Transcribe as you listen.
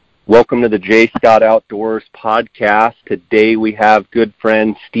Welcome to the J. Scott Outdoors podcast. Today we have good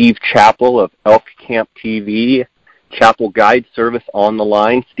friend Steve Chappell of Elk Camp TV, Chappell Guide Service on the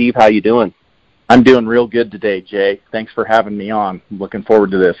line. Steve, how you doing? I'm doing real good today, Jay. Thanks for having me on. I'm looking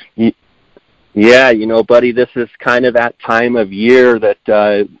forward to this. Yeah, buddy, this is kind of that time of year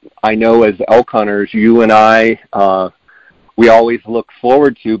that I know as elk hunters, you and I, we always look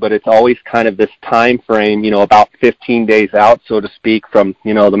forward to, but it's always kind of this time frame, about 15 days out, so to speak, from,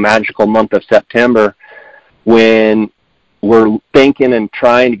 the magical month of September, when we're thinking and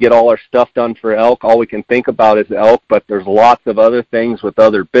trying to get all our stuff done for elk. All we can think about is elk, but there's lots of other things with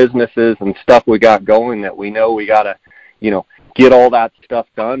other businesses and stuff we got going that we know we got to, get all that stuff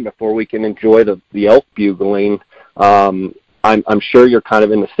done before we can enjoy the elk bugling. I'm sure you're kind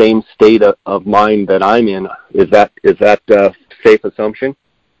of in the same state of mind that I'm in. Is that a safe assumption?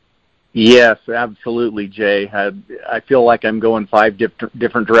 Yes, absolutely, Jay. I feel like I'm going five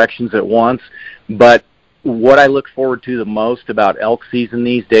different directions at once, but what I look forward to the most about elk season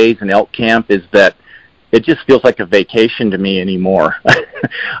these days and elk camp is that it just feels like a vacation to me anymore.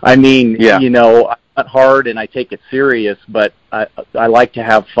 I mean, yeah. I hunt hard and I take it serious, but I like to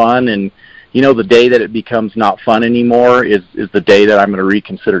have fun, and the day that it becomes not fun anymore is the day that I'm going to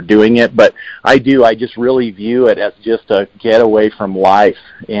reconsider doing it. But I just really view it as just a getaway from life.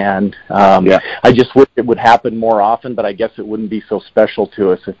 And I just wish it would happen more often, but I guess it wouldn't be so special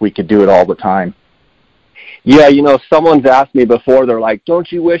to us if we could do it all the time. Yeah, someone's asked me before, they're like,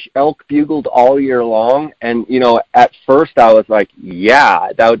 don't you wish elk bugled all year long? And, at first I was like,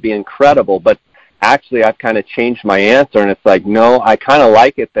 yeah, that would be incredible. But actually I've kind of changed my answer, and it's like, no, I kind of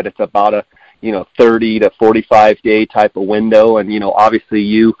like it that it's about a 30 to 45 day type of window. And, obviously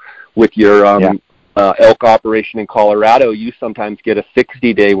you with your elk operation in Colorado, you sometimes get a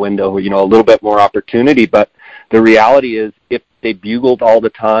 60-day window, a little bit more opportunity. But the reality is if they bugled all the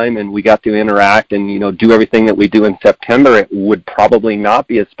time and we got to interact and, do everything that we do in September, it would probably not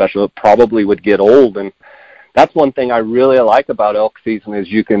be as special. It probably would get old. And that's one thing I really like about elk season is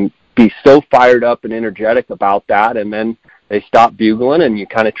you can be so fired up and energetic about that, and then they stop bugling and you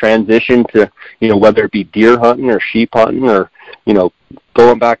kind of transition to, whether it be deer hunting or sheep hunting or,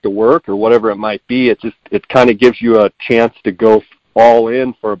 going back to work or whatever it might be. It kind of gives you a chance to go all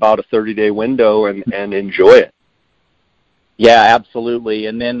in for about a 30-day window and enjoy it. Yeah, absolutely.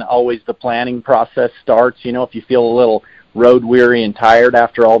 And then always the planning process starts. If you feel a little road weary and tired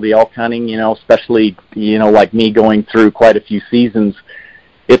after all the elk hunting, especially, like me going through quite a few seasons,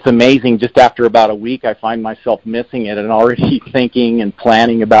 it's amazing. Just after about a week, I find myself missing it and already thinking and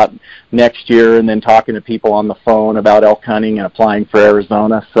planning about next year, and then talking to people on the phone about elk hunting and applying for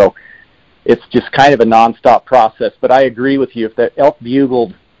Arizona. So it's just kind of a nonstop process. But I agree with you. If the elk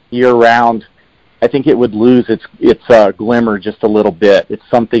bugled year-round, I think it would lose its glimmer just a little bit. It's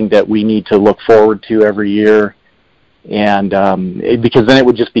something that we need to look forward to every year. And because then it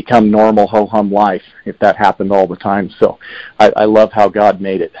would just become normal ho-hum life if that happened all the time. So I love how God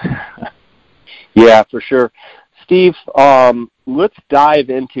made it. Yeah, for sure. Steve, let's dive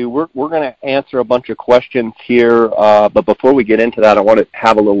into, we're going to answer a bunch of questions here, but before we get into that, I want to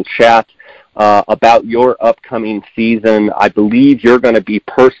have a little chat about your upcoming season. I believe you're going to be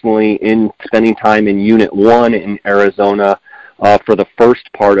personally spending time in Unit 1 in Arizona for the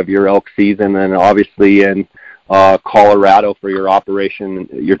first part of your elk season, and obviously in Colorado for your operation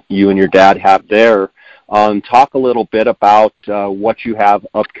you and your dad have there. Talk a little bit about what you have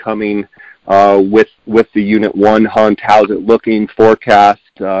upcoming with the Unit 1 hunt. How's it looking? Forecast?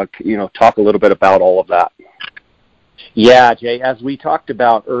 Talk a little bit about all of that. Yeah, Jay, as we talked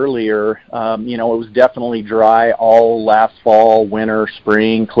about earlier, it was definitely dry all last fall, winter,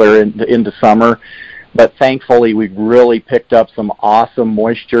 spring, clear into summer. But thankfully, we've really picked up some awesome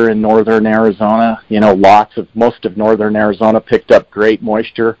moisture in northern Arizona. Most of northern Arizona picked up great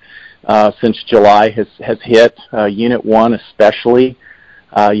moisture since July has hit, Unit 1 especially.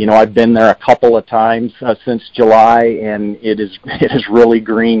 I've been there a couple of times since July, and it is really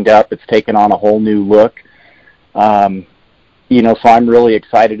greened up. It's taken on a whole new look. So I'm really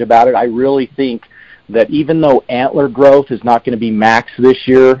excited about it. I really think that even though antler growth is not going to be max this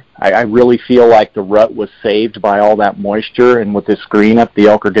year, I really feel like the rut was saved by all that moisture, and with this green up, the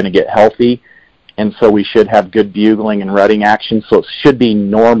elk are going to get healthy, and so we should have good bugling and rutting action, so it should be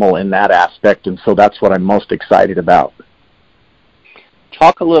normal in that aspect, and so that's what I'm most excited about.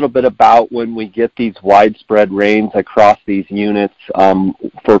 Talk a little bit about when we get these widespread rains across these units,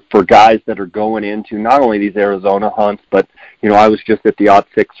 for guys that are going into not only these Arizona hunts, but, I was just at the Odd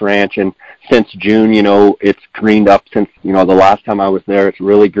Six Ranch, and since June, it's greened up since, the last time I was there, it's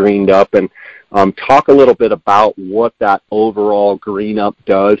really greened up. And Talk a little bit about what that overall green up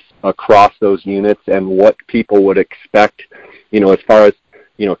does across those units and what people would expect, as far as,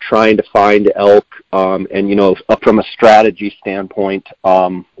 trying to find elk, and, from a strategy standpoint,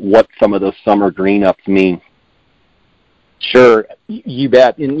 what some of those summer green ups mean. Sure, you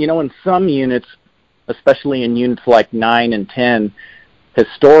bet. And, in some units, especially in units like 9 and 10,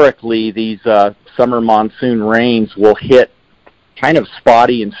 historically these summer monsoon rains will hit kind of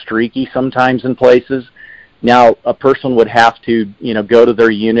spotty and streaky sometimes in places. Now, a person would have to, go to their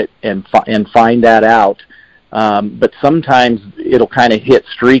unit and find that out. But sometimes it'll kind of hit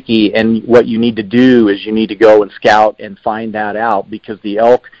streaky, and what you need to do is you need to go and scout and find that out, because the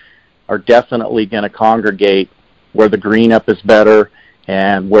elk are definitely going to congregate where the green up is better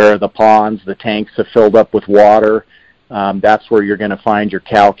and where the ponds, the tanks have filled up with water. That's where you're going to find your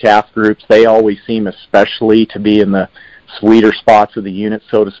cow-calf groups. They always seem especially to be in the sweeter spots of the unit,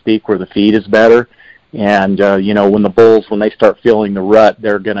 so to speak, where the feed is better. And, when the bulls, when they start feeling the rut,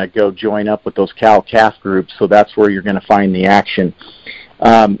 they're going to go join up with those cow-calf groups, so that's where you're going to find the action.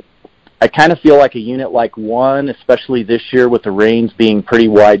 I kind of feel like a unit like 1, especially this year with the rains being pretty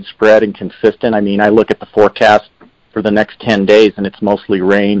widespread and consistent. I mean, I look at the forecast for the next 10 days, and it's mostly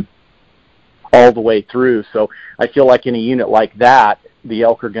rain all the way through. So I feel like in a unit like that, the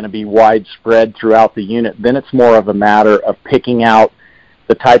elk are going to be widespread throughout the unit. Then it's more of a matter of picking out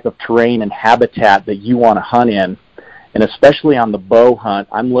the type of terrain and habitat that you want to hunt in. And especially on the bow hunt,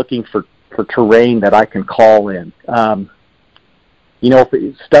 I'm looking for terrain that I can call in. If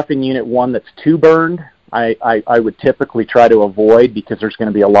it's stuff in unit 1 that's too burned, I would typically try to avoid, because there's going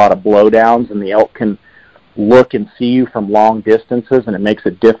to be a lot of blowdowns, and the elk can look and see you from long distances, and it makes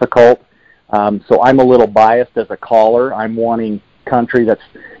it difficult. So I'm a little biased as a caller. I'm wanting country that's,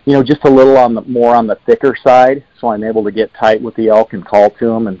 just a little more on the thicker side, so I'm able to get tight with the elk and call to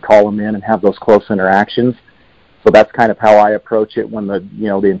them and call them in and have those close interactions. So that's kind of how I approach it when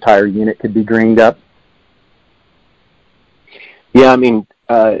the entire unit could be greened up. Yeah, I mean,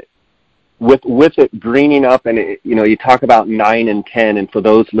 with it greening up, and you talk about 9 and 10, and for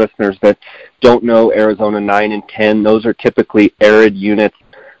those listeners that don't know Arizona 9 and 10, those are typically arid units.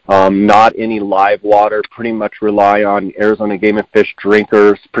 Not any live water, pretty much rely on Arizona Game and Fish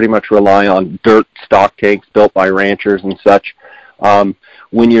drinkers, pretty much rely on dirt stock tanks built by ranchers and such.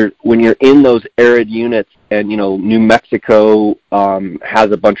 When you're in those arid units, and New Mexico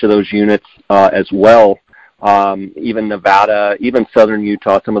has a bunch of those units as well, even Nevada, even southern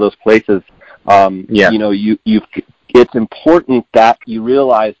Utah, some of those places, it's important that you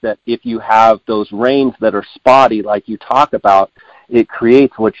realize that if you have those rains that are spotty, like you talk about, it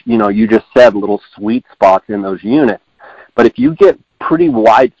creates what, you just said, little sweet spots in those units. But if you get pretty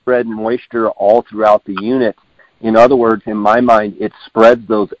widespread moisture all throughout the unit, in other words, in my mind, it spreads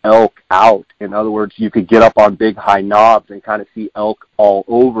those elk out. In other words, you could get up on big high knobs and kind of see elk all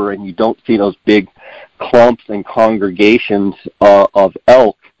over, and you don't see those big clumps and congregations of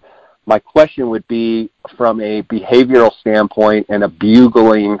elk. My question would be, from a behavioral standpoint and a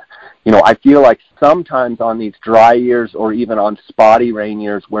bugling, I feel like sometimes on these dry years, or even on spotty rain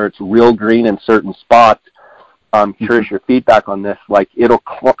years where it's real green in certain spots, I'm curious your feedback on this, like it'll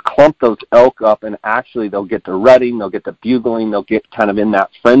clump those elk up, and actually they'll get to rutting, they'll get to bugling, they'll get kind of in that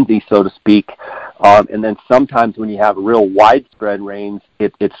frenzy, so to speak. And then sometimes when you have real widespread rains,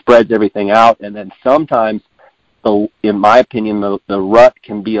 it spreads everything out. And then sometimes, in my opinion, the rut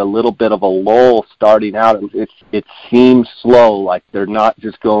can be a little bit of a lull starting out. It seems slow, like they're not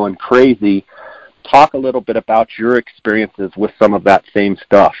just going crazy. Talk a little bit about your experiences with some of that same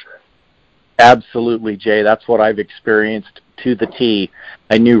stuff. Absolutely, Jay. That's what I've experienced to the T.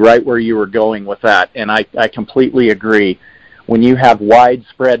 I knew right where you were going with that, and I completely agree. When you have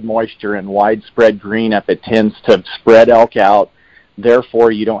widespread moisture and widespread green up, it tends to spread elk out.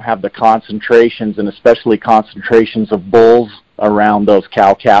 Therefore, you don't have the concentrations, and especially concentrations of bulls around those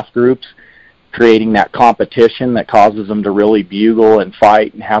cow-calf groups, creating that competition that causes them to really bugle and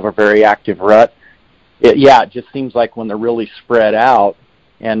fight and have a very active rut. It just seems like when they're really spread out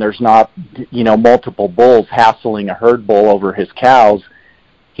and there's not, multiple bulls hassling a herd bull over his cows,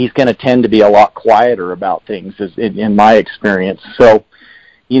 he's going to tend to be a lot quieter about things, in my experience. So,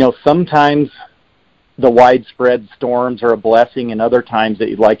 sometimes the widespread storms are a blessing, and other times,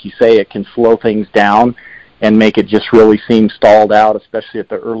 like you say, it can slow things down and make it just really seem stalled out, especially at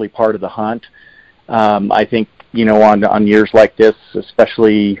the early part of the hunt. I think, on years like this,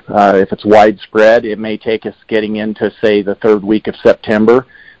 especially if it's widespread, it may take us getting into, say, the third week of September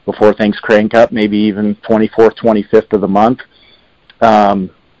before things crank up, maybe even 24th, 25th of the month.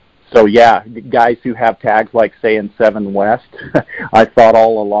 So yeah, guys who have tags like say in 7 West, I thought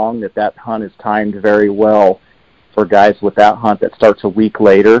all along that hunt is timed very well for guys with that hunt that starts a week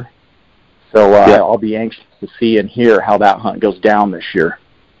later. So I'll be anxious to see and hear how that hunt goes down this year.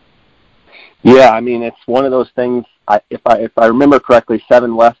 Yeah, I mean, it's one of those things. If I remember correctly,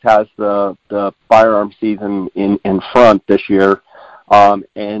 7 West has the firearm season in front this year,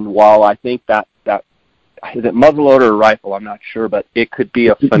 and while I think that is it muzzleloader or rifle, I'm not sure, but it could be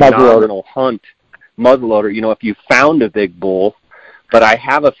a phenomenal hunt. Muzzleloader, if you found a big bull. But I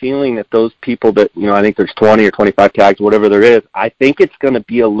have a feeling that those people that, I think there's 20 or 25 tags, whatever there is, I think it's going to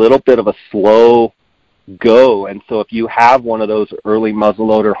be a little bit of a slow go. And so if you have one of those early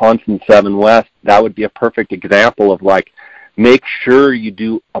muzzleloader hunts in 7 West, that would be a perfect example of make sure you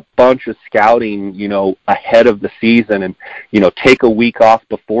do a bunch of scouting, ahead of the season and, take a week off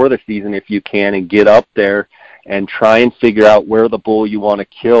before the season if you can and get up there and try and figure out where the bull you want to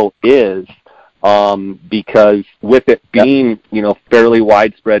kill is. Because with it being, fairly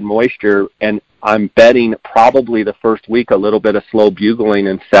widespread moisture, and I'm betting probably the first week a little bit of slow bugling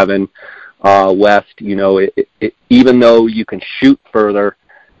in 7 West, even though you can shoot further,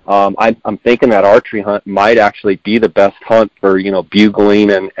 I'm thinking that archery hunt might actually be the best hunt for,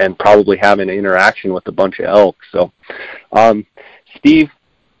 bugling and probably having an interaction with a bunch of elk. So, Steve,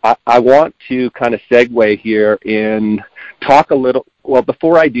 I want to kind of segue here and talk a little. Well,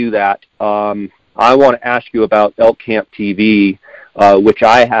 before I do that, I want to ask you about Elk Camp TV, which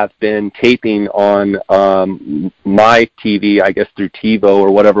I have been taping on my TV, I guess through TiVo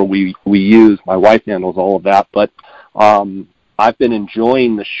or whatever we use. My wife handles all of that, but I've been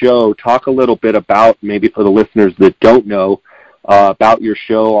enjoying the show. Talk a little bit about, maybe for the listeners that don't know, about your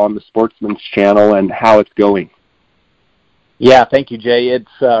show on the Sportsman's Channel and how it's going. Yeah, thank you, Jay.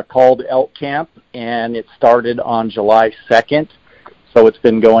 It's called Elk Camp, and it started on July 2nd. So it's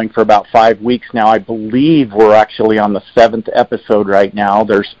been going for about 5 weeks now. I believe we're actually on the 7th episode right now.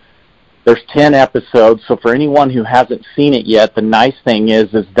 There's 10 episodes. So for anyone who hasn't seen it yet, the nice thing is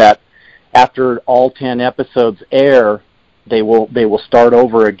that after all 10 episodes air, they will start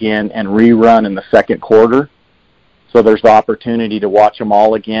over again and rerun in the second quarter. So there's the opportunity to watch them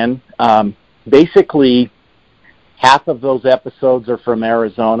all again. Basically, half of those episodes are from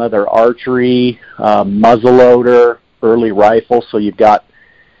Arizona. They're archery, muzzleloader, early rifle, so you've got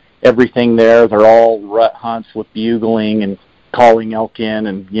everything there. They're all rut hunts with bugling and calling elk in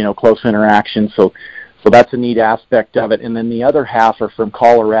and, close interaction. So that's a neat aspect of it. And then the other half are from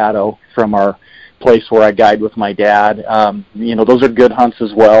Colorado, from our place where I guide with my dad. Those are good hunts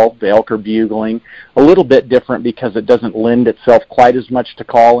as well. The elk are bugling. A little bit different because it doesn't lend itself quite as much to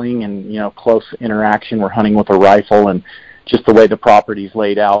calling and, close interaction. We're hunting with a rifle and just the way the property's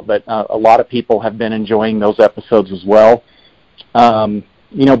laid out. But a lot of people have been enjoying those episodes as well.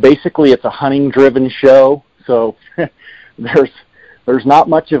 Basically it's a hunting-driven show, so there's not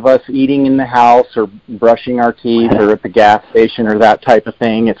much of us eating in the house or brushing our teeth or at the gas station or that type of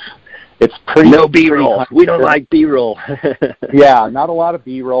thing. It's pretty... No B-roll. We don't like B-roll. Yeah, not a lot of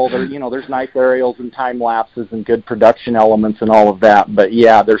B-roll. There's nice aerials and time lapses and good production elements and all of that. But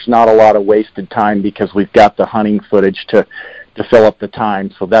yeah, there's not a lot of wasted time because we've got the hunting footage to fill up the time.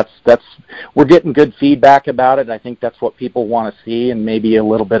 So that's we're getting good feedback about it. I think that's what people want to see, and maybe a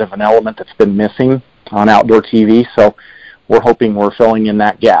little bit of an element that's been missing on outdoor TV. So we're hoping we're filling in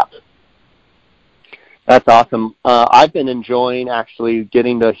that gap. That's awesome. I've been enjoying actually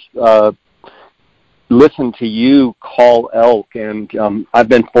getting to listen to you call elk, and I've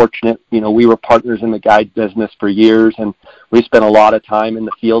been fortunate. We were partners in the guide business for years, and we spent a lot of time in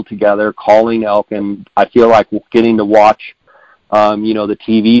the field together calling elk, and I feel like getting to watch, the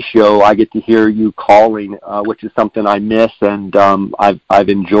TV show, I get to hear you calling, which is something I miss, and I've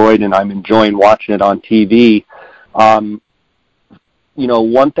enjoyed, and I'm enjoying watching it on TV.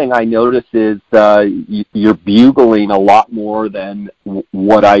 One thing I notice is you're bugling a lot more than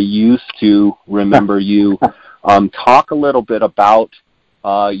what I used to remember you. Talk a little bit about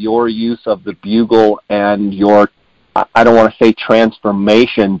your use of the bugle and your, I don't want to say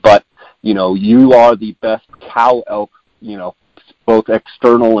transformation, but, you are the best cow elk, both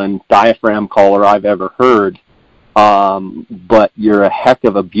external and diaphragm caller I've ever heard. But you're a heck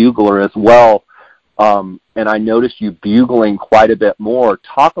of a bugler as well. And I noticed you bugling quite a bit more.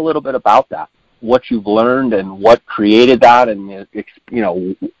 Talk a little bit about that, what you've learned and what created that, and,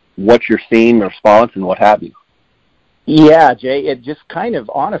 what you're seeing, the response, and what have you. Yeah, Jay, it just kind of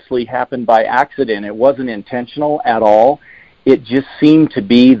honestly happened by accident. It wasn't intentional at all. it just seemed to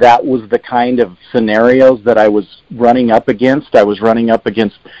be that was the kind of scenarios that I was running up against. I was running up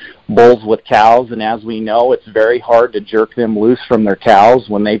against bulls with cows, and as we know, it's very hard to jerk them loose from their cows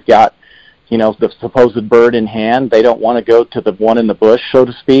when they've got, the supposed bird in hand. They don't want to go to the one in the bush, so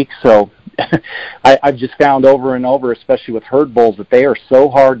to speak. So I've just found over and over, especially with herd bulls, that they are so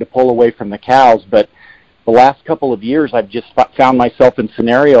hard to pull away from the cows. But the last couple of years, I've just found myself in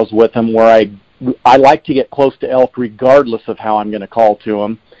scenarios with them where I like to get close to elk regardless of how I'm going to call to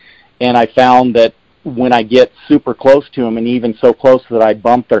them. And I found that when I get super close to them, and even so close that I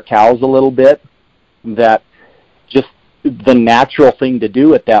bump their cows a little bit, that just the natural thing to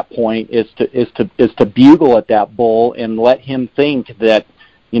do at that point is to bugle at that bull and let him think that,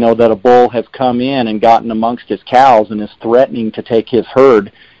 that a bull has come in and gotten amongst his cows and is threatening to take his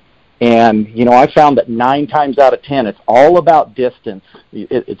herd. And, I found that 9 times out of 10, it's all about distance.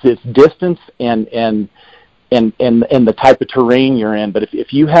 It's distance and the type of terrain you're in. But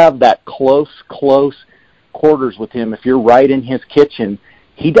if you have that close quarters with him, if you're right in his kitchen,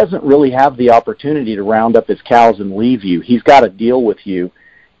 he doesn't really have the opportunity to round up his cows and leave you. He's got to deal with you.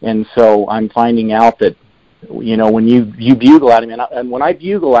 And so I'm finding out that, when you bugle at him, and when I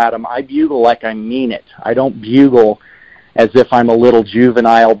bugle at him, I bugle like I mean it. I don't bugle as if I'm a little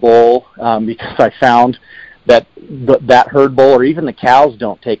juvenile bull, because I found that that herd bull or even the cows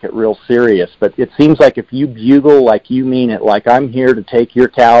don't take it real serious. But it seems like if you bugle like you mean it, like I'm here to take your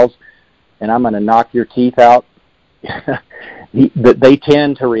cows and I'm going to knock your teeth out, they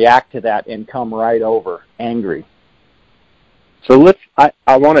tend to react to that and come right over angry. So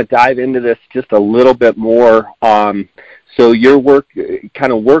I want to dive into this just a little bit more. So work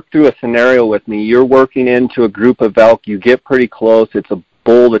through a scenario with me. You're working into a group of elk. You get pretty close. It's a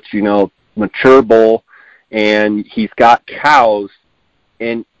bull that's, mature bull, and he's got cows.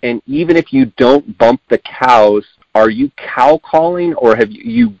 And even if you don't bump the cows, are you cow calling, or have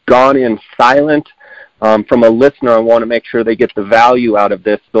you gone in silent? From a listener, I want to make sure they get the value out of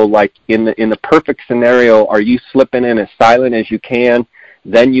this. So, like in the perfect scenario, are you slipping in as silent as you can?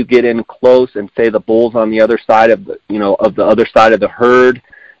 Then you get in close and say the bull's on the other side of the other side of the herd.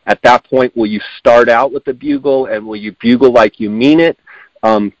 At that point, will you start out with the bugle, and will you bugle like you mean it?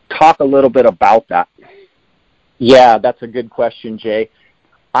 Talk a little bit about that. Yeah, that's a good question, Jay.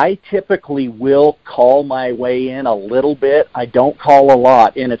 I typically will call my way in a little bit. I don't call a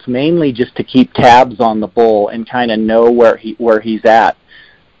lot, and it's mainly just to keep tabs on the bull and kind of know where he's at.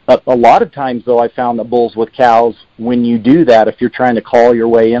 A lot of times, though, I found that bulls with cows, when you do that, if you're trying to call your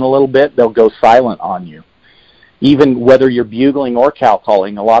way in a little bit, they'll go silent on you. Even whether you're bugling or cow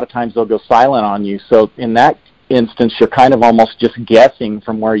calling, a lot of times they'll go silent on you. So in that instance, you're kind of almost just guessing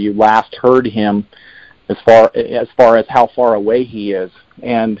from where you last heard him as far as how far away he is.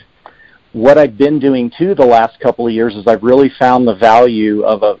 And what I've been doing, too, the last couple of years is I've really found the value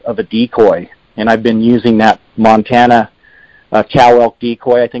of a decoy. And I've been using that Montana cow elk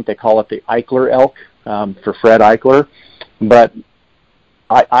decoy. I think they call it the Eichler elk for Fred Eichler. But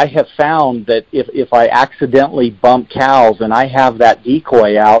I have found that if I accidentally bump cows and I have that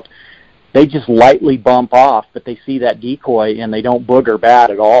decoy out, they just lightly bump off, but they see that decoy and they don't booger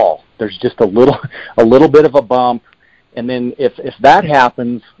bad at all. There's just a little bit of a bump, and then if that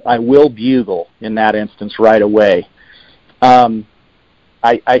happens, I will bugle in that instance right away. I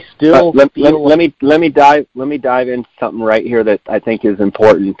still let me dive into something right here that I think is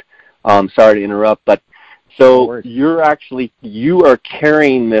important. Sorry to interrupt, but so you are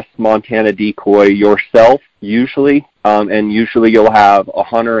carrying this Montana decoy yourself usually, and usually you'll have a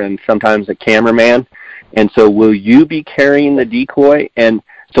hunter and sometimes a cameraman. And so will you be carrying the decoy? And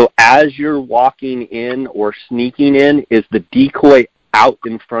so as you're walking in or sneaking in, is the decoy out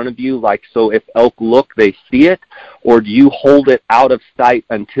in front of you, like so if elk look, they see it, or do you hold it out of sight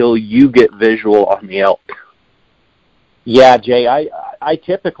until you get visual on the elk? Yeah, Jay, I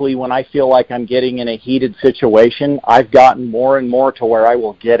typically, when I feel like I'm getting in a heated situation, I've gotten more and more to where I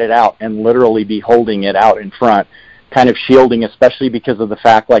will get it out and literally be holding it out in front, kind of shielding, especially because of the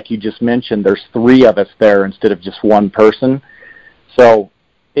fact, like you just mentioned, there's 3 of us there instead of just one person. So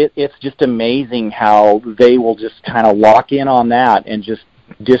it's just amazing how they will just kind of lock in on that and just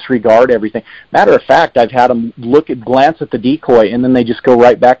disregard everything. Matter of fact, I've had them glance at the decoy, and then they just go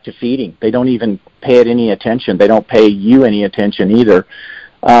right back to feeding. They don't even pay it any attention. They don't pay you any attention either.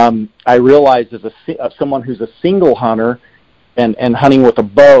 I realize as someone who's a single hunter and hunting with a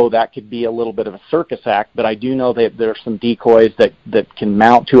bow, that could be a little bit of a circus act, but I do know that there are some decoys that can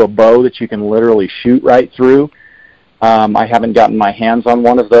mount to a bow that you can literally shoot right through. I haven't gotten my hands on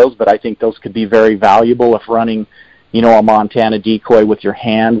one of those, but I think those could be very valuable if running, a Montana decoy with your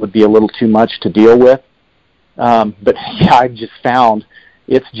hand would be a little too much to deal with. But yeah, I've just found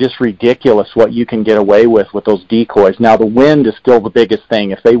it's just ridiculous what you can get away with those decoys. Now, the wind is still the biggest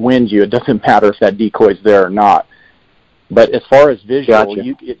thing. If they wind you, it doesn't matter if that decoy's there or not. But as far as visual,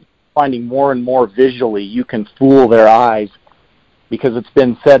 Gotcha. finding more and more visually, you can fool their eyes, because it's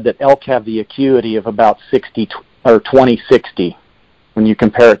been said that elk have the acuity of about 60 or 20/60 when you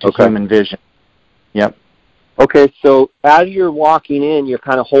compare it to human vision. Yep. Okay, so as you're walking in, you're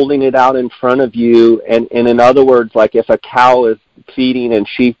kind of holding it out in front of you, and in other words, like if a cow is feeding and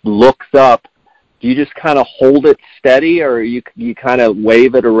she looks up, do you just kind of hold it steady, or you kind of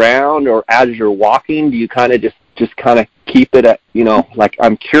wave it around, or as you're walking, do you kind of just kind of keep it at, like,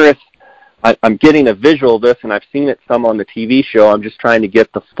 I'm curious, I'm getting a visual of this, and I've seen it some on the TV show. I'm just trying to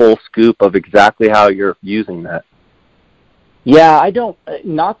get the full scoop of exactly how you're using that. Yeah, I don't,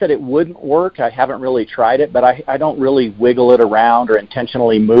 not that it wouldn't work. I haven't really tried it, but I don't really wiggle it around or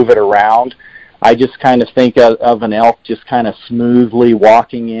intentionally move it around. I just kind of think of an elk just kind of smoothly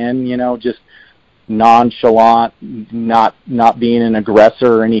walking in, just nonchalant, not being an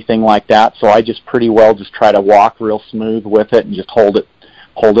aggressor or anything like that. So I just pretty well just try to walk real smooth with it and just hold it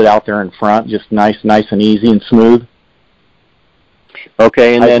out there in front, just nice and easy and smooth.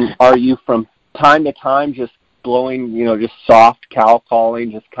 Okay, and then are you from time to time just blowing, just soft cow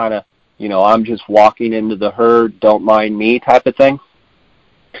calling, just kind of, I'm just walking into the herd, don't mind me type of thing?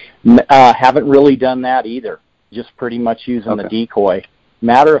 Haven't really done that either. Just pretty much using the decoy.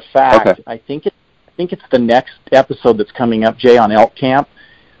 Matter of fact, I think it's the next episode that's coming up, Jay, on Elk Camp.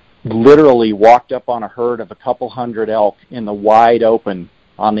 Literally walked up on a herd of a couple hundred elk in the wide open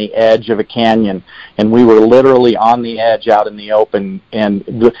on the edge of a canyon, and we were literally on the edge out in the open, and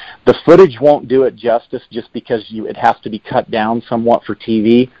the footage won't do it justice just because it has to be cut down somewhat for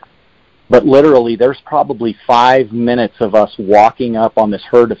TV, but literally there's probably 5 minutes of us walking up on this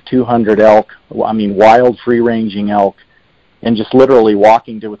herd of 200 elk, wild free-ranging elk, and just literally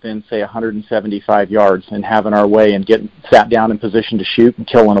walking to within, say, 175 yards and having our way and getting sat down in position to shoot and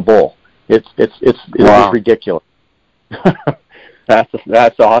killing a bull. It's ridiculous.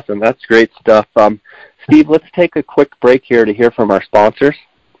 That's awesome. That's great stuff. Steve, let's take a quick break here to hear from our sponsors.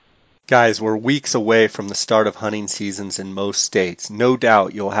 Guys, we're weeks away from the start of hunting seasons in most states. No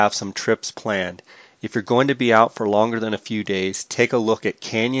doubt you'll have some trips planned. If you're going to be out for longer than a few days, take a look at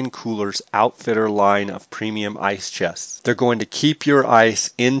Canyon Cooler's Outfitter line of premium ice chests. They're going to keep your ice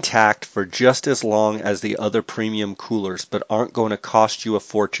intact for just as long as the other premium coolers, but aren't going to cost you a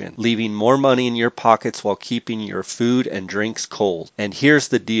fortune, leaving more money in your pockets while keeping your food and drinks cold. And here's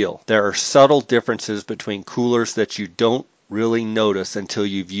the deal. There are subtle differences between coolers that you don't really notice until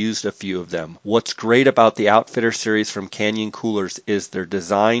you've used a few of them. What's great about the Outfitter series from Canyon Coolers is they're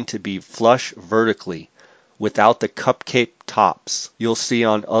designed to be flush vertically without the cupcake tops you'll see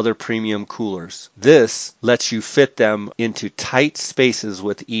on other premium coolers. This lets you fit them into tight spaces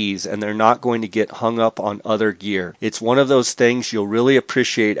with ease, and they're not going to get hung up on other gear. It's one of those things you'll really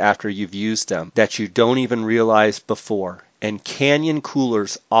appreciate after you've used them that you don't even realize before. And Canyon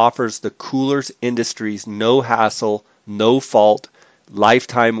Coolers offers the coolers industry's no hassle, no fault,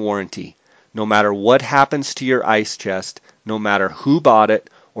 lifetime warranty. No matter what happens to your ice chest, no matter who bought it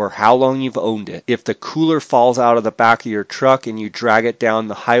or how long you've owned it, if the cooler falls out of the back of your truck and you drag it down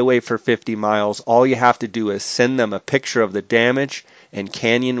the highway for 50 miles, all you have to do is send them a picture of the damage, and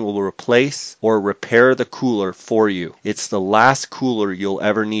Canyon will replace or repair the cooler for you. It's the last cooler you'll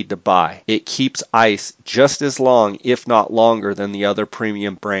ever need to buy. It keeps ice just as long, if not longer, than the other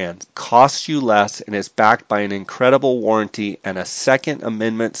premium brands. Costs you less and is backed by an incredible warranty and a Second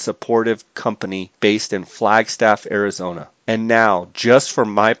Amendment supportive company based in Flagstaff, Arizona. And now, just for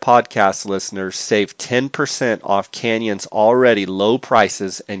my podcast listeners, save 10% off Canyon's already low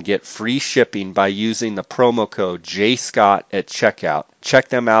prices and get free shipping by using the promo code JScott at checkout. Check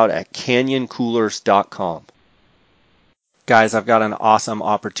them out at canyoncoolers.com. Guys, I've got an awesome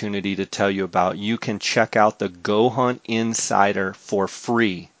opportunity to tell you about. You can check out the Go Hunt Insider for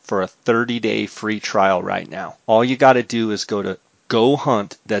free for a 30-day free trial right now. All you got to do is go to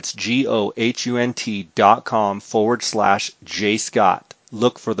GoHunt, that's GoHunt.com/JScott.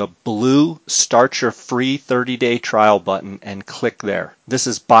 Look for the blue Start Your Free 30-Day Trial button and click there. This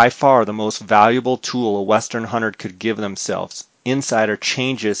is by far the most valuable tool a Western hunter could give themselves. Insider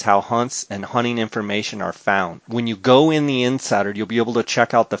changes how hunts and hunting information are found. When you go in the Insider, you'll be able to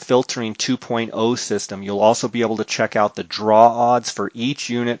check out the Filtering 2.0 system. You'll also be able to check out the draw odds for each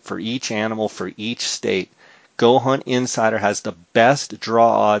unit, for each animal, for each state. Go Hunt Insider has the best draw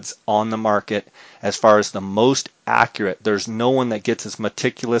odds on the market as far as the most accurate. There's no one that gets as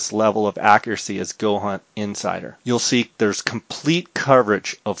meticulous level of accuracy as Go Hunt Insider. You'll see there's complete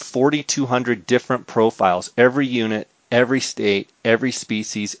coverage of 4,200 different profiles, every unit, every state, every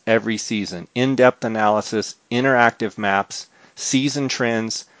species, every season. In-depth analysis, interactive maps, season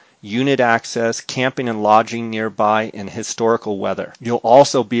trends, unit access, camping and lodging nearby, and historical weather. You'll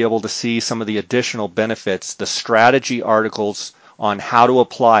also be able to see some of the additional benefits, the strategy articles on how to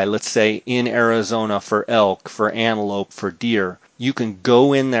apply, let's say in Arizona for elk, for antelope, for deer. You can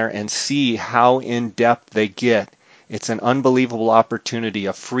go in there and see how in-depth they get. It's an unbelievable opportunity,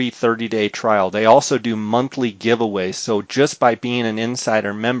 a free 30-day trial. They also do monthly giveaways, so just by being an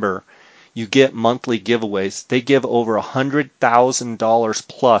Insider member, you get monthly giveaways. They give over $100,000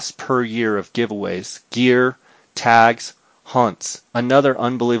 plus per year of giveaways, gear, tags, hunts. Another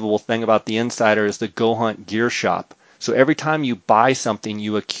unbelievable thing about the Insider is the Go Hunt Gear Shop. So every time you buy something,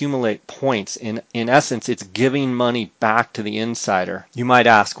 you accumulate points. In essence, it's giving money back to the Insider. You might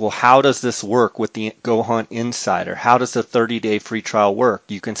ask, well, how does this work with the Go Hunt Insider? How does the 30-day free trial work?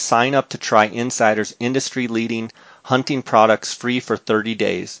 You can sign up to try Insider's industry-leading hunting products free for 30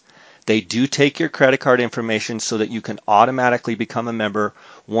 days. They do take your credit card information so that you can automatically become a member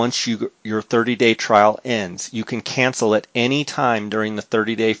once your 30-day trial ends. You can cancel at any time during the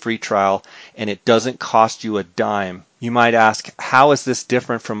 30-day free trial, and it doesn't cost you a dime. You might ask, how is this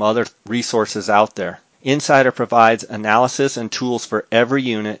different from other resources out there? Insider provides analysis and tools for every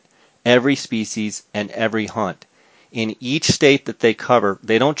unit, every species, and every hunt. In each state that they cover,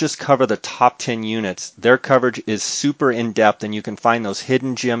 they don't just cover the top 10 units. Their coverage is super in-depth, and you can find those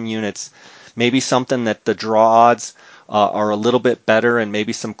hidden gem units, maybe something that the draw odds are a little bit better and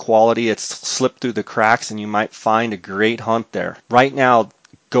maybe some quality. It's slipped through the cracks, and you might find a great hunt there. Right now,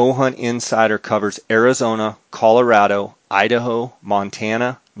 Go Hunt Insider covers Arizona, Colorado, Idaho,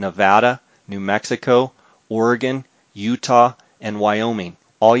 Montana, Nevada, New Mexico, Oregon, Utah, and Wyoming.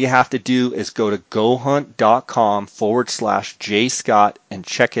 All you have to do is go to gohunt.com/JScott and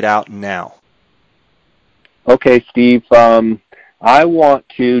check it out now. Okay, Steve, I want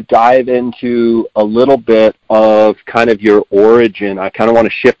to dive into a little bit of kind of your origin. I kind of want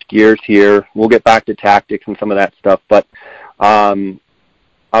to shift gears here. We'll get back to tactics and some of that stuff, but I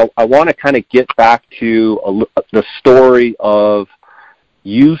want to kind of get back to the story of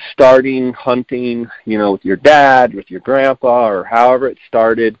you starting hunting, with your dad, with your grandpa, or however it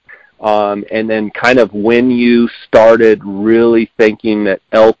started, and then kind of when you started really thinking that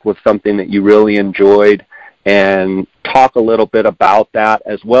elk was something that you really enjoyed, and talk a little bit about that,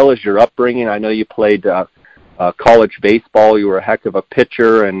 as well as your upbringing. I know you played college baseball. You were a heck of a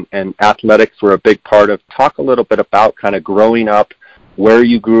pitcher, and athletics were a big part of. Talk a little bit about kind of growing up, where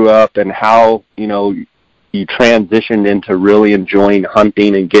you grew up, and how, you transitioned into really enjoying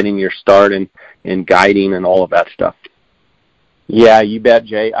hunting and getting your start in guiding and all of that stuff. Yeah, you bet,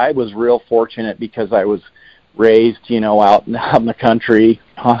 Jay. I was real fortunate because I was raised, out in the country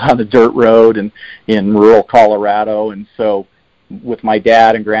on the dirt road and in rural Colorado. And so with my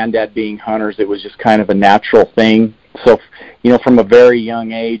dad and granddad being hunters, it was just kind of a natural thing. So, from a very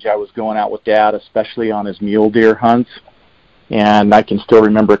young age, I was going out with Dad, especially on his mule deer hunts. And I can still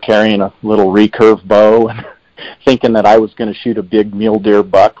remember carrying a little recurve bow and thinking that I was going to shoot a big mule deer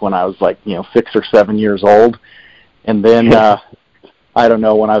buck when I was 6 or 7 years old. And then, I don't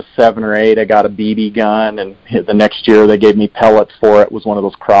know, when I was 7 or 8, I got a BB gun, and the next year they gave me pellets for it. It was one of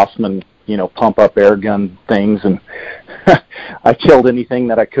those Crossman, pump-up air gun things, and I killed anything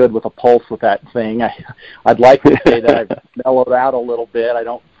that I could with a pulse with that thing. I'd like to say that I've mellowed out a little bit. I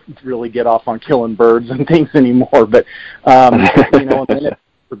don't really get off on killing birds and things anymore, but and then it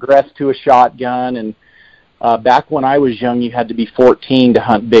progressed to a shotgun, and back when I was young, you had to be 14 to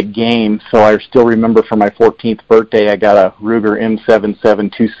hunt big game. So I still remember for my 14th birthday, I got a Ruger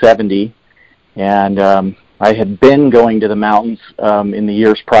M77 270, and I had been going to the mountains in the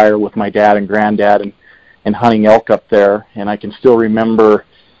years prior with my dad and granddad and hunting elk up there, and I can still remember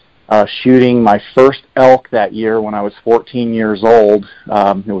shooting my first elk that year when I was 14 years old.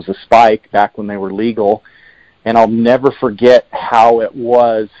 It was a spike back when they were legal, and I'll never forget how it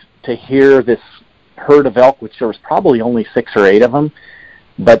was to hear this herd of elk, which there was probably only 6 or 8 of them,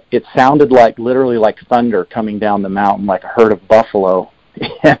 but it sounded literally like thunder coming down the mountain, like a herd of buffalo.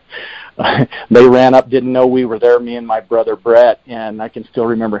 They ran up, didn't know we were there, me and my brother Brett, and I can still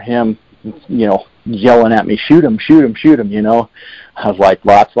remember him, yelling at me, shoot him, shoot him, shoot him, I was like,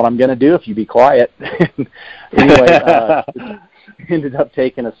 well, that's what I'm going to do if you be quiet. Anyway, ended up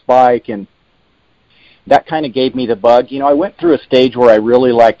taking a spike, and that kind of gave me the bug. I went through a stage where I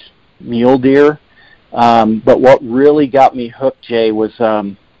really liked mule deer, But what really got me hooked, Jay, was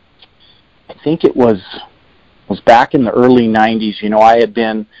I think it was back in the early 90s. I had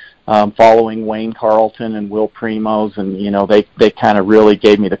been following Wayne Carlton and Will Primos, and, they kind of really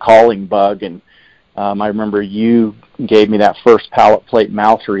gave me the calling bug. And I remember you gave me that first palate plate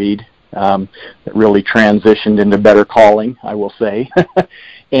mouth read that really transitioned into better calling, I will say.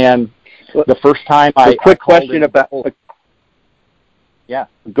 And the first time a quick question about... Yeah.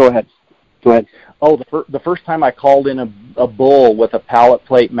 Go ahead. Oh, the first time I called in a bull with a palate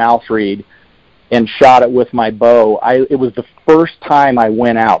plate mouth read and shot it with my bow, it was the first time I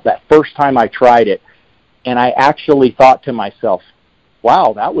went out, that first time I tried it, and I actually thought to myself,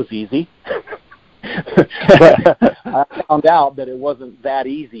 wow, that was easy. But I found out that it wasn't that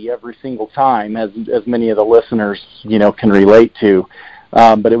easy every single time, as many of the listeners, can relate to.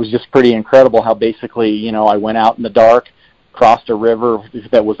 But it was just pretty incredible how basically, I went out in the dark, crossed a river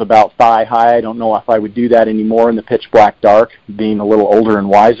that was about thigh high. I don't know if I would do that anymore in the pitch black dark, being a little older and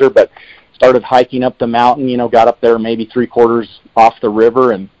wiser, but started hiking up the mountain, got up there maybe 3/4 off the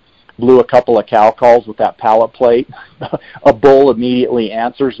river and blew a couple of cow calls with that palate plate. A bull immediately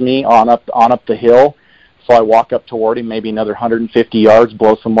answers me on up the hill. So I walk up toward him, maybe another 150 yards,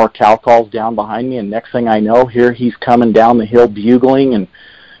 blow some more cow calls down behind me, and next thing I know, here he's coming down the hill bugling, and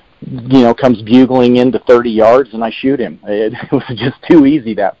comes bugling into 30 yards, and I shoot him. It was just too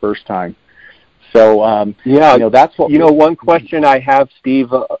easy that first time. So, that's what... one question I have, Steve,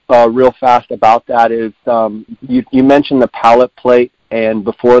 real fast about that is, you mentioned the palate plate, and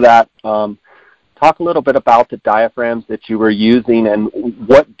before that, talk a little bit about the diaphragms that you were using and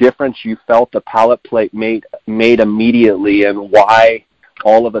what difference you felt the palate plate made immediately, and why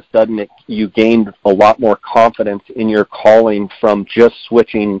all of a sudden you gained a lot more confidence in your calling from just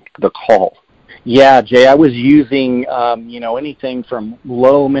switching the call. Yeah, Jay, I was using, anything from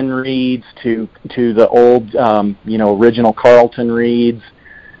Lohman reeds to the old, original Carlton reeds,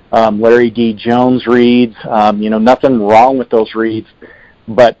 Larry D. Jones reeds, nothing wrong with those reeds.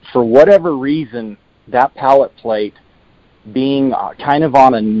 But for whatever reason, that palate plate being kind of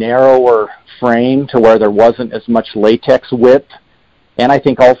on a narrower frame to where there wasn't as much latex width, and I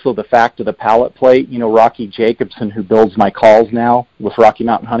think also the fact of the palate plate, Rocky Jacobson, who builds my calls now with Rocky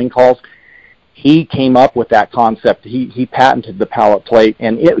Mountain Hunting Calls, he came up with that concept. He patented the palate plate,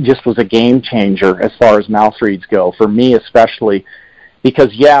 and it just was a game changer as far as mouth reads go, for me especially. Because,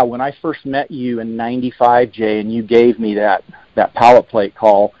 when I first met you in 95, Jay, and you gave me that palate plate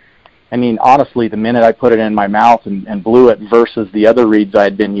call, I mean, honestly, the minute I put it in my mouth and blew it versus the other reeds I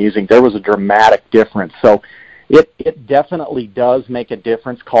had been using, there was a dramatic difference. So it definitely does make a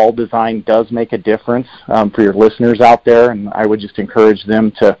difference. Call design does make a difference for your listeners out there, and I would just encourage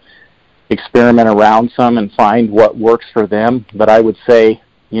them to experiment around some and find what works for them. But I would say,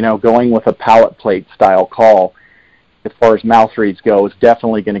 going with a palate plate style call, as far as mouth reads go, is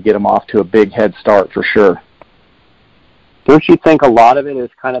definitely going to get them off to a big head start for sure. Don't you think a lot of it is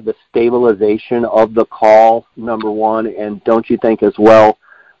kind of the stabilization of the call, number one, and don't you think as well,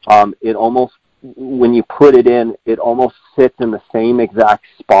 it almost, when you put it in, it almost sits in the same exact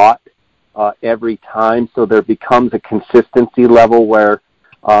spot every time, so there becomes a consistency level where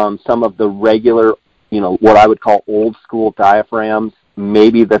some of the regular, what I would call old school diaphragms,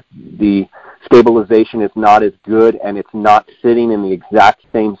 maybe the stabilization is not as good, and it's not sitting in the exact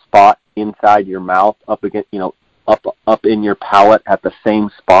same spot inside your mouth, up against, up in your palate at the same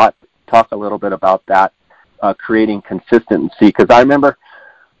spot. Talk a little bit about that, creating consistency, because I remember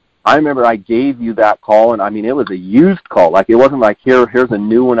I gave you that call, and I mean, it was a used call. Like, it wasn't like, here's a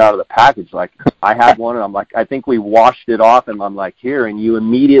new one out of the package. Like, I had one, and I'm like, I think we washed it off, and I'm like, here, and you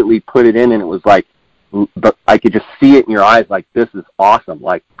immediately put it in, and it was like, I could just see it in your eyes, like, this is awesome.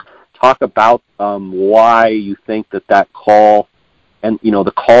 Like, talk about why you think that call, and,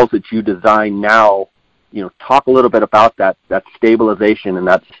 the calls that you design now, talk a little bit about that stabilization and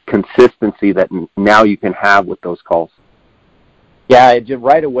that consistency that now you can have with those calls. Yeah,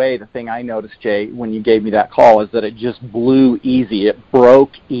 right away, the thing I noticed, Jay, when you gave me that call is that it just blew easy. It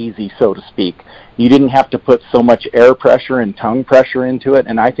broke easy, so to speak. You didn't have to put so much air pressure and tongue pressure into it,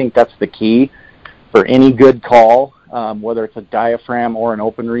 and I think that's the key for any good call, whether it's a diaphragm or an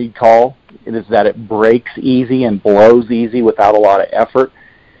open reed call. It is that it breaks easy and blows easy without a lot of effort.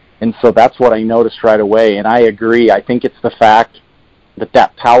 And so that's what I noticed right away, and I agree. I think it's the fact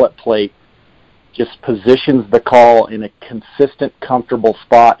that palate plate just positions the call in a consistent, comfortable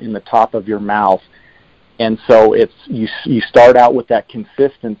spot in the top of your mouth. And so it's you start out with that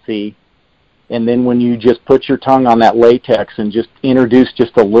consistency, and then when you just put your tongue on that latex and just introduce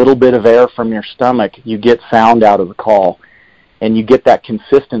just a little bit of air from your stomach, you get sound out of the call. and you get that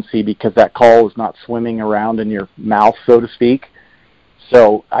consistency because that call is not swimming around in your mouth, so to speak.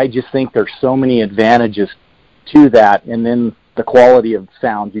 So I just think there's so many advantages to that, and then the quality of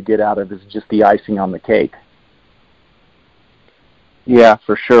sound you get out of it is just the icing on the cake. Yeah,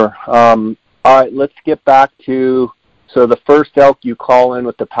 for sure. All right, let's get back to, so the first elk you call in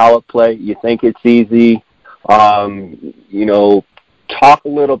with the pallet play, you think it's easy. Talk a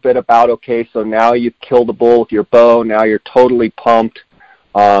little bit about, okay, so now you've killed a bull with your bow, now you're totally pumped.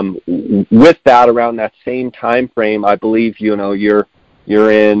 With that, around that same time frame, I believe, you're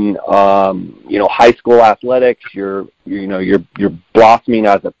in high school athletics, you're blossoming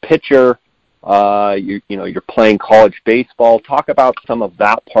as a pitcher, you're playing college baseball. Talk about some of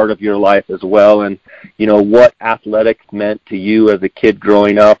that part of your life as well, and what athletics meant to you as a kid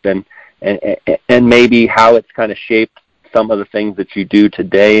growing up, and maybe how it's kind of shaped some of the things that you do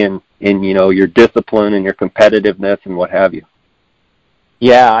today, and in your discipline and your competitiveness and what have you.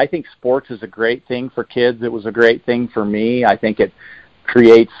 Yeah, I think sports is a great thing for kids. It was a great thing for me. I think it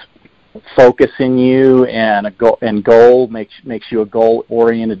creates focus in you, and goal makes you a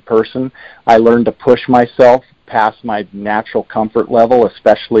goal-oriented person. I learned to push myself past my natural comfort level,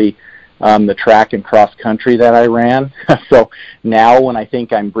 especially the track and cross country that I ran. So now when I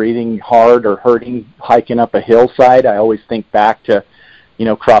think I'm breathing hard or hurting hiking up a hillside, I always think back to,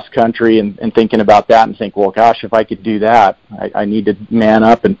 cross country and thinking about that and think, well, gosh, if I could do that, I need to man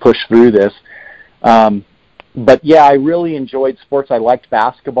up and push through this. But yeah, I really enjoyed sports. I liked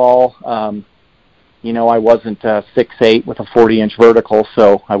basketball. I wasn't 6'8" with a 40-inch vertical,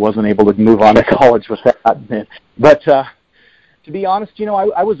 so I wasn't able to move on to college with that. But to be honest,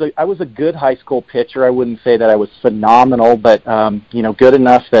 I was a good high school pitcher. I wouldn't say that I was phenomenal, but good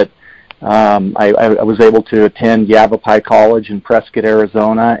enough that I was able to attend Yavapai College in Prescott,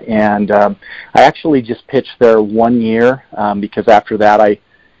 Arizona, and I actually just pitched there 1 year because after that I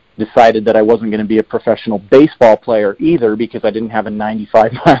decided that I wasn't going to be a professional baseball player either because I didn't have a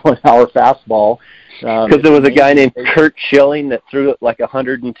 95-mile-an-hour fastball. Because there was a guy named Curt Schilling that threw it like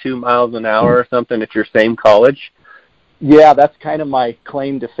 102 miles an hour or something at your same college. Yeah, that's kind of my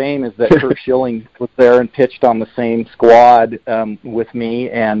claim to fame, is that Curt Schilling was there and pitched on the same squad with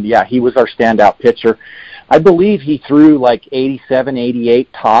me, and yeah, he was our standout pitcher. I believe he threw like 87, 88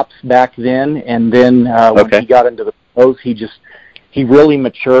 tops back then, and then when he got into the pros, he really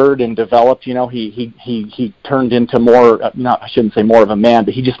matured and developed. He turned into more, I shouldn't say more of a man,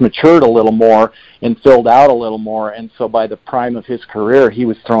 but he just matured a little more and filled out a little more, and so by the prime of his career, he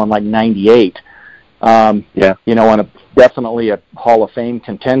was throwing like 98. And definitely a Hall of Fame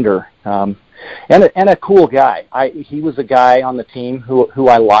contender, and a cool guy. He was a guy on the team who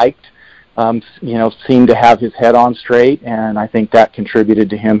I liked, seemed to have his head on straight, and I think that contributed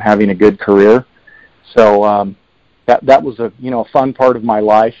to him having a good career. So that was a fun part of my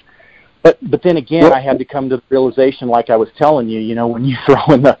life. But then again, I had to come to the realization, like I was telling you, when you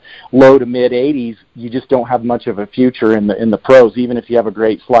throw in the low to mid 80s, you just don't have much of a future in the pros, even if you have a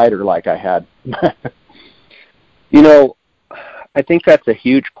great slider like I had. I think that's a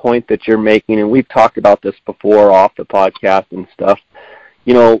huge point that you're making, and we've talked about this before off the podcast and stuff.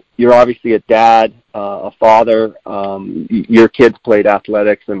 You're obviously a dad, a father. Your kids played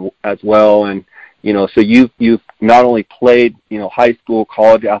athletics as well, and so you've not only played high school,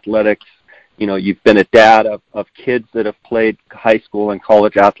 college athletics. You've been a dad of kids that have played high school and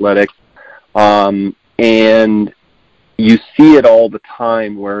college athletics, and you see it all the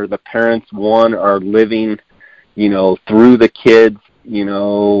time where the parents are living through the kids.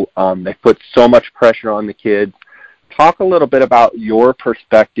 They put so much pressure on the kids. Talk a little bit about your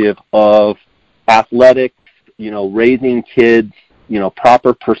perspective of athletics, raising kids,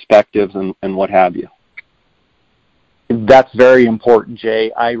 proper perspectives and what have you. That's very important,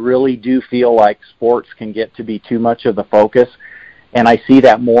 Jay. I really do feel like sports can get to be too much of the focus, and I see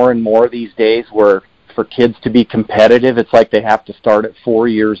that more and more these days where for kids to be competitive, it's like they have to start at 4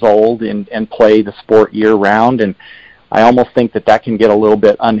 years old and play the sport year-round, and I almost think that can get a little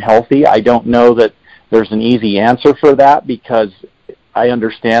bit unhealthy. I don't know that there's an easy answer for that, because I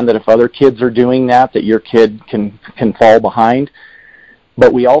understand that if other kids are doing that your kid can fall behind.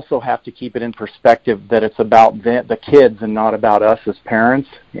 But we also have to keep it in perspective that it's about the kids and not about us as parents,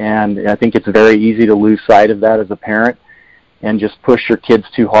 and I think it's very easy to lose sight of that as a parent and just push your kids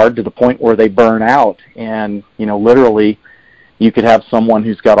too hard to the point where they burn out. And, literally, you could have someone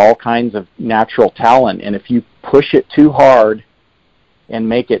who's got all kinds of natural talent, and if you push it too hard and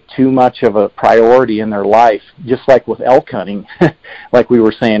make it too much of a priority in their life, just like with elk hunting, like we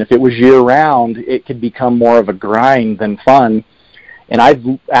were saying, if it was year-round, it could become more of a grind than fun. And I've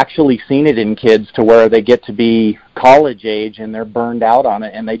actually seen it in kids to where they get to be college age and they're burned out on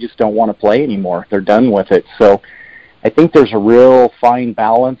it and they just don't want to play anymore. They're done with it. So I think there's a real fine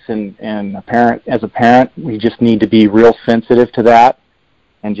balance, and as a parent, we just need to be real sensitive to that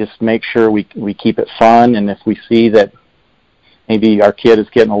and just make sure we keep it fun. And if we see that maybe our kid is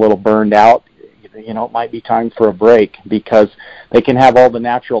getting a little burned out, it might be time for a break, because they can have all the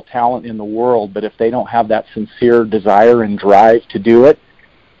natural talent in the world, but if they don't have that sincere desire and drive to do it,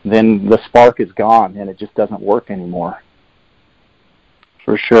 then the spark is gone and it just doesn't work anymore.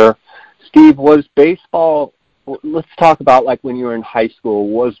 For sure. Steve, was baseball, let's talk about like when you were in high school,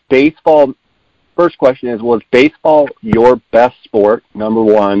 was baseball your best sport, number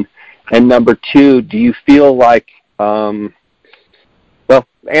one? And number two, do you feel like,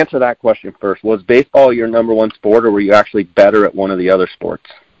 answer that question first. Was baseball your number one sport, or were you actually better at one of the other sports?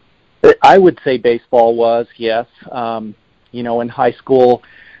 I would say baseball was, yes. In high school,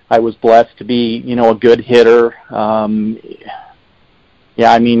 I was blessed to be, a good hitter. I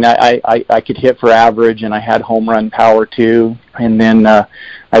could hit for average, and I had home run power too. And then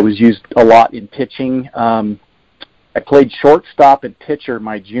I was used a lot in pitching. I played shortstop and pitcher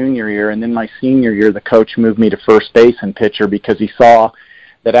my junior year, and then my senior year, the coach moved me to first base and pitcher because he saw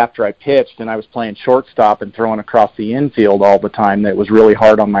that after I pitched and I was playing shortstop and throwing across the infield all the time, that it was really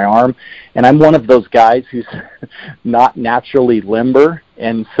hard on my arm. And I'm one of those guys who's not naturally limber,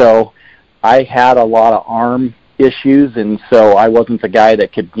 and so I had a lot of arm issues, and so I wasn't the guy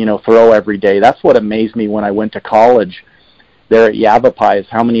that could, throw every day. That's what amazed me when I went to college there at Yavapai, is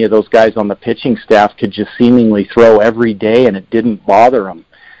how many of those guys on the pitching staff could just seemingly throw every day and it didn't bother them.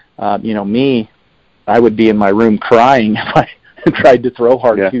 Me, I would be in my room crying if I tried to throw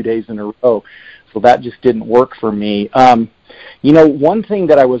hard 2 days in a row. So that just didn't work for me. One thing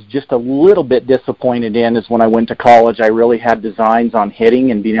that I was just a little bit disappointed in is when I went to college, I really had designs on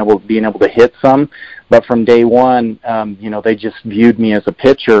hitting and being able to hit some. But from day one, they just viewed me as a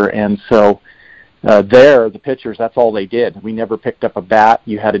pitcher. And so the pitchers, that's all they did. We never picked up a bat.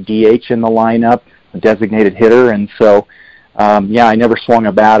 You had a DH in the lineup, a designated hitter. And so, I never swung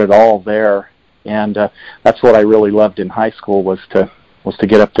a bat at all there. And that's what I really loved in high school was to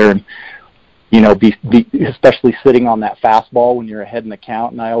get up there and be especially sitting on that fastball when you're ahead in the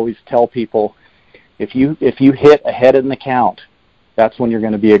count. And I always tell people, if you hit ahead in the count, that's when you're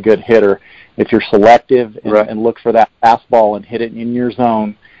going to be a good hitter. If you're selective and look for that fastball and hit it in your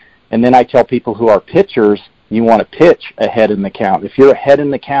zone. And then I tell people who are pitchers, you want to pitch ahead in the count. If you're ahead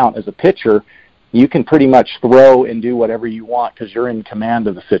in the count as a pitcher, you can pretty much throw and do whatever you want because you're in command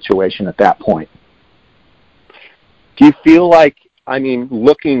of the situation at that point. Do you feel like,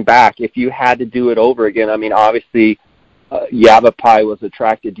 looking back, if you had to do it over again, obviously Yavapai was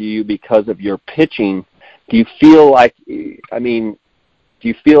attracted to you because of your pitching. Do you feel like, if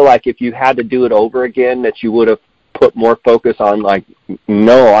you had to do it over again that you would have put more focus on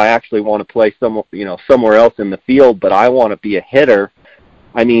no, I actually want to play somewhere else in the field, but I want to be a hitter?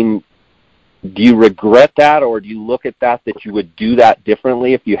 Do you regret that, or do you look at that you would do that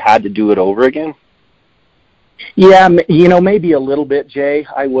differently if you had to do it over again? Yeah, maybe a little bit, Jay.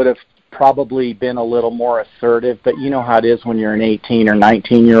 I would have probably been a little more assertive, but you know how it is when you're an 18 or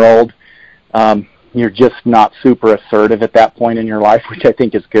 19-year-old. You're just not super assertive at that point in your life, which I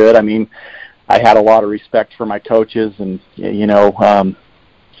think is good. I had a lot of respect for my coaches and,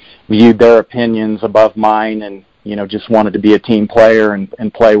 viewed their opinions above mine and, just wanted to be a team player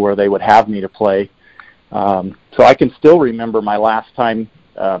and play where they would have me to play. So I can still remember my last time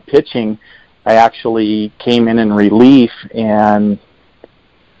pitching. I actually came in relief, and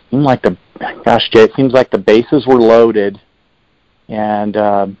it seems like the bases were loaded, and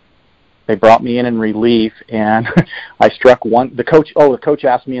they brought me in relief, and I struck one. The coach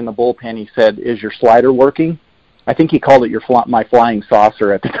asked me in the bullpen. He said, "Is your slider working?" I think he called it my flying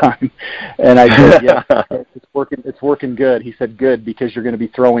saucer at the time. And I said, "Yeah, it's working good." He said, "Good, because you're going to be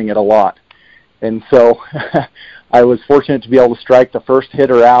throwing it a lot." And so I was fortunate to be able to strike the first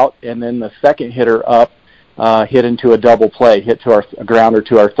hitter out, and then the second hitter up hit into a double play, hit to a grounder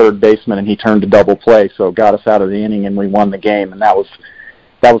to our third baseman, and he turned to double play, so it got us out of the inning, and we won the game. And that was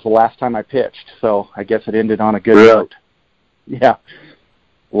the last time I pitched, so I guess it ended on a good note. Yeah.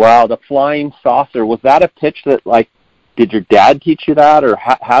 Wow, the flying saucer, was that a pitch that, did your dad teach you that, or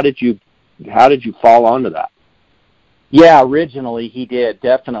how did you fall onto that? Yeah, originally he did,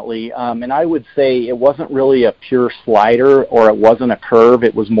 definitely. And I would say it wasn't really a pure slider, or it wasn't a curve.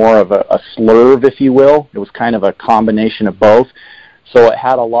 It was more of a slurve, if you will. It was kind of a combination of both. So it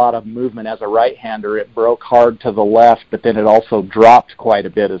had a lot of movement as a right-hander. It broke hard to the left, but then it also dropped quite a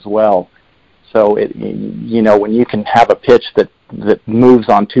bit as well. So when you can have a pitch that that moves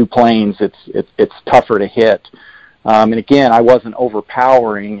on two planes, it's tougher to hit. And again, I wasn't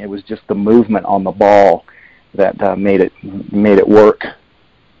overpowering. It was just the movement on the ball that made it work.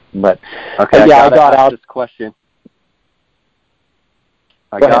 But okay, yeah, I got out this question.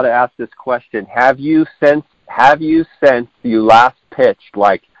 I got to ask this question. Have you since you last pitched,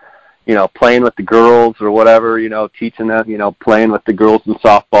 like, playing with the girls or whatever, teaching them, playing with the girls in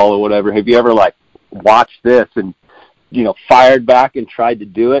softball or whatever, have you ever, like, watched this and, fired back and tried to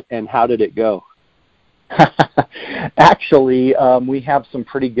do it, and how did it go? Actually, we have some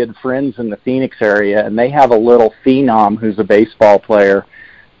pretty good friends in the Phoenix area, and they have a little phenom who's a baseball player.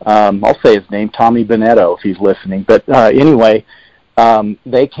 I'll say his name, Tommy Bonetto, if he's listening. But anyway,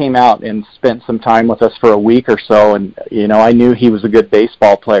 they came out and spent some time with us for a week or so, and I knew he was a good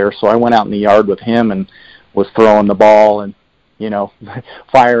baseball player, so I went out in the yard with him and was throwing the ball and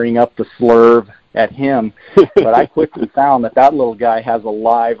firing up the slurve at him. But I quickly found that little guy has a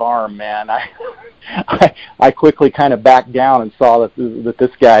live arm, man. I quickly kind of backed down and saw that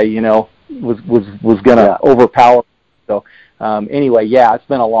this guy was going to overpower. So anyway, yeah, it's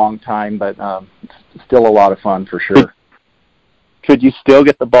been a long time, but it's still a lot of fun for sure. Could you still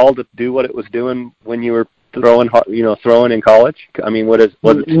get the ball to do what it was doing when you were throwing in college? I mean, was it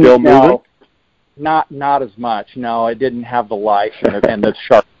still moving? Not as much. No, it didn't have the life and the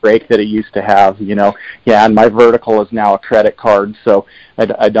sharp break that it used to have. Yeah, and my vertical is now a credit card, so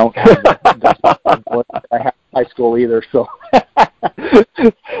I don't have I have high school either. So, but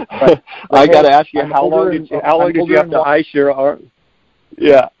I got to ask you, how long did you have to ice your arm?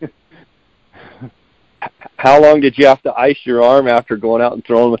 Yeah. How long did you have to ice your arm after going out and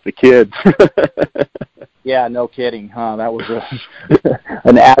throwing with the kids? Yeah, no kidding, huh? That was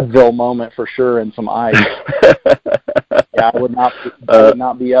an Advil moment for sure, and some ice. Yeah, I would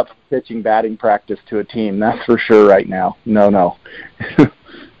not be up for pitching batting practice to a team. That's for sure right now. No.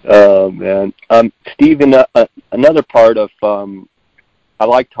 Oh man, Stephen. Another part of I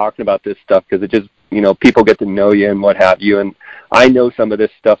like talking about this stuff because it just people get to know you and what have you, and I know some of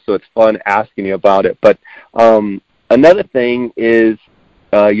this stuff, so it's fun asking you about it. But another thing is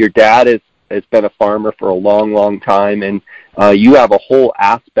your dad has been a farmer for a long, long time, and you have a whole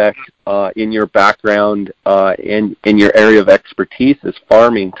aspect in your background in your area of expertise is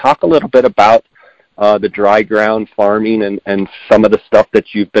farming. Talk a little bit about the dry ground farming and some of the stuff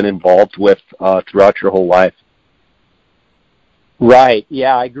that you've been involved with throughout your whole life. Right.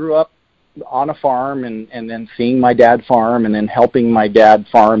 Yeah, I grew up on a farm and then seeing my dad farm and then helping my dad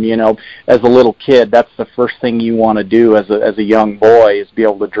farm. As a little kid, that's the first thing you want to do as a young boy is be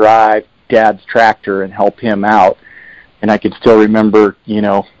able to drive dad's tractor and help him out. And I could still remember,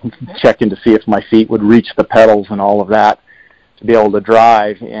 checking to see if my feet would reach the pedals and all of that to be able to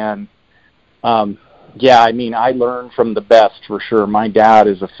drive. And yeah, I mean, I learned from the best for sure. My dad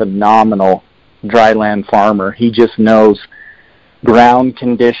is a phenomenal dryland farmer. He just knows ground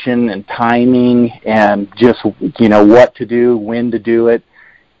condition and timing and just, what to do, when to do it.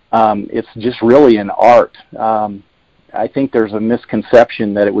 It's just really an art. I think there's a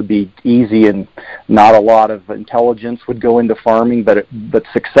misconception that it would be easy and not a lot of intelligence would go into farming, but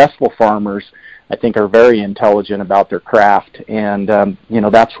successful farmers, I think, are very intelligent about their craft. And,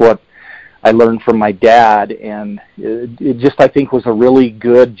 that's what I learned from my dad. And it just, I think, was a really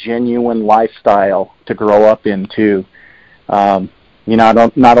good, genuine lifestyle to grow up into.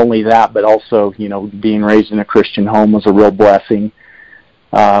 Not only that, but also, being raised in a Christian home was a real blessing.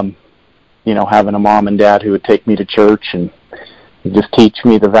 Having a mom and dad who would take me to church and just teach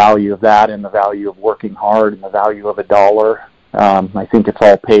me the value of that and the value of working hard and the value of $1. I think it's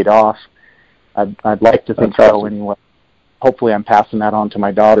all paid off. I'd like to think so anyway. Hopefully I'm passing that on to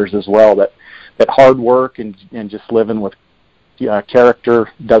my daughters as well, that hard work and just living with character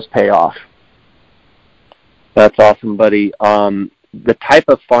does pay off. That's awesome, buddy. The type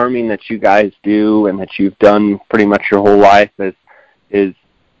of farming that you guys do and that you've done pretty much your whole life is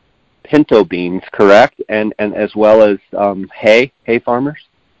pinto beans, correct? And as well as hay farmers?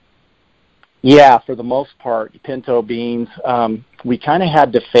 Yeah, for the most part, pinto beans. We kind of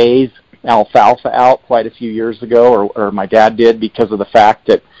had to phase alfalfa out quite a few years ago, or my dad did, because of the fact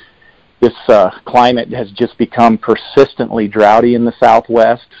that this climate has just become persistently droughty in the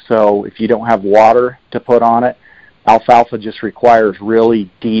Southwest. So if you don't have water to put on it, alfalfa just requires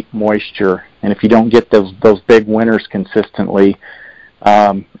really deep moisture. And if you don't get those big winters consistently,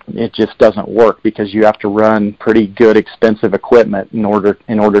 it just doesn't work because you have to run pretty good, expensive equipment in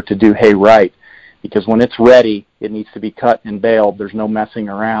order to do hay right. Because when it's ready, it needs to be cut and baled. There's no messing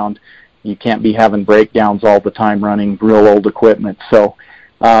around. You can't be having breakdowns all the time running real old equipment. So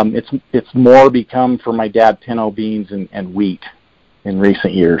it's more become for my dad pinto beans and wheat. in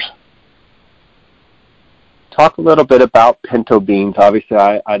recent years. Talk a little bit about pinto beans. Obviously,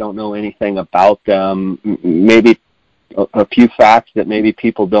 I don't know anything about them. Maybe a few facts that maybe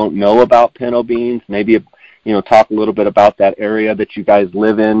people don't know about pinto beans. Maybe, talk a little bit about that area that you guys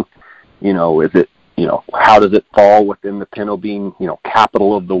live in. Is it, how does it fall within the pinto bean,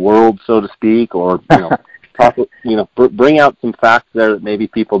 capital of the world, so to speak? Or, bring out some facts there that maybe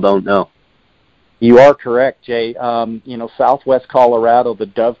people don't know. You are correct, Jay. Southwest Colorado, the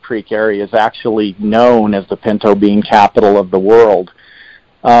Dove Creek area is actually known as the pinto bean capital of the world.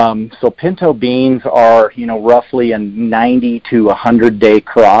 So pinto beans are, roughly a 90 to 100-day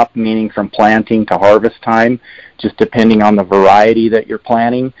crop, meaning from planting to harvest time, just depending on the variety that you're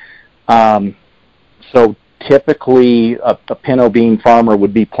planting. So typically a pinto bean farmer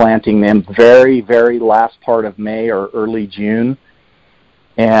would be planting them very, very last part of May or early June,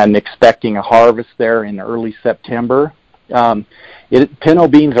 and expecting a harvest there in early September. Pinto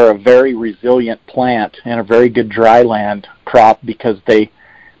beans are a very resilient plant and a very good dryland crop because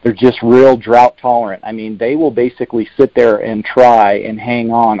they're just real drought tolerant. I mean, they will basically sit there and try and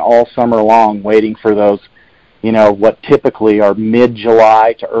hang on all summer long waiting for those, what typically are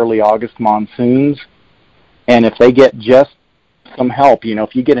mid-July to early August monsoons. And if they get just some help,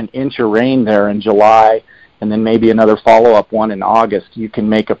 if you get an inch of rain there in July, and then maybe another follow-up one in August, you can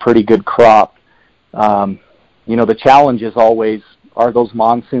make a pretty good crop. The challenge is always, are those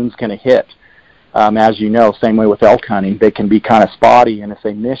monsoons going to hit? As you know, same way with elk hunting, they can be kind of spotty, and if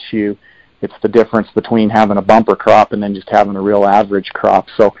they miss you, it's the difference between having a bumper crop and then just having a real average crop.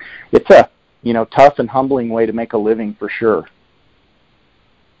 So it's a, tough and humbling way to make a living for sure.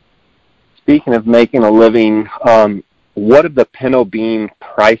 Speaking of making a living, what have the pinto bean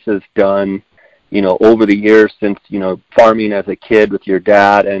prices done over the years since, farming as a kid with your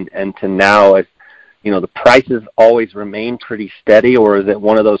dad and to now? As the prices always remain pretty steady, or is it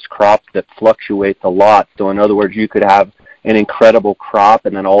one of those crops that fluctuates a lot? So in other words, you could have an incredible crop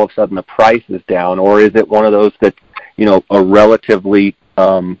and then all of a sudden the price is down, or is it one of those that, are relatively,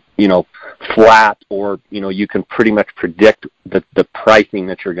 flat, or, you can pretty much predict the pricing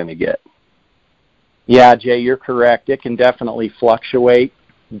that you're going to get? Yeah, Jay, you're correct. It can definitely fluctuate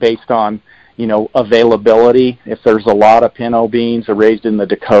based on, availability. If there's a lot of pinto beans raised in the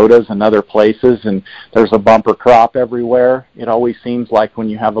Dakotas and other places and there's a bumper crop everywhere, it always seems like when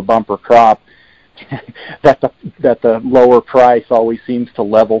you have a bumper crop that the lower price always seems to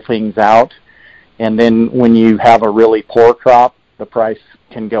level things out. And then when you have a really poor crop, the price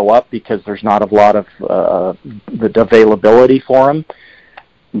can go up because there's not a lot of the availability for them.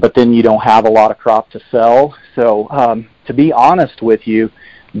 But then you don't have a lot of crop to sell. So to be honest with you,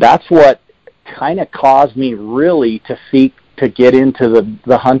 that's what kind of caused me really to seek to get into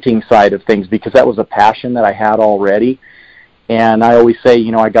the hunting side of things, because that was a passion that I had already. And I always say,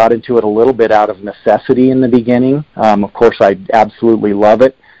 I got into it a little bit out of necessity in the beginning. Of course, I absolutely love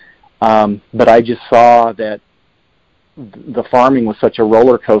it. But I just saw that the farming was such a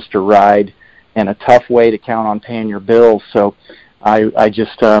roller coaster ride and a tough way to count on paying your bills. So I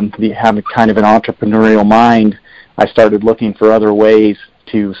just having kind of an entrepreneurial mind, I started looking for other ways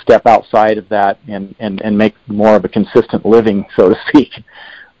to step outside of that and make more of a consistent living, so to speak.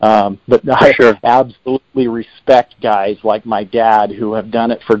 But I absolutely respect guys like my dad who have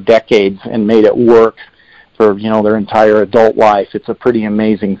done it for decades and made it work for, their entire adult life. It's a pretty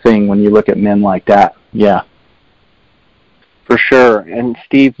amazing thing when you look at men like that. Yeah. For sure. And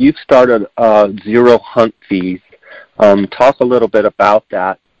Steve, you've started Zero Hunt Fees. Talk a little bit about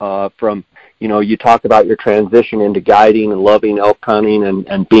that. You talk about your transition into guiding and loving elk hunting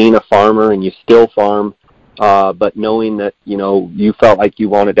and being a farmer, and you still farm, but knowing that, you felt like you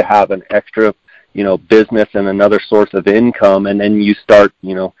wanted to have an extra, business and another source of income, and then you start,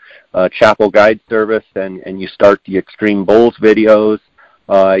 Chapel Guide Service, and you start the Extreme Bulls videos.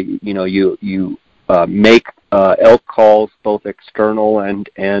 You make elk calls, both external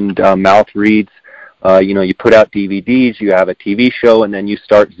and mouth reads. You put out DVDs, you have a TV show, and then you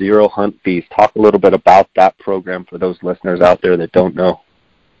start Zero Hunt Fees. Talk a little bit about that program for those listeners out there that don't know.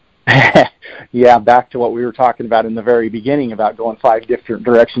 Yeah, back to what we were talking about in the very beginning about going 5 different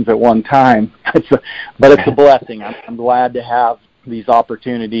directions at one time. But it's a blessing. I'm glad to have these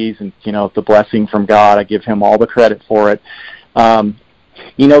opportunities, and, it's a blessing from God. I give him all the credit for it.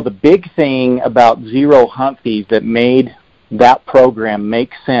 The big thing about Zero Hunt Fees that made that program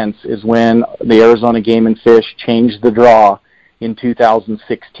make sense is when the Arizona Game and Fish changed the draw in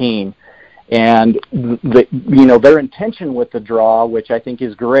 2016. And their intention with the draw, which I think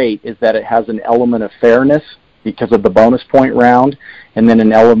is great, is that it has an element of fairness because of the bonus point round, and then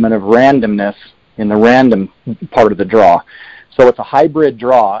an element of randomness in the random part of the draw. So it's a hybrid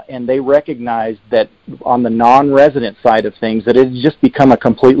draw, and they recognize that on the non-resident side of things, that it has just become a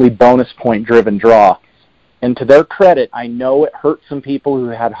completely bonus point-driven draw. And to their credit, I know it hurt some people who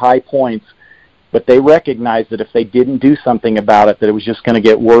had high points, but they recognized that if they didn't do something about it, that it was just going to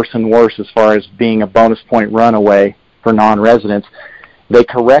get worse and worse as far as being a bonus point runaway for non-residents. They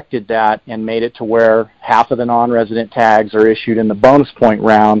corrected that and made it to where half of the non-resident tags are issued in the bonus point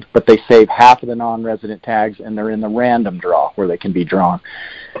round, but they save half of the non-resident tags and they're in the random draw where they can be drawn.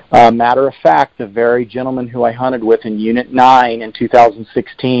 Matter of fact, the very gentleman who I hunted with in Unit 9 in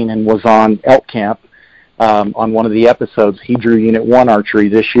 2016 and was on elk camp on one of the episodes, he drew Unit 1 archery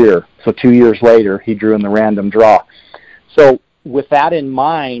this year. So 2 years later, he drew in the random draw. So with that in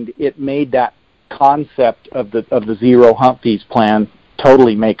mind, it made that concept of the zero hunt fees plan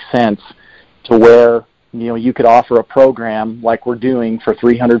totally makes sense, to where you could offer a program like we're doing for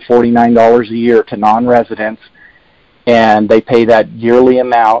 $349 a year to non-residents, and they pay that yearly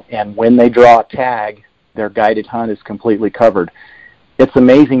amount, and when they draw a tag, their guided hunt is completely covered. It's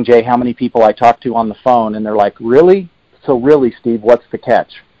amazing, Jay, how many people I talk to on the phone, and they're like, really? So really, Steve, what's the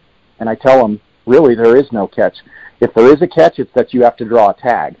catch? And I tell them, really, there is no catch. If there is a catch, it's that you have to draw a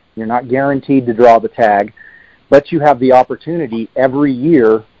tag. You're not guaranteed to draw the tag, but you have the opportunity every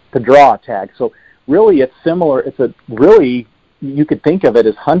year to draw a tag. So really, it's similar. You could think of it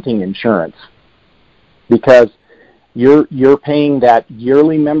as hunting insurance, because you're paying that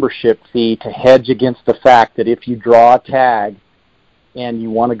yearly membership fee to hedge against the fact that if you draw a tag and you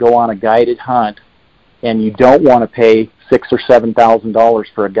want to go on a guided hunt and you don't want to pay $6,000 or $7,000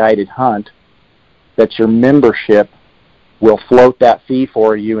 for a guided hunt, that your membership will float that fee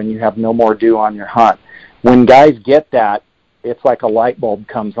for you and you have no more due on your hunt. When guys get that, it's like a light bulb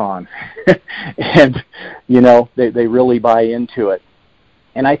comes on, and they really buy into it.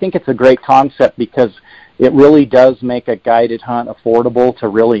 And I think it's a great concept because it really does make a guided hunt affordable to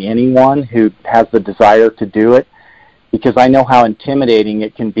really anyone who has the desire to do it, because I know how intimidating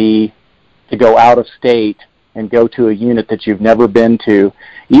it can be to go out of state and go to a unit that you've never been to.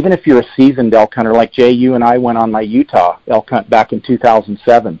 Even if you're a seasoned elk hunter, like Jay, you and I went on my Utah elk hunt back in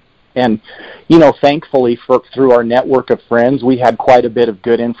 2007. And, thankfully through our network of friends, we had quite a bit of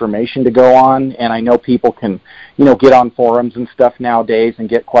good information to go on. And I know people can, get on forums and stuff nowadays and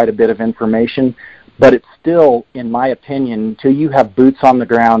get quite a bit of information. But it's still, in my opinion, until you have boots on the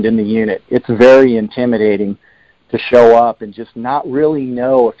ground in the unit, it's very intimidating to show up and just not really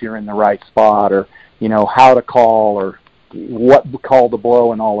know if you're in the right spot, or, how to call, or what call to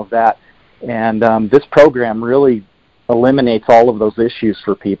blow and all of that. And this program really eliminates all of those issues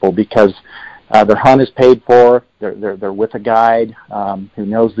for people, because their hunt is paid for, they're with a guide who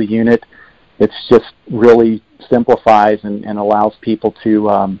knows the unit. It's just really simplifies and allows people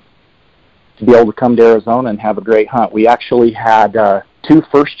to be able to come to Arizona and have a great hunt. We actually had 2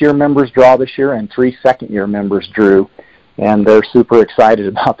 first-year members draw this year and 3 second-year members drew, and they're super excited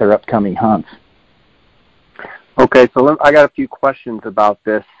about their upcoming hunts. Okay, so I got a few questions about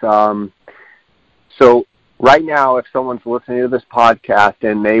this. So right now, if someone's listening to this podcast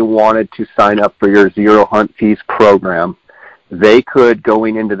and they wanted to sign up for your Zero Hunt Fees program, they could,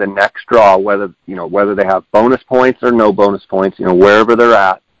 going into the next draw, whether they have bonus points or no bonus points, wherever they're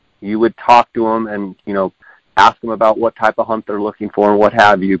at, you would talk to them and, ask them about what type of hunt they're looking for and what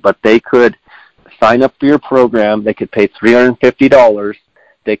have you. But they could sign up for your program. They could pay $350.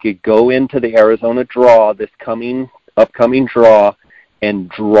 They could go into the Arizona draw, this upcoming draw, and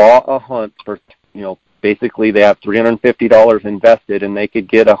draw a hunt for, basically they have $350 invested, and they could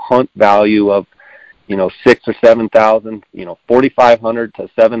get a hunt value of, $6,000 or $7,000, $4,500 to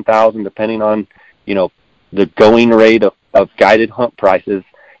 $7,000, depending on, the going rate of guided hunt prices.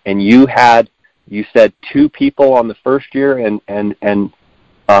 And you said 2 people on the first year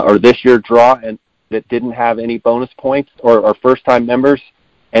or this year draw and that didn't have any bonus points or first time members,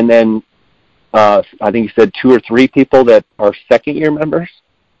 and then I think you said 2 or 3 people that are second year members.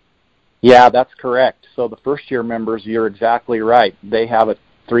 Yeah, that's correct. So the first-year members, you're exactly right. They have a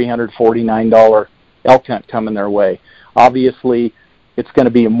 $349 elk hunt coming their way. Obviously, it's going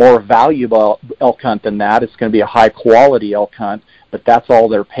to be a more valuable elk hunt than that. It's going to be a high-quality elk hunt, but that's all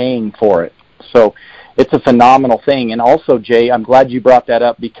they're paying for it. So it's a phenomenal thing. And also, Jay, I'm glad you brought that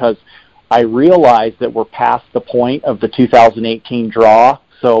up, because I realize that we're past the point of the 2018 draw.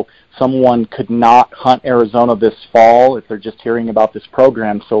 So someone could not hunt Arizona this fall if they're just hearing about this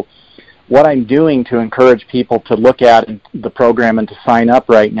program. So what I'm doing to encourage people to look at the program and to sign up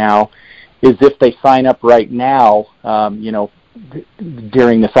right now is, if they sign up right now,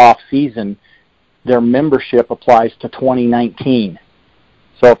 during this off season, their membership applies to 2019.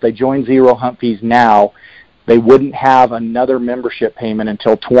 So if they join Zero Hunt Fees now, They wouldn't have another membership payment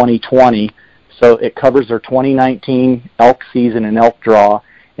until 2020, so it covers their 2019 elk season and elk draw.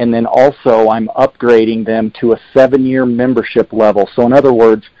 And then also I'm upgrading them to a 7-year membership level. So in other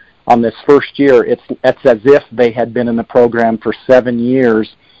words, on this first year, it's as if they had been in the program for 7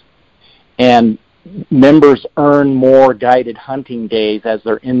 years, and members earn more guided hunting days as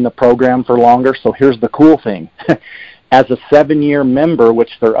they're in the program for longer. So here's the cool thing. As a 7-year member,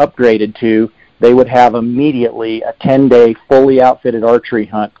 which they're upgraded to, they would have immediately a 10-day fully outfitted archery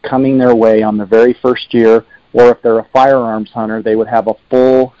hunt coming their way on the very first year, or if they're a firearms hunter, they would have a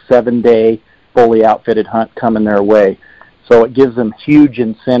full 7-day fully outfitted hunt coming their way. So it gives them huge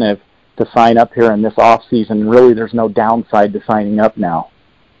incentive to sign up here in this off season. Really, there's no downside to signing up now.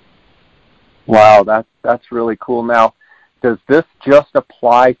 Wow, that's really cool. Now, does this just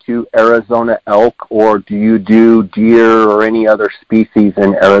apply to Arizona elk, or do you do deer or any other species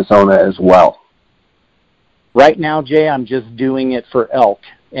in Arizona as well? Right now, Jay, I'm just doing it for elk,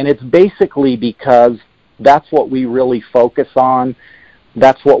 and it's basically because that's what we really focus on.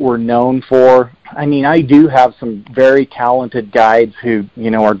 That's what we're known for. I mean, I do have some very talented guides who,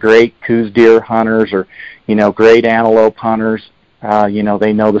 are great Coues deer hunters, or, great antelope hunters.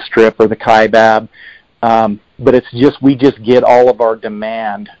 They know the strip or the kaibab. But it's just, we just get all of our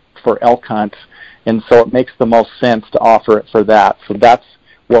demand for elk hunts, and so it makes the most sense to offer it for that. So that's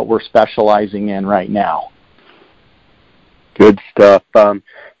what we're specializing in right now. Good stuff.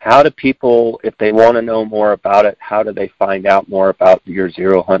 How do people, if they want to know more about it, how do they find out more about your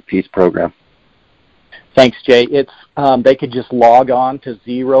Zero Hunt Peace program? Thanks, Jay. It's they could just log on to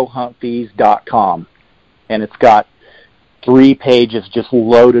zerohuntfees.com, and it's got 3 pages just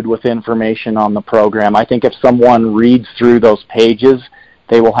loaded with information on the program. I think if someone reads through those pages,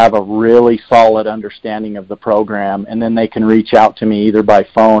 they will have a really solid understanding of the program, and then they can reach out to me either by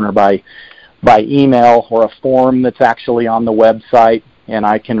phone or by email, or a form that's actually on the website, and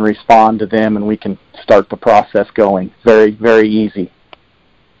I can respond to them and we can start the process going. Very, very easy.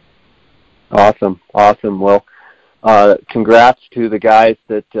 Awesome. Well, congrats to the guys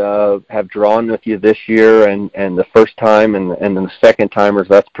that have drawn with you this year, and the first time and the second timers.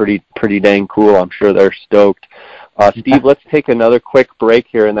 That's pretty dang cool. I'm sure they're stoked. Steve, let's take another quick break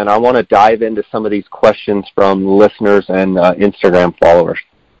here, and then I want to dive into some of these questions from listeners and Instagram followers.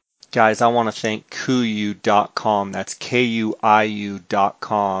 Guys, I want to thank KUIU.com, that's KUIU.com,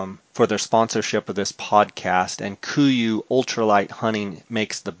 for their sponsorship of this podcast. And KUIU Ultralight Hunting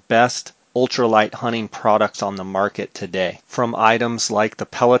makes the best ultralight hunting products on the market today. From items like the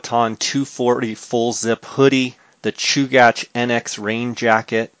Peloton 240 full zip hoodie, the Chugach NX rain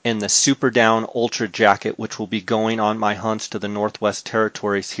jacket, and the Super Down Ultra jacket, which will be going on my hunts to the Northwest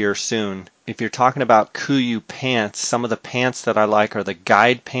Territories here soon. If you're talking about KUIU pants, some of the pants that I like are the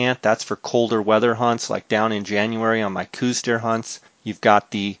Guide pant. That's for colder weather hunts, like down in January on my Coues deer hunts. You've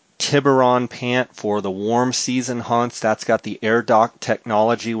got the Tiburon pant for the warm season hunts. That's got the air dock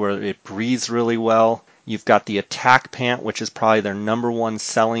technology where it breathes really well. You've got the Attack pant, which is probably their #1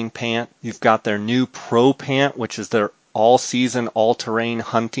 selling pant. You've got their new Pro pant, which is their all-season, all-terrain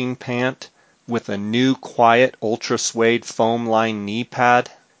hunting pant with a new quiet ultra suede foam lined knee pad.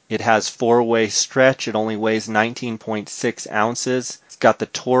 It has 4-way stretch. It only weighs 19.6 ounces. It's got the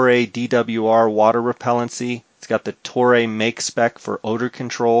Toray DWR water repellency. It's got the Toray Make Spec for odor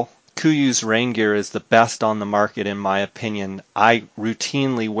control. KUIU's rain gear is the best on the market in my opinion. I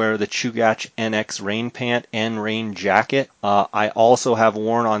routinely wear the Chugach NX rain pant and rain jacket. I also have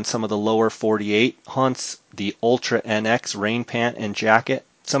worn on some of the lower 48 hunts the Ultra NX rain pant and jacket.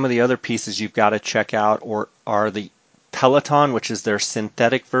 Some of the other pieces you've got to check out are the Peloton, which is their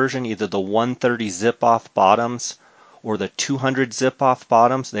synthetic version, either the 130 zip-off bottoms or the 200 zip-off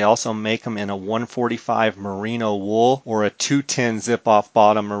bottoms. They also make them in a 145 merino wool or a 210 zip-off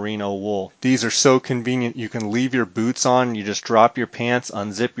bottom merino wool. These are so convenient. You can leave your boots on, you just drop your pants,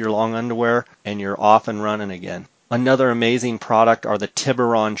 unzip your long underwear, and you're off and running again. Another amazing product are the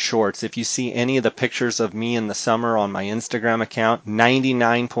Tiburon shorts. If you see any of the pictures of me in the summer on my Instagram account,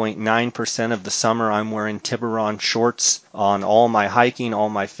 99.9% of the summer I'm wearing Tiburon shorts on all my hiking, all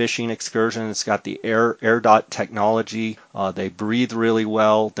my fishing excursions. It's got the air dot technology. They breathe really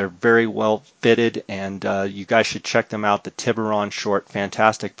well. They're very well fitted, and you guys should check them out. The Tiburon short,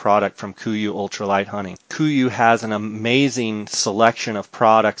 fantastic product from KUIU Ultralight Hunting. KUIU has an amazing selection of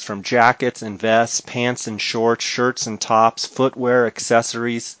products, from jackets and vests, pants and shorts, shirts and tops, footwear,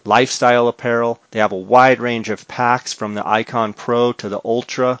 accessories, lifestyle apparel. They have a wide range of packs from the Icon Pro to the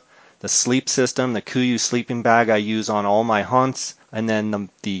Ultra. the sleep system, the KUIU sleeping bag I use on all my hunts, and then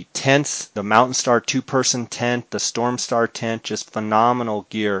the tents, the Mountain Star 2-person tent, the Storm Star tent, just phenomenal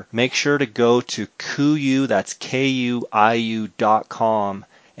gear. Make sure to go to KUIU, that's KUIU.com,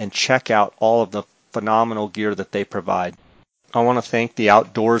 and check out all of the phenomenal gear that they provide. I want to thank the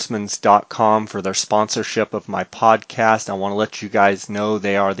outdoorsmans.com for their sponsorship of my podcast. I want to let you guys know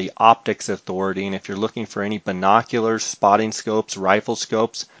they are the optics authority, and if you're looking for any binoculars, spotting scopes, rifle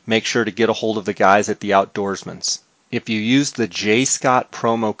scopes, make sure to get a hold of the guys at the Outdoorsmans. If you use the JScott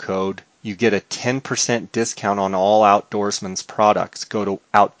promo code, you get a 10% discount on all Outdoorsmans products. Go to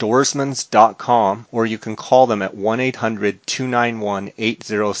outdoorsmans.com, or you can call them at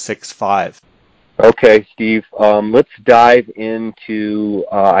 1-800-291-8065. Okay, Steve, let's dive into,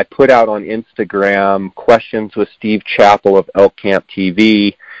 I put out on Instagram questions with Steve Chappell of Elk Camp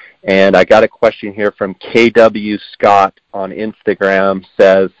TV, and I got a question here from KW Scott on Instagram,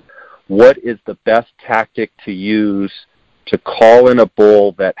 says, what is the best tactic to use to call in a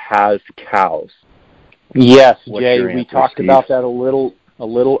bull that has cows? Yes, What's Jay, your we answer, talked Steve? about that a little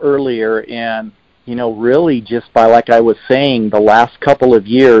earlier, and, really just by, like I was saying, the last couple of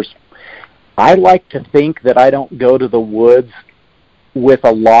years, I like to think that I don't go to the woods with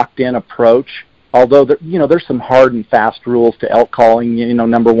a locked-in approach, although there's some hard and fast rules to elk calling.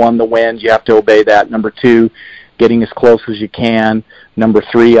 Number one, the wind, you have to obey that. Number two, getting as close as you can. Number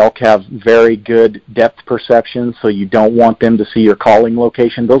three, elk have very good depth perception, so you don't want them to see your calling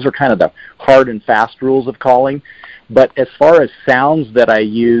location. Those are kind of the hard and fast rules of calling. But as far as sounds that I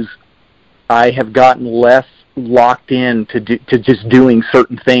use, I have gotten less locked in to just doing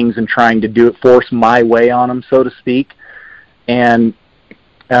certain things and trying to force my way on them, so to speak. And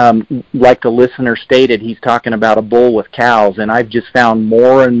like the listener stated, he's talking about a bull with cows, and I've just found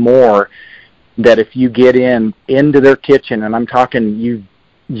more and more that if you get into their kitchen, and I'm talking, you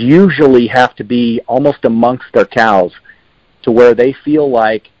usually have to be almost amongst their cows to where they feel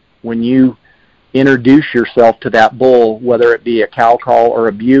like when you introduce yourself to that bull, whether it be a cow call or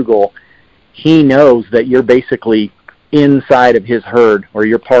a bugle, he knows that you're basically inside of his herd, or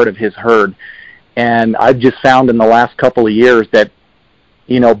you're part of his herd. And I've just found in the last couple of years that,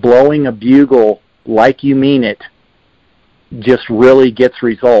 blowing a bugle like you mean it just really gets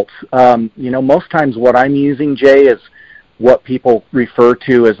results. Most times what I'm using, Jay, is what people refer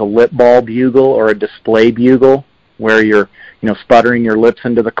to as a lip ball bugle or a display bugle, where you're, sputtering your lips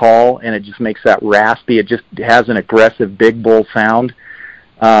into the call, and it just makes that raspy. It just has an aggressive big bull sound.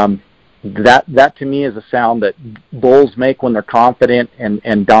 That to me is a sound that bulls make when they're confident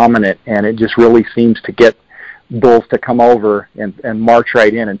and dominant, and it just really seems to get bulls to come over and march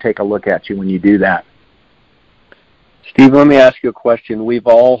right in and take a look at you when you do that. Steve, let me ask you a question. We've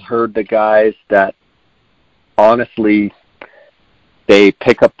all heard the guys that honestly, they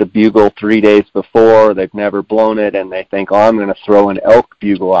pick up the bugle 3 days before, they've never blown it, and they think, I'm going to throw an elk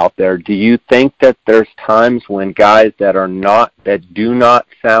bugle out there. Do you think that there's times when guys that do not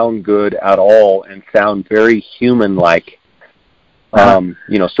sound good at all and sound very human-like,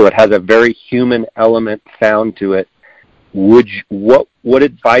 so it has a very human element sound to it, what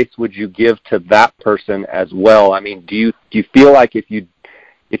advice would you give to that person as well? I mean, do you feel like if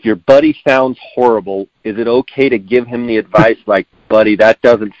your buddy sounds horrible, is it okay to give him the advice like, buddy, that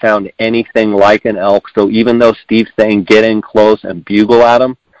doesn't sound anything like an elk, so even though Steve's saying get in close and bugle at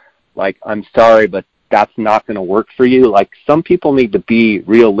him, like, I'm sorry, but that's not going to work for you? Like, some people need to be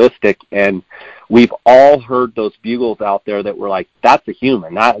realistic, and we've all heard those bugles out there that were like, that's a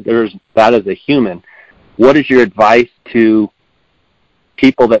human, that is a human. What is your advice to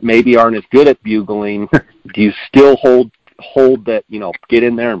people that maybe aren't as good at bugling? Do you still hold that, get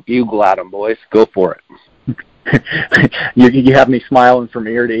in there and bugle at them, boys? Go for it. You have me smiling from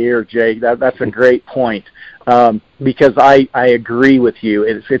ear to ear, Jay. That's a great point, because I agree with you.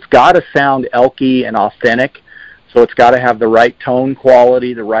 It's got to sound elky and authentic, so it's got to have the right tone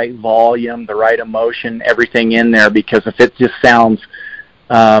quality, the right volume, the right emotion, everything in there, because if it just sounds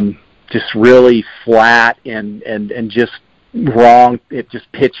just really flat and just wrong, it just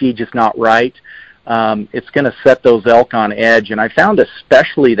pitchy, just not right, it's going to set those elk on edge. And I found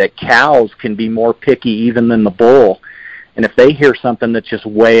especially that cows can be more picky even than the bull. And if they hear something that's just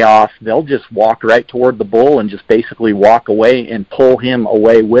way off, they'll just walk right toward the bull and just basically walk away and pull him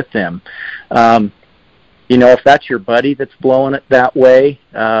away with them. If that's your buddy that's blowing it that way,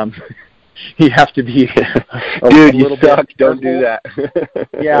 you have to be a little suck. bit Don't do that.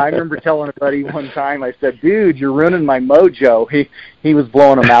 Yeah, I remember telling a buddy one time, I said, dude, you're ruining my mojo. He was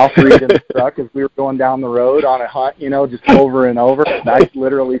blowing a mouth reed in the truck as we were going down the road on a hunt, just over and over. And I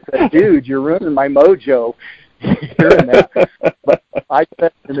literally said, dude, you're ruining my mojo. hearing that. But I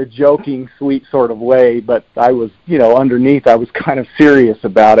said it in a joking, sweet sort of way, but I was, underneath, I was kind of serious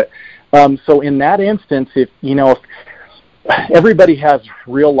about it. So in that instance, if everybody has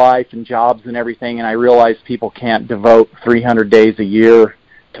real life and jobs and everything, and I realize people can't devote 300 days a year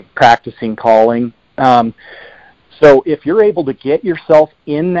to practicing calling. So if you're able to get yourself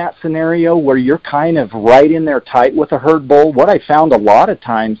in that scenario where you're kind of right in there tight with a herd bull, what I found a lot of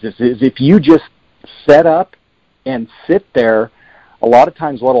times is if you just set up and sit there, a lot of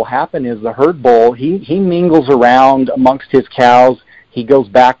times what will happen is the herd bull, he mingles around amongst his cows. He goes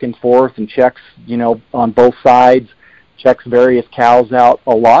back and forth and checks, on both sides, checks various cows out.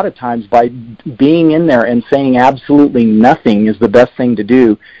 A lot of times by being in there and saying absolutely nothing is the best thing to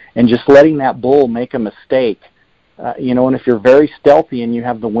do, and just letting that bull make a mistake. And if you're very stealthy and you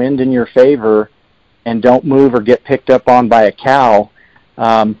have the wind in your favor and don't move or get picked up on by a cow,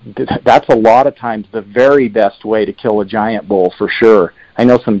 that's a lot of times the very best way to kill a giant bull, for sure. I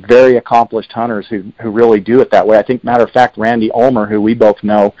know some very accomplished hunters who really do it that way. I think, matter of fact, Randy Ulmer, who we both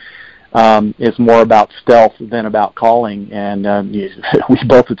know, is more about stealth than about calling. And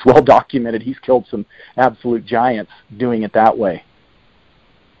it's well documented, he's killed some absolute giants doing it that way.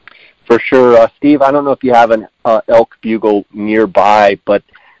 For sure. Steve, I don't know if you have an elk bugle nearby, but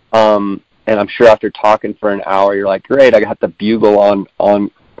and I'm sure after talking for an hour, you're like, great, I got the bugle on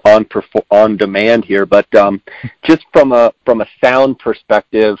demand here. But just from a sound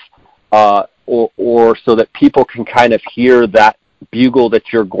perspective, or so that people can kind of hear that bugle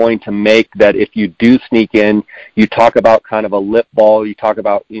that you're going to make, that if you do sneak in, you talk about kind of a lip ball, you talk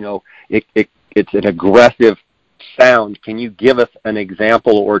about, it's an aggressive sound. Can you give us an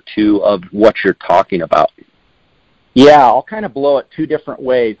example or two of what you're talking about? Yeah, I'll kind of blow it two different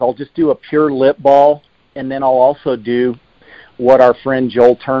ways. I'll just do a pure lip ball, and then I'll also do what our friend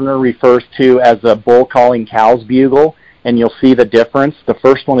Joel Turner refers to as a bull calling cows bugle, and you'll see the difference. The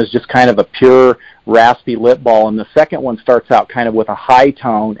first one is just kind of a pure raspy lip ball, and the second one starts out kind of with a high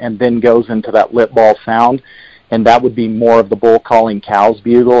tone and then goes into that lip ball sound, and that would be more of the bull calling cows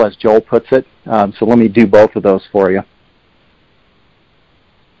bugle, as Joel puts it. So let me do both of those for you.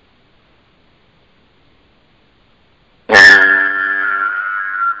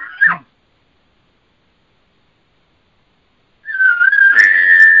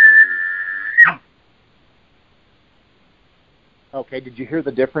 Okay, did you hear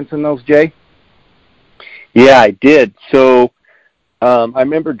the difference in those, Jay? Yeah, I did. So I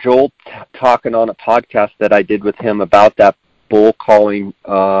remember Joel talking on a podcast that I did with him about that bull calling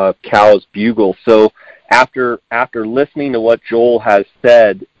cows bugle. So after listening to what Joel has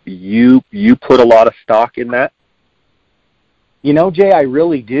said, you put a lot of stock in that? Jay, I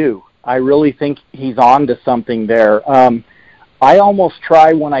really do. I really think he's on to something there. I almost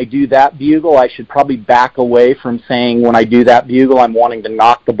try when I do that bugle, I should probably back away from saying when I do that bugle I'm wanting to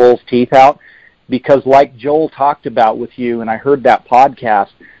knock the bull's teeth out, because like Joel talked about with you, and I heard that podcast,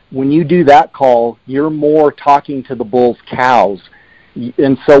 when you do that call, you're more talking to the bull's cows.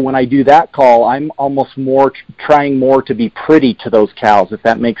 And so when I do that call, I'm almost more trying more to be pretty to those cows, if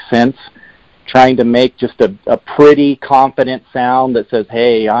that makes sense. Trying to make just a pretty, confident sound that says,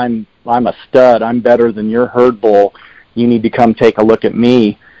 hey, I'm a stud, I'm better than your herd bull, you need to come take a look at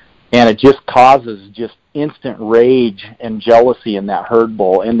me. And it just causes just instant rage and jealousy in that herd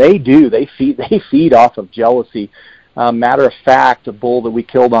bull. And they feed off of jealousy. Matter of fact, a bull that we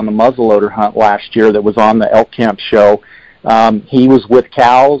killed on the muzzleloader hunt last year that was on the Elk Camp show, he was with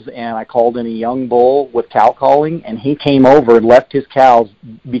cows, and I called in a young bull with cow calling, and he came over and left his cows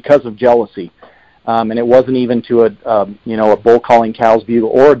because of jealousy. And it wasn't even to a bull calling cows bugle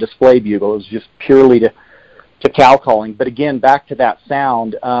or a display bugle. It was just purely to cow calling. But again, back to that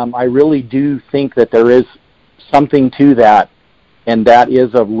sound, I really do think that there is something to that, and that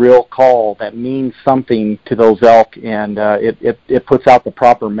is a real call that means something to those elk, and it puts out the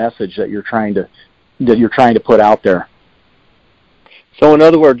proper message that you're trying to put out there. So in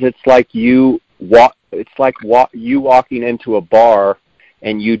other words, it's like you walking into a bar,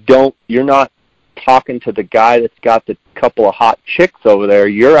 and you're not talking to the guy that's got the couple of hot chicks over there.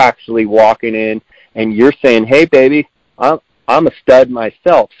 You're actually walking in and you're saying, hey baby, I'm a stud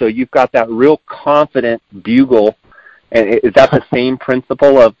myself. So you've got that real confident bugle. And is that the same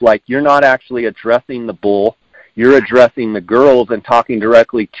principle of, like, you're not actually addressing the bull, you're addressing the girls and talking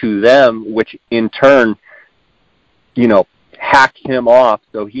directly to them, which in turn, hack him off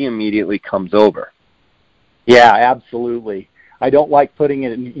so he immediately comes over? Yeah, absolutely. I don't like putting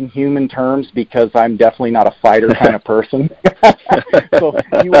it in human terms because I'm definitely not a fighter kind of person. So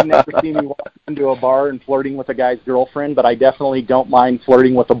you would never see me walk into a bar and flirting with a guy's girlfriend, but I definitely don't mind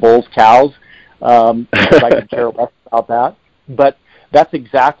flirting with a bull's cows. because I could care less about that. But that's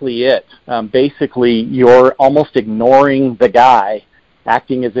exactly it. Basically, you're almost ignoring the guy,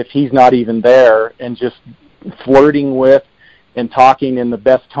 acting as if he's not even there, and just flirting with and talking in the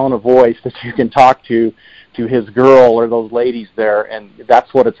best tone of voice that you can talk to his girl or those ladies there, and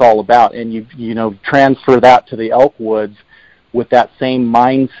that's what it's all about. And you transfer that to the elk woods with that same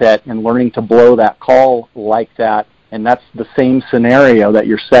mindset and learning to blow that call like that, and that's the same scenario that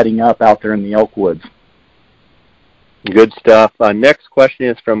you're setting up out there in the elk woods. Good stuff. Next question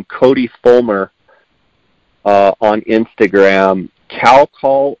is from Cody Fulmer on Instagram. Cow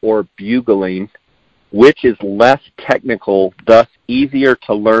call or bugling, which is less technical, thus easier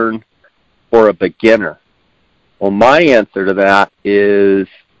to learn for a beginner? Well, my answer to that is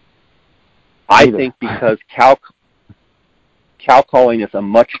I think because cow calling is a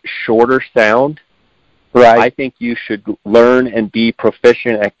much shorter sound, right, I think you should learn and be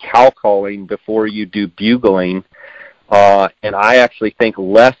proficient at cow calling before you do bugling. And I actually think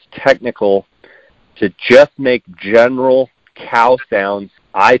less technical to just make general cow sounds,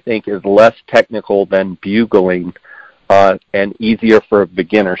 I think, is less technical than bugling and easier for a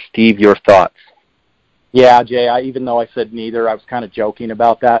beginner. Steve, your thoughts? Yeah, Jay, even though I said neither, I was kind of joking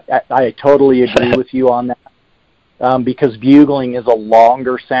about that. I totally agree with you on that because bugling is a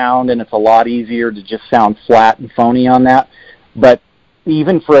longer sound and it's a lot easier to just sound flat and phony on that. But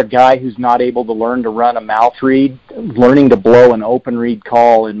even for a guy who's not able to learn to run a mouth reed, learning to blow an open reed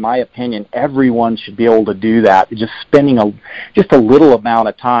call, in my opinion, everyone should be able to do that. Just spending just a little amount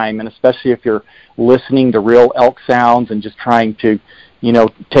of time, and especially if you're listening to real elk sounds and just trying to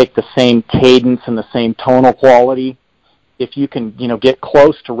take the same cadence and the same tonal quality. If you can, get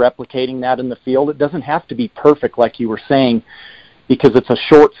close to replicating that in the field, it doesn't have to be perfect like you were saying, because it's a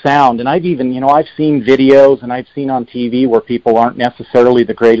short sound. And I've even, I've seen videos and I've seen on TV where people aren't necessarily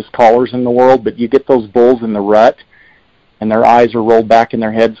the greatest callers in the world, but you get those bulls in the rut and their eyes are rolled back in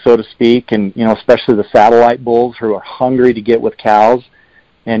their heads, so to speak. And, especially the satellite bulls who are hungry to get with cows.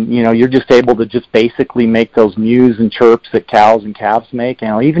 And, you're just able to just basically make those mews and chirps that cows and calves make.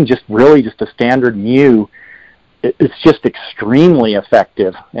 Even just really just a standard mew, it's just extremely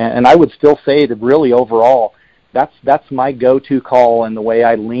effective. And I would still say that really overall, that's my go-to call and the way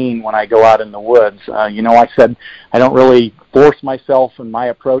I lean when I go out in the woods. I said I don't really force myself in my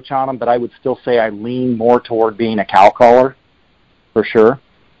approach on them, but I would still say I lean more toward being a cow caller for sure.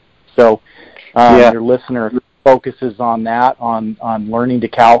 So your listener focuses on that, on learning to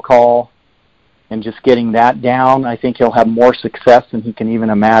cow call and just getting that down, I think he'll have more success than he can even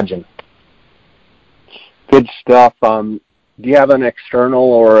imagine. Good stuff. Do you have an external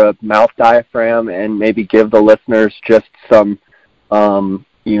or a mouth diaphragm, and maybe give the listeners just some,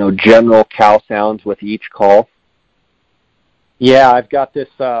 general cow sounds with each call? Yeah, I've got this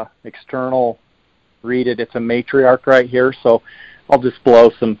external read it. It's a matriarch right here, so I'll just blow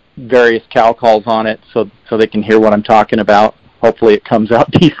some various cow calls on it so they can hear what I'm talking about. Hopefully it comes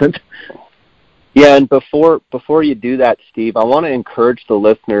out decent. Yeah, and before you do that, Steve, I want to encourage the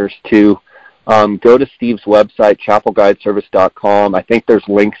listeners to go to Steve's website, chapelguideservice.com. I think there's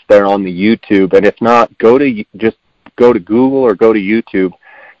links there on the YouTube, and if not, go to Google or go to YouTube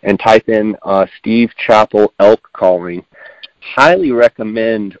and type in Steve Chappell elk calling. Highly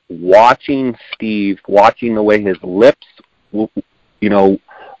recommend watching Steve, watching the way his lips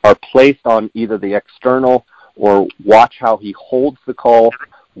are placed on either the external, or watch how he holds the call.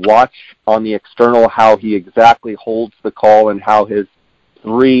 Watch on the external how he exactly holds the call and how his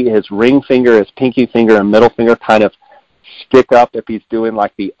ring finger, his pinky finger, and middle finger kind of stick up if he's doing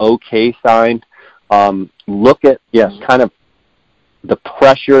like the OK sign. Look at kind of the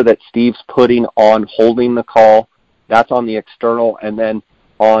pressure that Steve's putting on holding the call. That's on the external. And then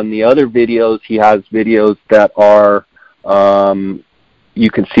on the other videos, he has videos that are you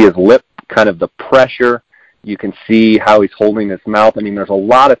can see his lip, kind of the pressure. You can see how he's holding his mouth. I mean, there's a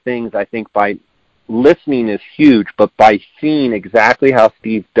lot of things, I think, by listening is huge, but by seeing exactly how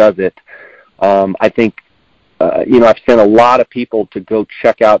Steve does it, I think, I've sent a lot of people to go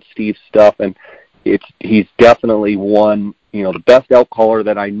check out Steve's stuff, and he's definitely one, the best elk caller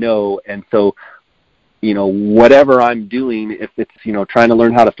that I know. And so, whatever I'm doing, if it's, trying to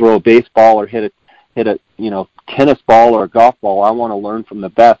learn how to throw a baseball or hit a tennis ball or a golf ball, I want to learn from the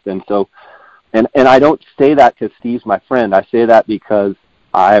best. And so, and I don't say that because Steve's my friend. I say that because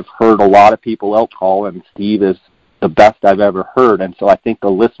I've heard a lot of people elk call, and Steve is the best I've ever heard. And so I think the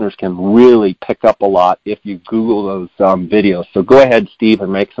listeners can really pick up a lot if you Google those videos. So go ahead, Steve,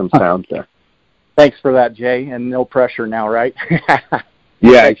 and make some sounds there. Thanks for that, Jay. And no pressure now, right?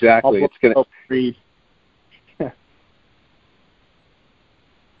 Yeah, exactly. It's going to...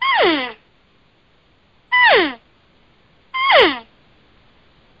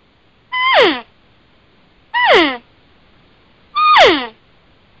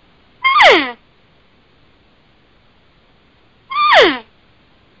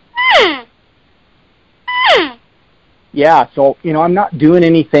 Yeah, so, I'm not doing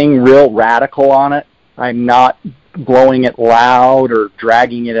anything real radical on it. I'm not blowing it loud or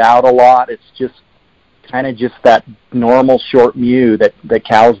dragging it out a lot. It's just kind of just that normal short mew that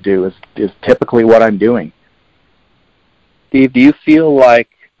cows do is typically what I'm doing. Steve, do you feel like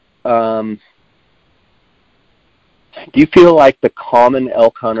the common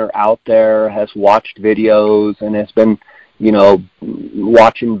elk hunter out there has watched videos and has been,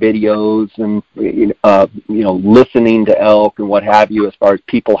 watching videos and, listening to elk and what have you, as far as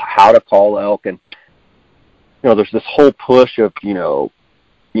people, how to call elk? And, there's this whole push of,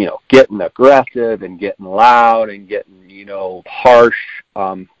 getting aggressive and getting loud and getting, harsh.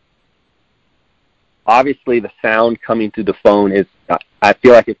 Obviously, the sound coming through the phone is, I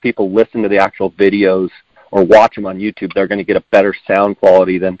feel like if people listen to the actual videos or watch them on YouTube, they're going to get a better sound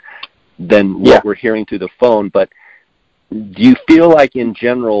quality than what we're hearing through the phone. But do you feel like, in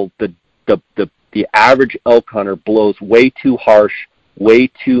general, the average elk hunter blows way too harsh,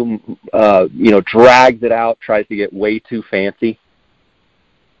 way too, drags it out, tries to get way too fancy?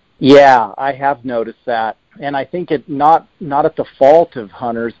 Yeah, I have noticed that, and I think it not at the fault of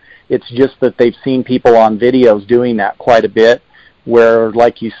hunters. It's just that they've seen people on videos doing that quite a bit, where,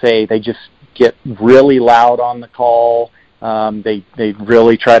 like you say, they just get really loud on the call. They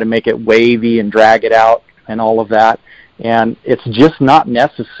really try to make it wavy and drag it out and all of that, and it's just not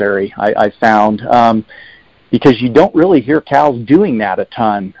necessary. I found. Because you don't really hear cows doing that a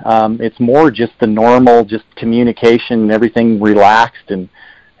ton. It's more just the normal, just communication, everything relaxed and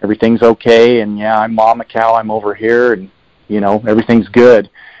everything's okay. And yeah, I'm mama cow, I'm over here, and everything's good.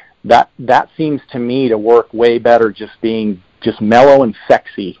 That seems to me to work way better, just being just mellow and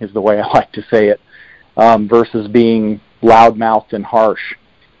sexy is the way I like to say it, versus being loudmouthed and harsh.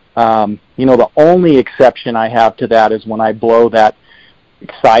 The only exception I have to that is when I blow that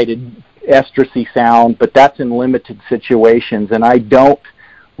excited estrusy sound, but that's in limited situations, and I don't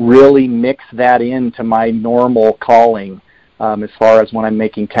really mix that into my normal calling as far as when I'm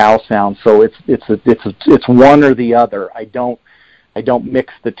making cow sounds. So it's one or the other. I don't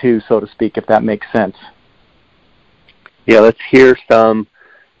mix the two, so to speak, if that makes sense. Yeah, let's hear some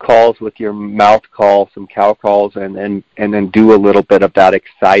calls with your mouth call, some cow calls, and then do a little bit of that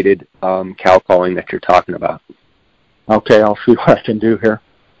excited cow calling that you're talking about. Okay, I'll see what I can do here.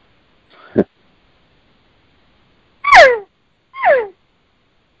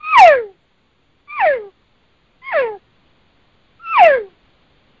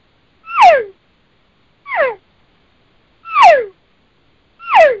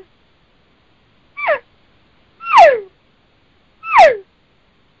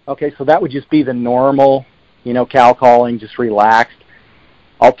 Okay, so that would just be the normal, cow calling, just relaxed.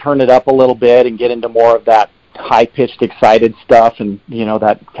 I'll turn it up a little bit and get into more of that high-pitched, excited stuff and,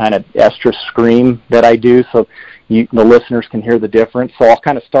 that kind of estrus scream that I do, so the listeners can hear the difference. So I'll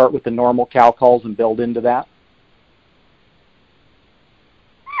kind of start with the normal cow calls and build into that.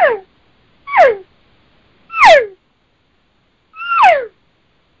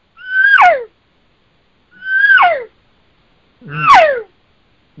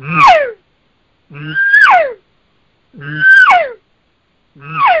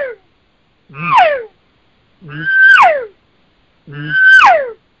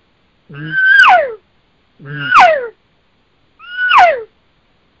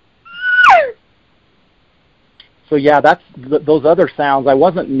 So yeah, that's those other sounds. I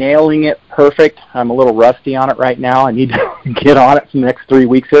wasn't nailing it perfect. I'm a little rusty on it right now. I need to get on it for the next 3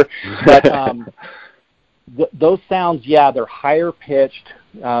 weeks here. But those sounds, yeah, they're higher pitched.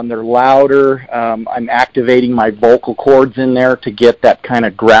 They're louder. I'm activating my vocal cords in there to get that kind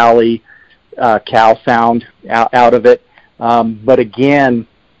of growly cow sound out of it. But again,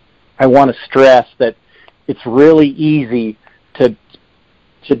 I want to stress that it's really easy to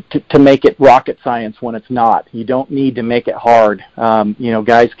make it rocket science when it's not. You don't need to make it hard.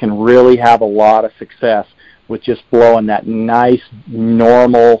 Guys can really have a lot of success with just blowing that nice,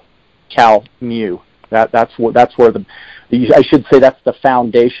 normal cow mew. That's where I should say that's the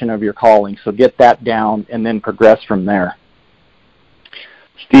foundation of your calling. So get that down and then progress from there.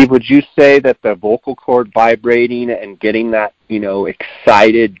 Steve, would you say that the vocal cord vibrating and getting that,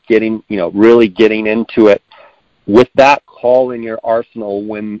 excited, really getting into it, with that call in your arsenal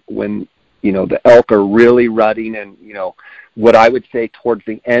when the elk are really rutting and, what I would say towards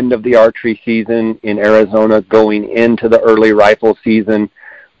the end of the archery season in Arizona, going into the early rifle season,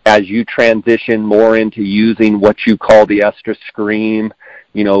 as you transition more into using what you call the estrus scream,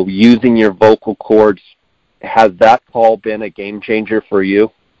 using your vocal cords, has that call been a game changer for you?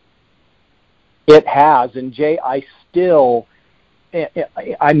 It has, and Jay, I still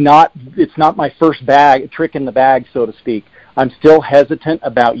it's not my first trick in the bag, so to speak. I'm still hesitant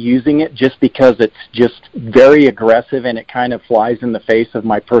about using it just because it's just very aggressive and it kind of flies in the face of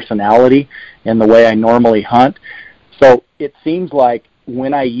my personality and the way I normally hunt. So it seems like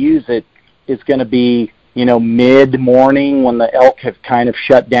when I use it, it's going to be, mid-morning when the elk have kind of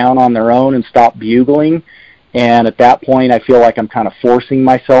shut down on their own and stopped bugling. And at that point, I feel like I'm kind of forcing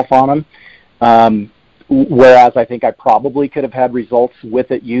myself on them. Whereas I think I probably could have had results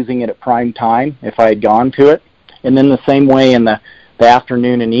with it using it at prime time if I had gone to it. And then the same way in the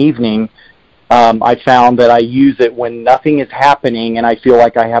afternoon and evening, I found that I use it when nothing is happening and I feel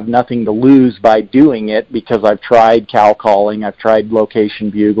like I have nothing to lose by doing it because I've tried cow calling, I've tried location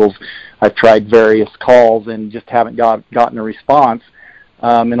bugles, I've tried various calls and just haven't gotten a response.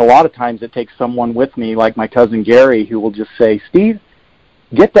 And a lot of times it takes someone with me, like my cousin Gary, who will just say, Steve,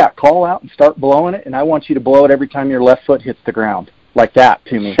 get that call out and start blowing it, and I want you to blow it every time your left foot hits the ground, like that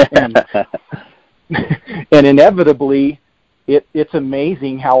to me. And inevitably, it's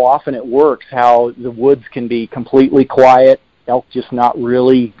amazing how often it works, how the woods can be completely quiet, elk just not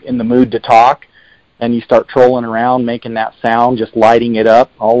really in the mood to talk, and you start trolling around making that sound, just lighting it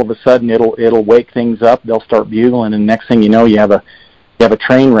up. All of a sudden, it'll wake things up. They'll start bugling, and next thing you know, you have a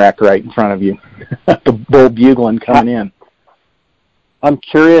train wreck right in front of you. The bull bugling coming in. I'm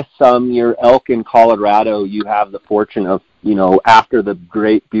curious, your elk in Colorado, you have the fortune of, after the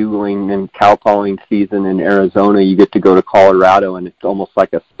great bugling and cow calling season in Arizona, you get to go to Colorado, and it's almost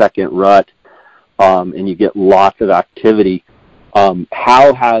like a second rut, and you get lots of activity.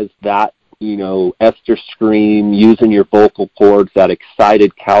 How has that, ester scream, using your vocal cords, that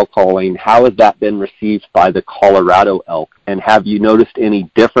excited cow calling, how has that been received by the Colorado elk? And have you noticed any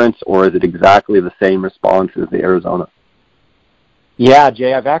difference, or is it exactly the same response as the Arizona? Yeah,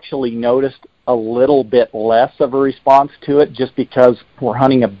 Jay, I've actually noticed a little bit less of a response to it just because we're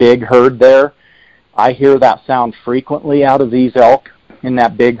hunting a big herd there. I hear that sound frequently out of these elk in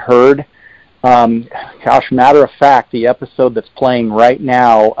that big herd. Matter of fact, the episode that's playing right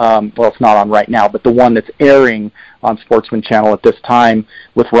now, well, it's not on right now, but the one that's airing on Sportsman Channel at this time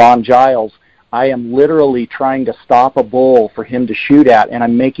with Ron Giles, I am literally trying to stop a bull for him to shoot at, and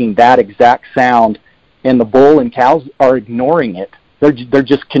I'm making that exact sound, and the bull and cows are ignoring it. They're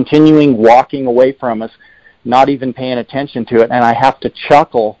just continuing walking away from us, not even paying attention to it, and I have to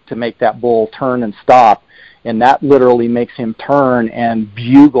chuckle to make that bull turn and stop, and that literally makes him turn and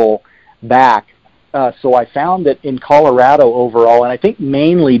bugle back. So I found that in Colorado overall, and I think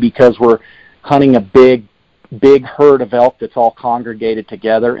mainly because we're hunting a big herd of elk that's all congregated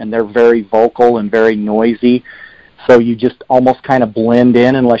together, and they're very vocal and very noisy, so you just almost kind of blend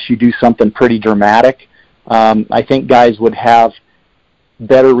in unless you do something pretty dramatic. I think guys would have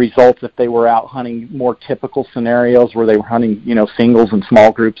better results if they were out hunting more typical scenarios where they were hunting, singles and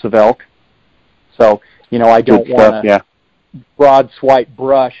small groups of elk. So, I don't want to broad swipe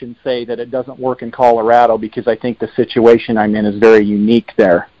brush and say that it doesn't work in Colorado because I think the situation I'm in is very unique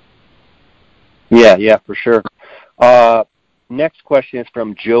there. Yeah, for sure. Next question is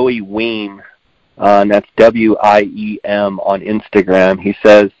from Joey Ween, and that's WIEM on Instagram. He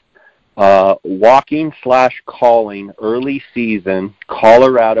says, walking/calling early season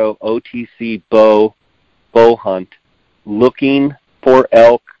Colorado OTC bow hunt, looking for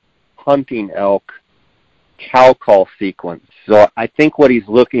elk, hunting elk, cow call sequence. So I think what he's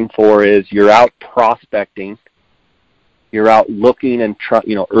looking for is you're out prospecting, you're out looking and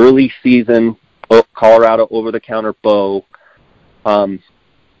early season Colorado over-the-counter bow.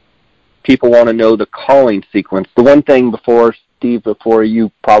 People want to know the calling sequence. The one thing before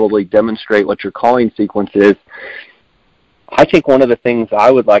you probably demonstrate what your calling sequence is, I think one of the things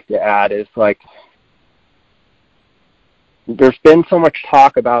I would like to add is, there's been so much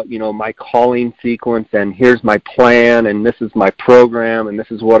talk about, my calling sequence, and here's my plan, and this is my program, and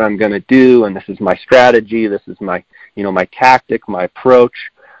this is what I'm going to do, and this is my strategy, this is my, my tactic, my approach.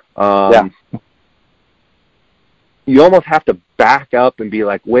 You almost have to back up and be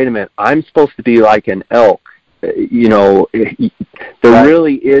like, wait a minute, I'm supposed to be like an elk. There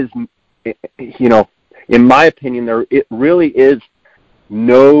really is, in my opinion, it really is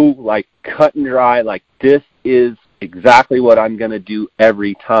no cut and dry, this is exactly what I'm going to do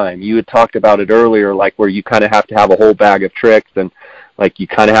every time. You had talked about it earlier, where you kind of have to have a whole bag of tricks, and you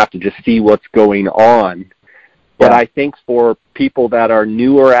kind of have to just see what's going on. But I think for people that are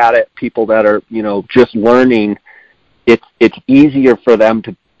newer at it, people that are, just learning, it's easier for them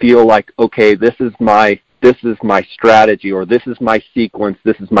to feel like, okay, this is my strategy, or this is my sequence,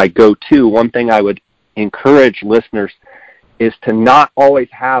 this is my go-to. One thing I would encourage listeners is to not always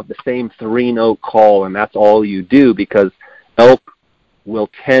have the same 3-note call and that's all you do, because elk will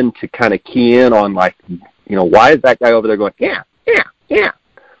tend to kind of key in on, like, why is that guy over there going, yeah, yeah, yeah?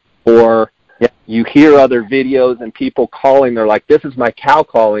 Or you hear other videos and people calling, they're like, this is my cow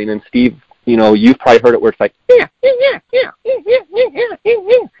calling, and Steve, you've probably heard it where it's like, yeah, yeah, yeah, yeah, yeah, yeah, yeah,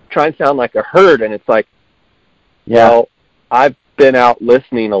 yeah. Try and sound like a herd, and it's like, well, I've been out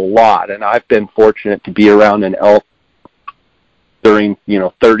listening a lot, and I've been fortunate to be around an elk during,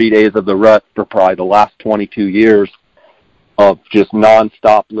 30 days of the rut for probably the last 22 years of just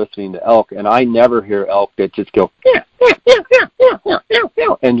nonstop listening to elk, and I never hear elk that just go, yeah, yeah, yeah, yeah, yeah, yeah, yeah,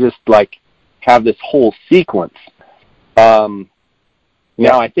 yeah, and just like have this whole sequence.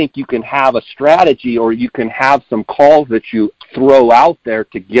 Now, I think you can have a strategy, or you can have some calls that you throw out there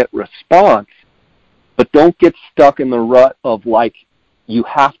to get response, but don't get stuck in the rut of, like, you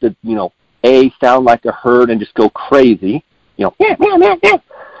have to, sound like a herd and just go crazy,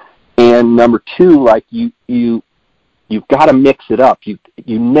 and number two, like, you've got to mix it up. You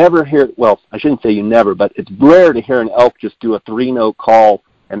never hear, well, I shouldn't say you never, but it's rare to hear an elk just do a 3-note call,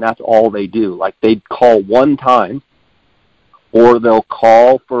 and that's all they do. Like, they call one time, or they'll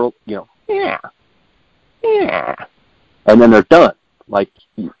call for, yeah, yeah, and then they're done. Like,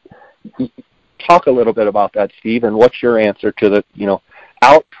 talk a little bit about that, Steve, and what's your answer to the,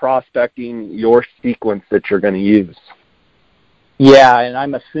 out prospecting your sequence that you're going to use? Yeah, and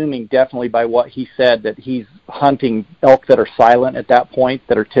I'm assuming definitely by what he said that he's hunting elk that are silent at that point,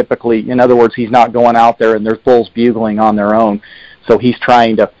 that are typically, in other words, he's not going out there and there's bulls bugling on their own. So he's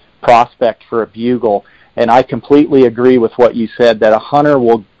trying to prospect for a bugle. And I completely agree with what you said, that a hunter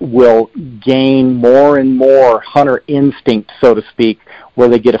will gain more and more hunter instinct, so to speak, where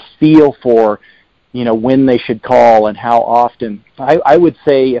they get a feel for, when they should call and how often. I would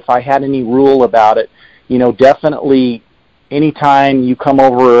say, if I had any rule about it, definitely anytime you come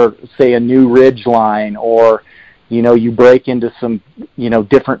over, say, a new ridge line, or, you break into some,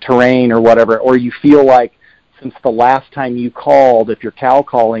 different terrain or whatever, or you feel like, since the last time you called, if you're cow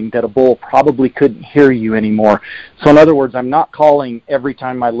calling, that a bull probably couldn't hear you anymore. So in other words, I'm not calling every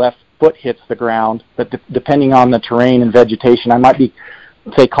time my left foot hits the ground, but depending on the terrain and vegetation, I might be,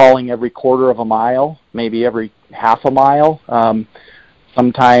 say, calling every quarter of a mile, maybe every half a mile.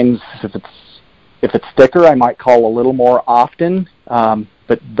 Sometimes if it's thicker, I might call a little more often,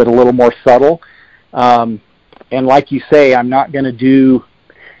 but a little more subtle. And like you say, I'm not going to do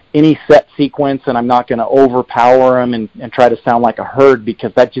any set sequence, and I'm not going to overpower them and try to sound like a herd,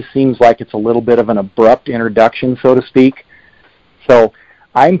 because that just seems like it's a little bit of an abrupt introduction, so to speak. So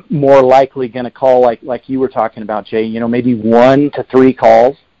I'm more likely going to call like you were talking about, Jay, maybe 1 to 3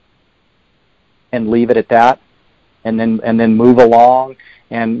 calls and leave it at that, and then move along.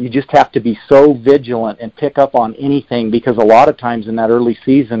 And you just have to be so vigilant and pick up on anything, because a lot of times in that early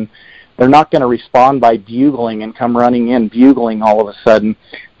season, they're not going to respond by bugling and come running in bugling all of a sudden.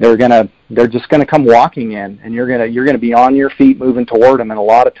 They're just going to come walking in, and you're going to be on your feet moving toward them. And a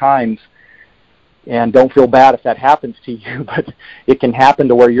lot of times, and don't feel bad if that happens to you, but it can happen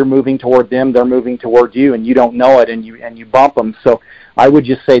to where you're moving toward them, they're moving toward you, and you don't know it, and you bump them. So I would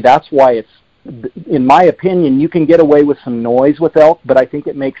just say that's why it's, in my opinion, you can get away with some noise with elk, but I think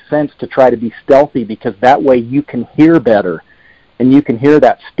it makes sense to try to be stealthy, because that way you can hear better. And you can hear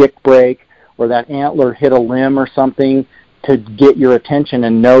that stick break or that antler hit a limb or something to get your attention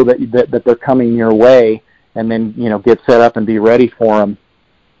and know that they're coming your way, and then, get set up and be ready for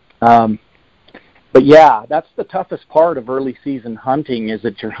them. But yeah, that's the toughest part of early season hunting, is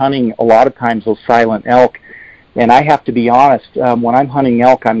that you're hunting a lot of times those silent elk. And I have to be honest, when I'm hunting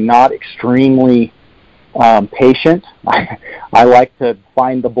elk, I'm not extremely patient. I like to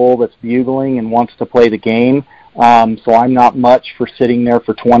find the bull that's bugling and wants to play the game. So I'm not much for sitting there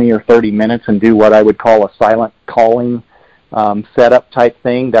for 20 or 30 minutes and do what I would call a silent calling setup type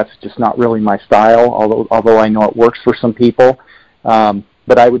thing. That's just not really my style, although I know it works for some people.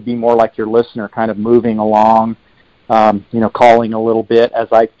 But I would be more like your listener, kind of moving along, calling a little bit as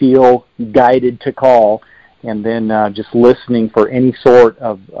I feel guided to call, and then just listening for any sort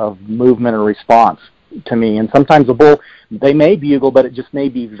of movement or response to me. And sometimes a bull, they may bugle, but it just may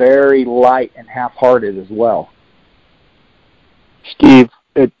be very light and half-hearted as well. Steve,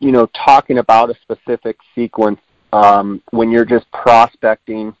 talking about a specific sequence, when you're just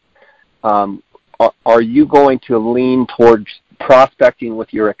prospecting, are you going to lean towards prospecting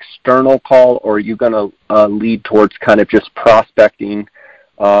with your external call, or are you going to lead towards kind of just prospecting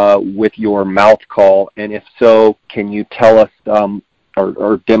with your mouth call? And if so, can you tell us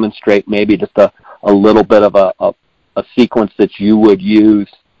or demonstrate maybe just a little bit of a sequence that you would use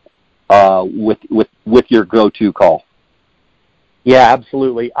with your go-to call? Yeah,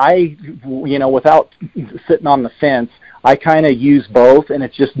 absolutely. Without sitting on the fence, I kind of use both, and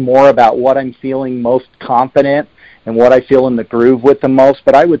it's just more about what I'm feeling most confident and what I feel in the groove with the most.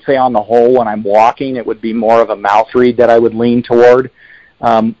 But I would say on the whole, when I'm walking, it would be more of a mouth reed that I would lean toward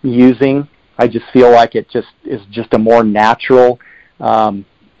using. I just feel like it just is just a more natural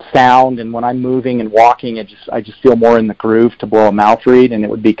sound, and when I'm moving and walking, I just feel more in the groove to blow a mouth reed, and it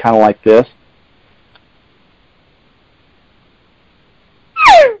would be kind of like this.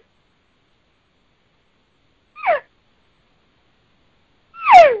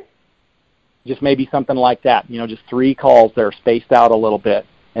 Just maybe something like that, just 3 calls that are spaced out a little bit,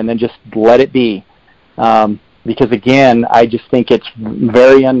 and then just let it be. Because again, I just think it's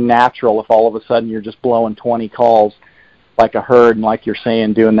very unnatural if all of a sudden you're just blowing 20 calls like a herd, and like you're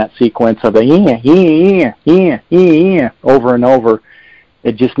saying, doing that sequence of the over and over.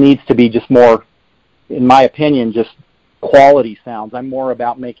 It just needs to be just more, in my opinion, just quality sounds. I'm more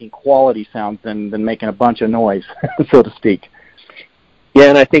about making quality sounds than making a bunch of noise, so to speak. Yeah,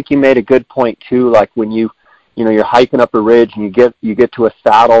 and I think you made a good point too. Like when you're hiking up a ridge and you get to a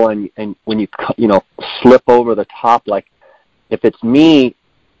saddle, and when you slip over the top, like if it's me,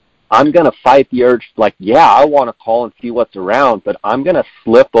 I'm gonna fight the urge. Like, yeah, I want to call and see what's around, but I'm gonna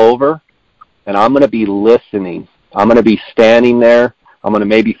slip over, and I'm gonna be listening. I'm gonna be standing there. I'm gonna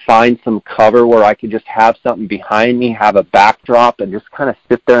maybe find some cover where I could just have something behind me, have a backdrop, and just kind of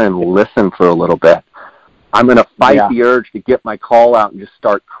sit there and listen for a little bit. I'm going to fight the urge to get my call out and just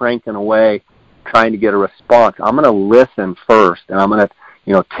start cranking away, trying to get a response. I'm going to listen first, and I'm going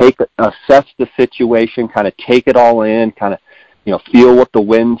to, assess the situation, kind of take it all in, kind of, feel what the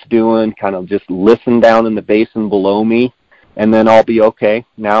wind's doing, kind of just listen down in the basin below me, and then I'll be okay.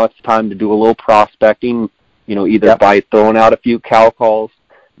 Now it's time to do a little prospecting, either by throwing out a few cow calls,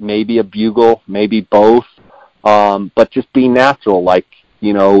 maybe a bugle, maybe both, but just be natural, like,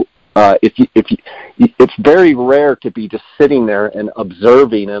 it's very rare to be just sitting there and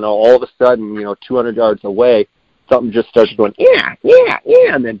observing, and all of a sudden, 200 yards away, something just starts going, yeah,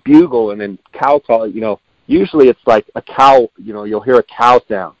 and then bugle, and then cow call. Usually it's like a cow. You'll hear a cow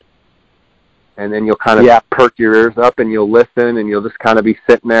sound, and then you'll kind of perk your ears up, and you'll listen, and you'll just kind of be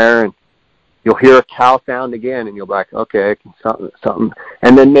sitting there, and you'll hear a cow sound again, and you'll be like, okay, something,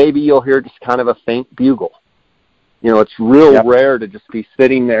 and then maybe you'll hear just kind of a faint bugle. It's real rare to just be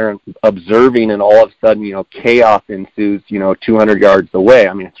sitting there and observing, and all of a sudden, chaos ensues, 200 yards away.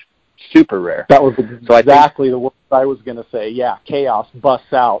 I mean, it's super rare. That was exactly the word I was going to say. Yeah, chaos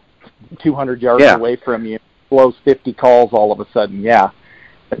busts out 200 yards away from you, blows 50 calls all of a sudden. Yeah,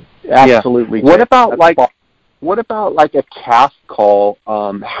 absolutely. Yeah. What about like a calf call?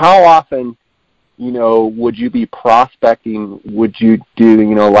 How often, would you be prospecting? Would you do,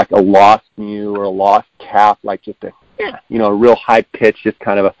 like a lost mew or a lost calf, like just a, real high pitch, just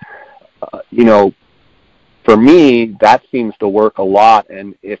kind of a, for me, that seems to work a lot.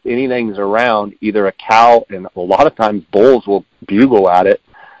 And if anything's around, either a cow, and a lot of times bulls will bugle at it,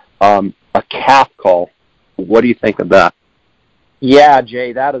 a calf call. What do you think of that? Yeah,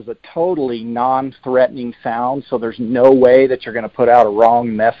 Jay, that is a totally non-threatening sound, so there's no way that you're going to put out a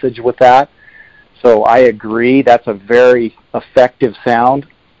wrong message with that. So I agree. That's a very effective sound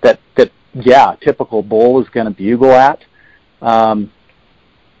that a typical bull is going to bugle at.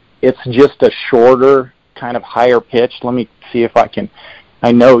 It's just a shorter, kind of higher pitch. Let me see if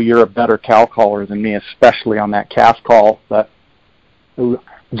I know you're a better cow caller than me, especially on that calf call, but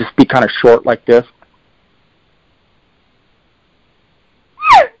just be kind of short like this.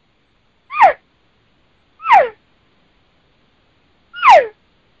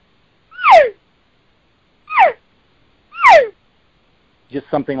 Just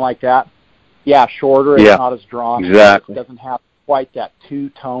something like that. Yeah, shorter. It's not as drawn. Exactly. It doesn't have quite that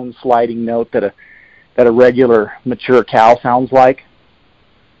two-tone sliding note that a regular mature cow sounds like.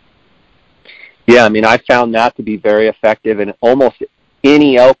 Yeah, I mean, I found that to be very effective, and almost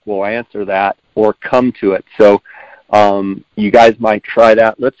any elk will answer that or come to it. So you guys might try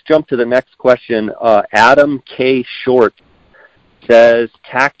that. Let's jump to the next question. Adam K. Short says,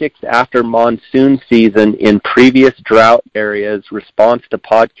 tactics after monsoon season in previous drought areas, response to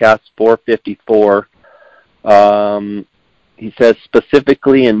podcast 454. He says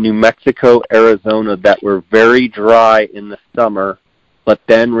specifically in New Mexico, Arizona, that were very dry in the summer, but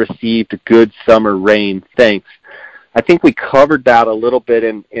then received good summer rain. Thanks. I think we covered that a little bit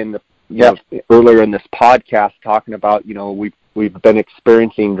in the earlier in this podcast, talking about, we've been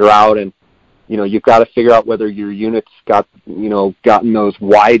experiencing drought, and you've got to figure out whether your unit's gotten those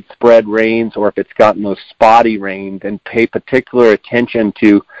widespread rains, or if it's gotten those spotty rains, and pay particular attention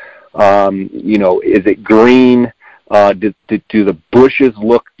to, is it green? Do the bushes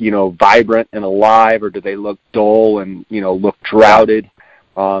look, vibrant and alive, or do they look dull and, look droughted?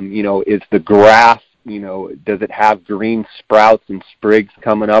 Is the grass, does it have green sprouts and sprigs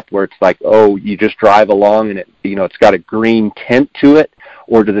coming up where it's like, oh, you just drive along and it's got a green tint to it,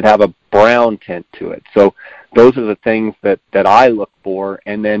 or does it have a brown tint to it? So those are the things that I look for.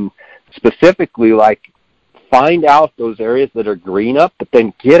 And then specifically, like, find out those areas that are green up, but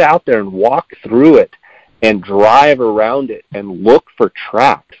then get out there and walk through it and drive around it and look for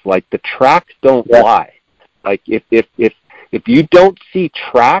tracks. Like, the tracks don't lie. Like, if you don't see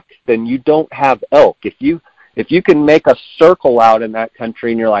tracks, then you don't have elk. If you can make a circle out in that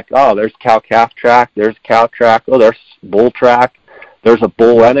country and you're like, oh, there's cow-calf track, there's cow track, oh, there's bull track, there's a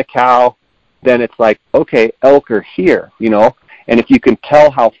bull and a cow, then it's like, okay, elk are here, And if you can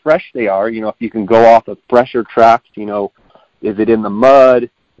tell how fresh they are, if you can go off of fresher tracks, is it in the mud?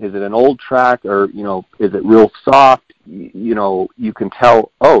 Is it an old track? Or, is it real soft? You can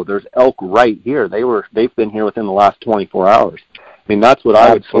tell, oh, there's elk right here. They've been here within the last 24 hours. I mean, that's what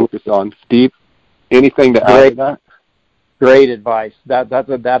I would focus on. Steve, anything to add to that? Great advice.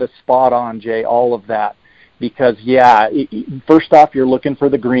 That is spot on, Jay, all of that. Because, first off, you're looking for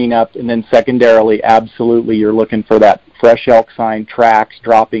the green up, and then secondarily, absolutely, you're looking for that fresh elk sign, tracks,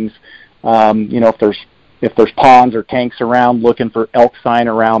 droppings. If there's ponds or tanks around, looking for elk sign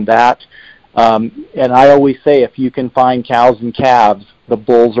around that. And I always say, if you can find cows and calves, the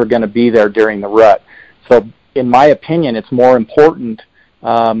bulls are going to be there during the rut. So in my opinion, it's more important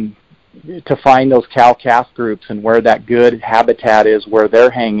to find those cow-calf groups and where that good habitat is, where they're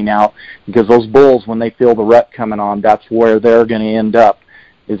hanging out, because those bulls, when they feel the rut coming on, that's where they're going to end up,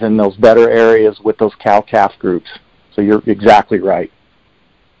 is in those better areas with those cow-calf groups. So you're exactly right.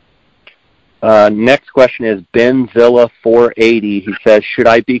 Next question is Benzilla480. He says, should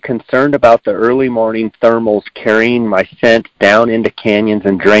I be concerned about the early morning thermals carrying my scent down into canyons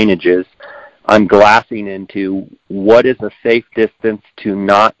and drainages I'm glassing into? What is a safe distance to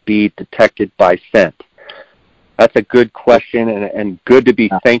not be detected by scent? That's a good question, and good to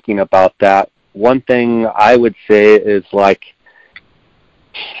be thinking about that. One thing I would say is, like,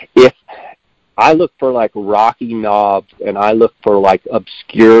 if I look for, like, rocky knobs, and I look for, like,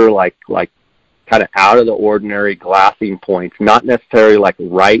 obscure, like kind of out of the ordinary glassing points, not necessarily like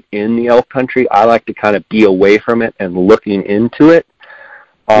right in the elk country. I like to kind of be away from it and looking into it.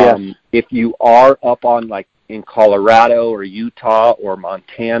 If you are up on, like, in Colorado or Utah or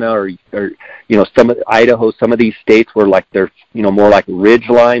Montana or some of Idaho, some of these states where, like, there's more like ridge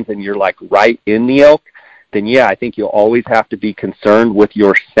lines and you're like right in the elk, then I think you'll always have to be concerned with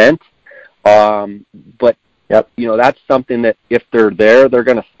your scent. But that's something that if they're there, they're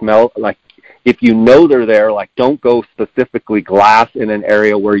going to smell. Like, if they're there, like, don't go specifically glass in an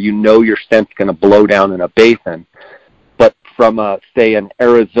area where your scent's going to blow down in a basin. But from say an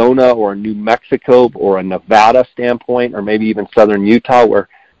Arizona or a New Mexico or a Nevada standpoint, or maybe even southern Utah, where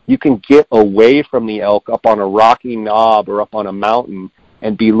you can get away from the elk up on a rocky knob or up on a mountain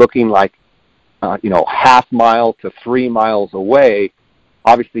and be looking like half mile to 3 miles away,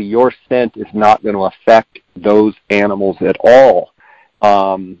 obviously your scent is not going to affect those animals at all.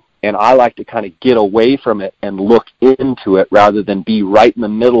 And I like to kind of get away from it and look into it rather than be right in the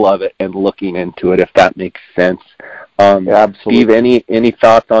middle of it and looking into it, if that makes sense. Absolutely. Steve, any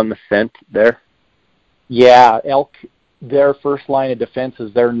thoughts on the scent there? Yeah, elk, their first line of defense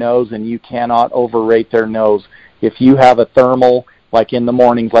is their nose, and you cannot overrate their nose. If you have a thermal, like in the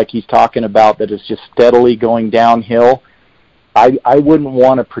mornings, like he's talking about, that is just steadily going downhill, I wouldn't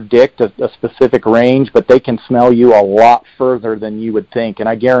want to predict a specific range, but they can smell you a lot further than you would think. And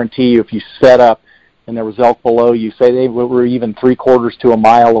I guarantee you, if you set up and there was elk below you, say they were even 3/4 to a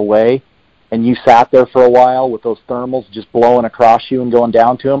mile away, and you sat there for a while with those thermals just blowing across you and going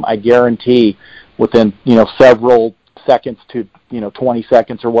down to them, I guarantee within several seconds to 20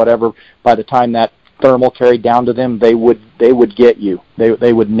 seconds or whatever, by the time that thermal carried down to them, they would get you.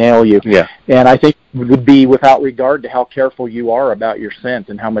 They would nail you. Yeah. And I think it would be without regard to how careful you are about your scent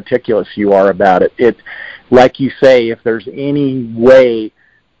and how meticulous you are about it. It, like you say, if there's any way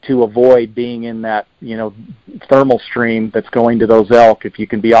to avoid being in that thermal stream that's going to those elk, if you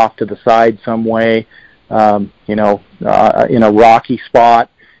can be off to the side some way, in a rocky spot,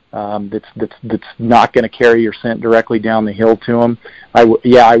 that's not going to carry your scent directly down the hill to them, I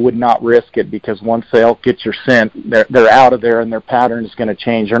would not risk it, because once the elk get your scent, they're out of there and their pattern is going to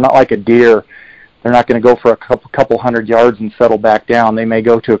change. They're not like a deer. They're not going to go for a couple 100 yards and settle back down. They may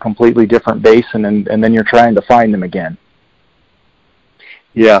go to a completely different basin, and then you're trying to find them again.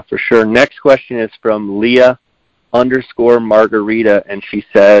 Yeah, for sure. Next question is from Leah _Margarita, and she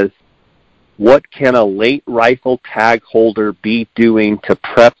says, what can a late rifle tag holder be doing to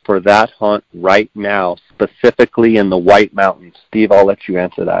prep for that hunt right now, specifically in the White Mountains? Steve, I'll let you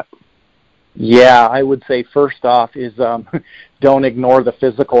answer that. Yeah, I would say first off is don't ignore the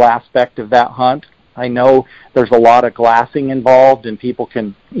physical aspect of that hunt. I know there's a lot of glassing involved and people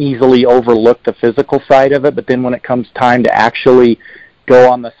can easily overlook the physical side of it, but then when it comes time to actually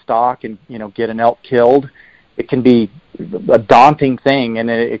go on the stalk and, get an elk killed, it can be a daunting thing, and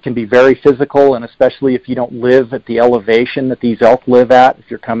it can be very physical, and especially if you don't live at the elevation that these elk live at. If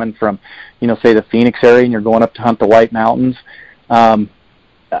you're coming from, say the Phoenix area and you're going up to hunt the White Mountains,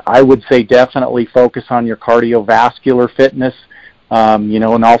 I would say definitely focus on your cardiovascular fitness,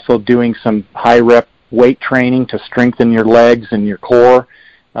 and also doing some high rep weight training to strengthen your legs and your core,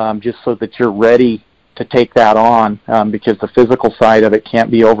 just so that you're ready to take that on, because the physical side of it can't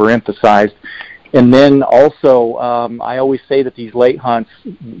be overemphasized. And then also, I always say that these late hunts,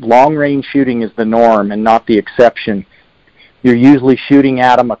 long-range shooting is the norm and not the exception. You're usually shooting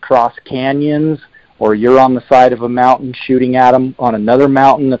at them across canyons, or you're on the side of a mountain shooting at them on another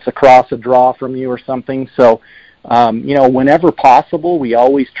mountain that's across a draw from you or something. So, whenever possible, we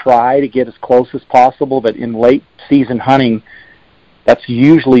always try to get as close as possible, but in late season hunting, that's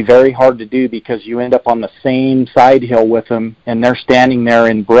usually very hard to do because you end up on the same side hill with them, and they're standing there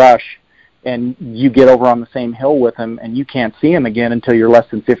in brush, and you get over on the same hill with them, and you can't see them again until you're less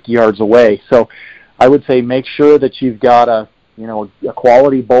than 50 yards away. So I would say make sure that you've got a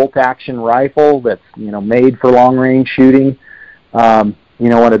quality bolt action rifle that's, made for long range shooting. I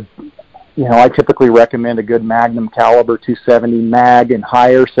typically recommend a good Magnum caliber 270 mag and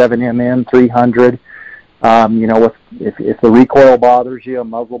higher, 7mm, 300. If the recoil bothers you, a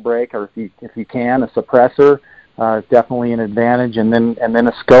muzzle brake, or if you can, a suppressor, is definitely an advantage. And then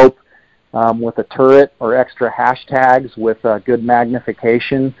a scope with a turret or extra hashtags with good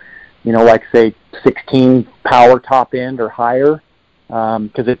magnification, like say 16 power top end or higher,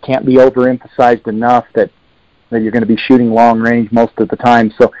 because it can't be overemphasized enough that you're going to be shooting long range most of the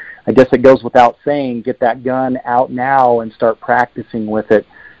time. So I guess it goes without saying, get that gun out now and start practicing with it.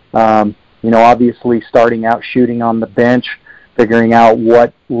 Obviously starting out shooting on the bench, figuring out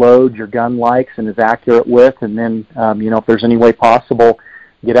what load your gun likes and is accurate with, and then, if there's any way possible,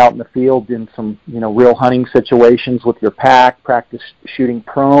 get out in the field in some, real hunting situations with your pack, practice shooting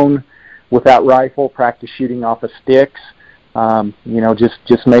prone with that rifle, practice shooting off of sticks,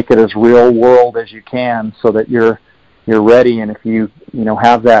 just make it as real world as you can so that you're ready. And if you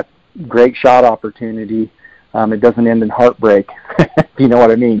have that great shot opportunity, it doesn't end in heartbreak, if you know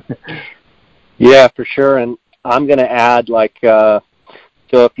what I mean. Yeah, for sure. And I'm going to add, so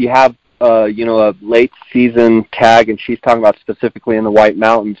if you have, a late season tag, and she's talking about specifically in the White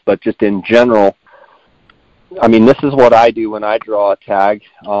Mountains, but just in general, I mean, this is what I do when I draw a tag.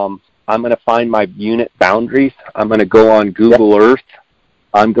 I'm going to find my unit boundaries. I'm going to go on Google Earth.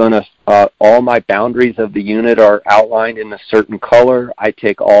 I'm going to, all my boundaries of the unit are outlined in a certain color. I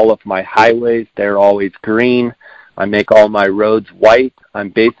take all of my highways. They're always green. I make all my roads white. I'm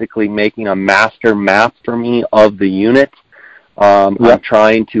basically making a master map for me of the unit. I'm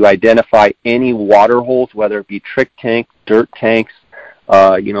trying to identify any water holes, whether it be trick tanks, dirt tanks,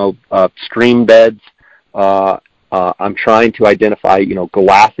 stream beds. I'm trying to identify,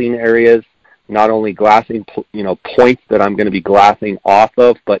 glassing areas, not only glassing, points that I'm going to be glassing off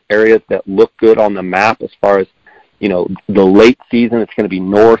of, but areas that look good on the map as far as, the late season. It's going to be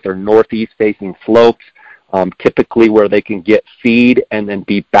north or northeast facing slopes. Typically where they can get feed and then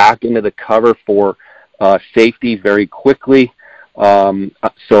be back into the cover for safety very quickly.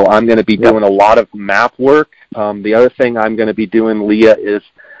 So I'm going to be doing a lot of map work. The other thing I'm going to be doing, Leah, is,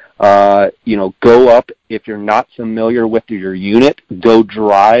 go up. If you're not familiar with your unit, go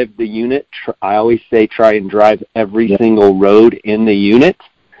drive the unit. I always say try and drive every single road in the unit.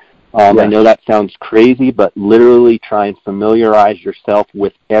 I know that sounds crazy, but literally try and familiarize yourself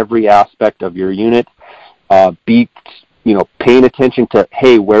with every aspect of your unit. Be, paying attention to,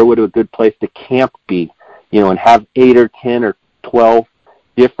 hey, where would a good place to camp be? And have 8 or 10 or 12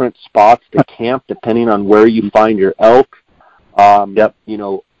 different spots to camp depending on where you find your elk.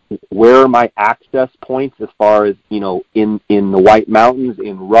 Where are my access points as far as, in the White Mountains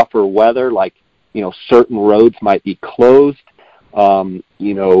in rougher weather, like, certain roads might be closed. Looking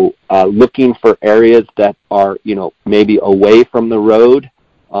for areas that are, maybe away from the road,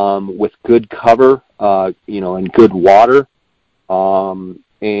 with good cover, and good water.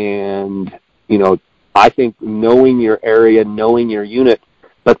 I think knowing your area, knowing your unit,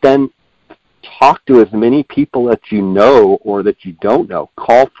 but then talk to as many people that you know or that you don't know.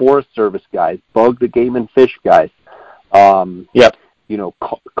 Call Forest Service guys, bug the Game and Fish guys.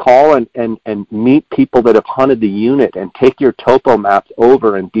 call and meet people that have hunted the unit and take your topo maps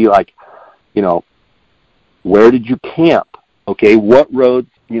over and be like, where did you camp? Okay, what roads,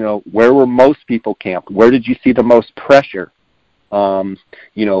 where were most people camped? Where did you see the most pressure?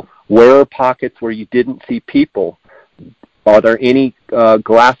 Where are pockets where you didn't see people? Are there any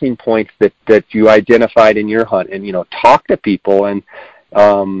glassing points that you identified in your hunt? And, talk to people. And,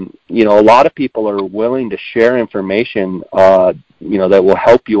 a lot of people are willing to share information, that will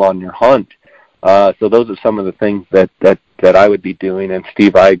help you on your hunt. So those are some of the things that I would be doing. And,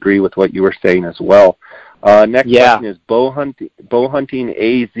 Steve, I agree with what you were saying as well. Next question is Bow Hunting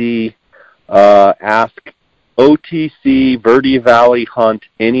AZ ask OTC, Verde Valley hunt,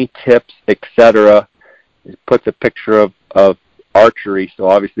 any tips, etc. It puts a picture of archery, so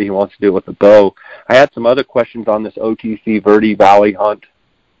obviously he wants to do it with the bow. I had some other questions on this OTC Verde Valley hunt,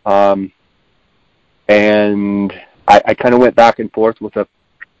 and I kind of went back and forth with a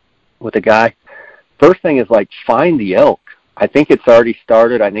guy. First thing is find the elk. I think it's already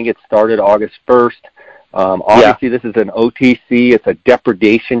started. I think it started August 1st. Obviously, This is an OTC. It's a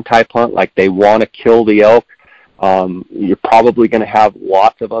depredation type hunt. They want to kill the elk. You're probably going to have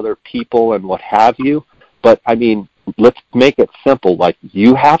lots of other people and what have you. But, let's make it simple.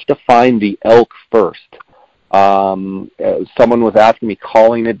 You have to find the elk first. Someone was asking me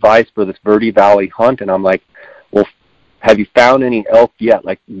calling advice for this Verde Valley hunt, and I'm like, well, have you found any elk yet?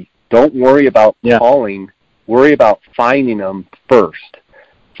 Don't worry about calling. Worry about finding them first.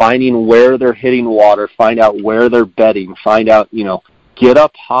 Finding where they're hitting water, find out where they're bedding, find out, get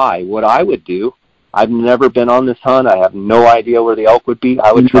up high. What I would do, I've never been on this hunt. I have no idea where the elk would be.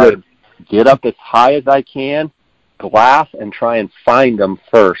 I would try to get up as high as I can, glass, and try and find them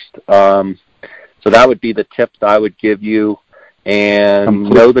first. So that would be the tips I would give you, and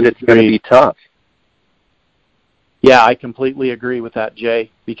know that it's going to be tough. Yeah, I completely agree with that,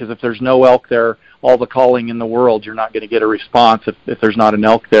 Jay, because if there's no elk there, all the calling in the world, you're not going to get a response if there's not an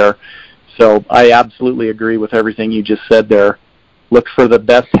elk there. So I absolutely agree with everything you just said there. Look for the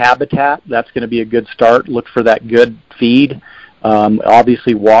best habitat. That's going to be a good start. Look for that good feed.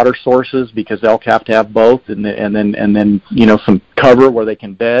 Obviously water sources, because elk have to have both, and then some cover where they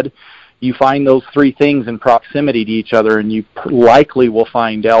can bed. You find those three things in proximity to each other, and you likely will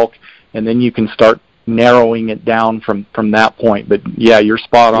find elk, and then you can start narrowing it down from that point. But yeah, you're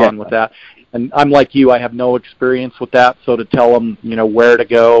spot on with that. And I'm like you, I have no experience with that, so to tell them, where to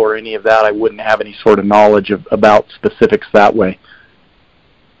go or any of that, I wouldn't have any sort of knowledge about specifics that way.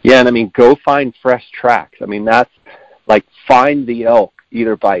 Yeah, and go find fresh tracks. That's find the elk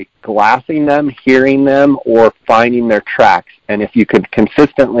either by glassing them, hearing them, or finding their tracks. And if you can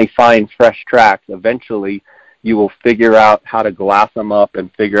consistently find fresh tracks, eventually you will figure out how to glass them up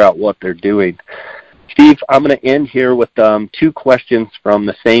and figure out what they're doing. Steve, I'm going to end here with two questions from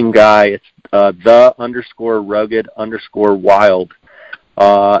the same guy. It's the_rugged_wild.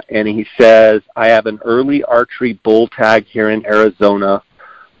 And he says, I have an early archery bull tag here in Arizona.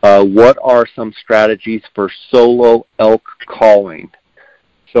 What are some strategies for solo elk calling?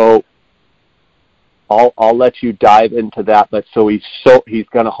 So I'll let you dive into that. But so he's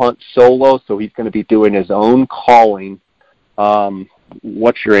going to hunt solo, so he's going to be doing his own calling.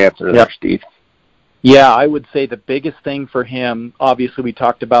 What's your answer there, Steve? Yeah, I would say the biggest thing for him, obviously we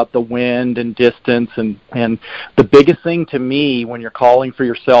talked about the wind and distance, and the biggest thing to me when you're calling for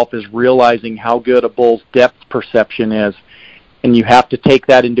yourself is realizing how good a bull's depth perception is, and you have to take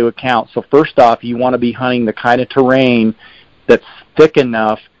that into account. So first off, you want to be hunting the kind of terrain that's thick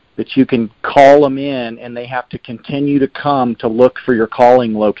enough that you can call them in, and they have to continue to come to look for your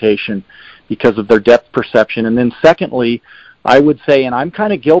calling location because of their depth perception. And then secondly, I would say, and I'm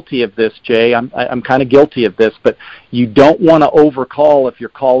kind of guilty of this, Jay, I'm kind of guilty of this, but you don't want to overcall if you're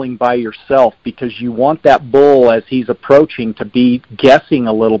calling by yourself, because you want that bull, as he's approaching, to be guessing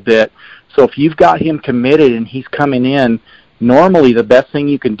a little bit. So if you've got him committed and he's coming in, normally the best thing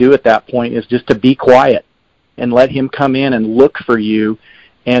you can do at that point is just to be quiet and let him come in and look for you.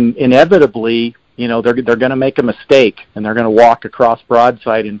 And inevitably, they're going to make a mistake, and they're going to walk across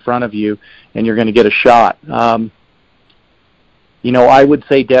broadside in front of you, and you're going to get a shot. I would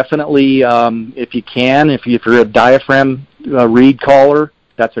say definitely, if you can, if you're a diaphragm reed caller,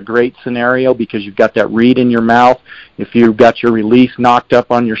 that's a great scenario because you've got that reed in your mouth. If you've got your release knocked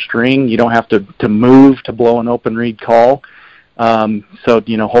up on your string, you don't have to move to blow an open reed call. So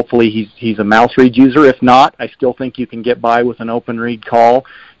hopefully he's a mouse reed user. If not, I still think you can get by with an open reed call.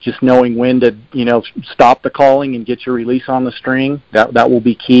 Just knowing when to stop the calling and get your release on the string, that will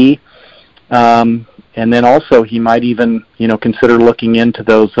be key. And then also he might even, consider looking into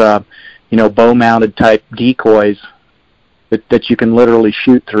those, bow-mounted type decoys that you can literally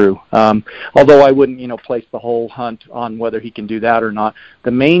shoot through. Although I wouldn't, place the whole hunt on whether he can do that or not.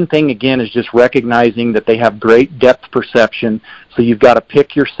 The main thing, again, is just recognizing that they have great depth perception, so you've got to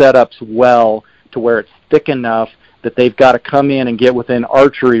pick your setups well to where it's thick enough that they've got to come in and get within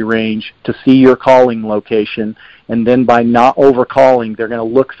archery range to see your calling location, and then by not over-calling, they're going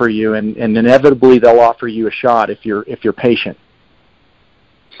to look for you, and inevitably they'll offer you a shot if you're patient.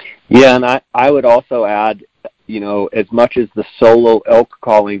 Yeah, and I would also add, as much as the solo elk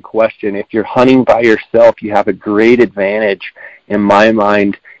calling question, if you're hunting by yourself, you have a great advantage, in my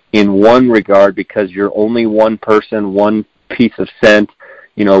mind, in one regard, because you're only one person, one piece of scent,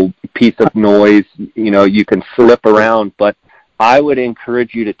 piece of noise, you can slip around. But I would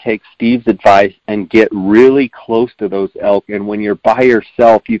encourage you to take Steve's advice and get really close to those elk. And when you're by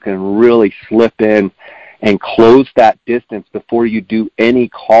yourself, you can really slip in and close that distance before you do any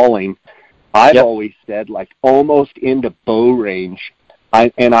calling. I've always said, almost into bow range.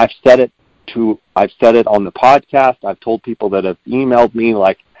 I've said it on the podcast. I've told people that have emailed me,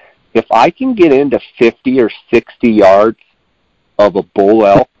 if I can get into 50 or 60 yards of a bull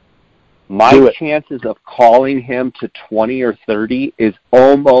elk, my chances of calling him to 20 or 30 is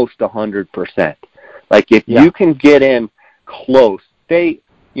almost 100%. If you can get in close, say,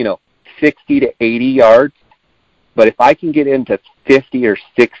 60 to 80 yards, but if I can get into 50 or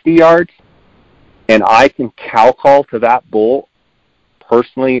 60 yards, and I can cow call to that bull,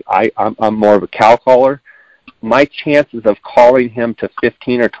 personally, I'm more of a cow caller, my chances of calling him to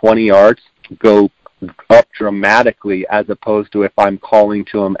 15 or 20 yards go up dramatically, as opposed to if I'm calling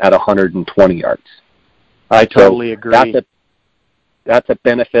to him at 120 yards. I totally agree. That's a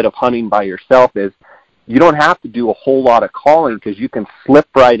benefit of hunting by yourself, is you don't have to do a whole lot of calling, because you can slip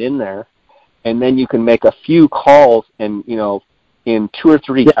right in there, and then you can make a few calls, and in 2 or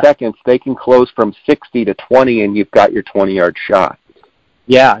 3 seconds, they can close from 60 to 20, and you've got your 20-yard shot.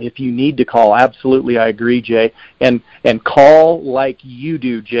 Yeah, if you need to call, absolutely, I agree, Jay. And call like you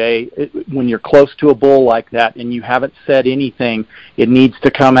do, Jay. When you're close to a bull like that and you haven't said anything, it needs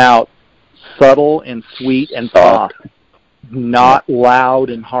to come out subtle and sweet and soft, not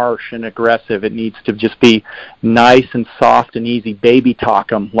loud and harsh and aggressive. It needs to just be nice and soft and easy. Baby talk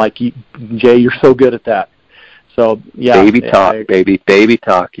them, Jay, you're so good at that. So, yeah. Baby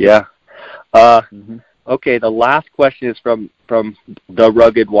talk, yeah. Okay, the last question is from The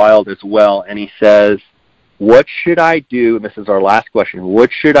Rugged Wild as well, and he says, what should I do, and this is our last question,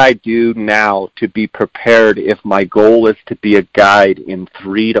 what should I do now to be prepared if my goal is to be a guide in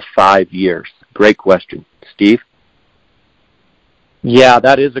 3 to 5 years? Great question. Steve? Yeah,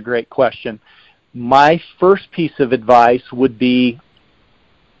 that is a great question. My first piece of advice would be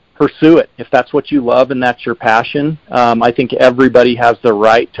pursue it. If that's what you love and that's your passion, I think everybody has the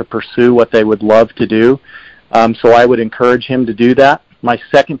right to pursue what they would love to do. So I would encourage him to do that. My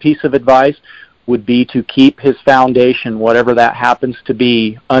second piece of advice would be to keep his foundation, whatever that happens to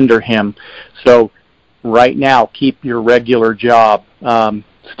be, under him. So right now, keep your regular job.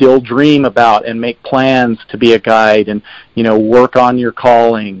 Still dream about and make plans to be a guide, and work on your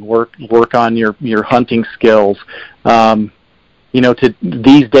calling, work on your hunting skills.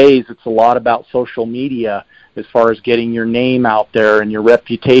 These days, it's a lot about social media as far as getting your name out there and your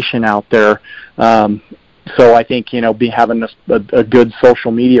reputation out there. So I think, having a good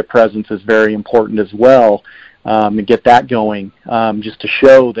social media presence is very important as well, and get that going, just to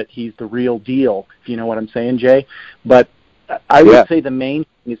show that he's the real deal, if you know what I'm saying, Jay. But I would say the main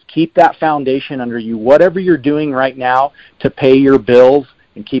thing is keep that foundation under you. Whatever you're doing right now to pay your bills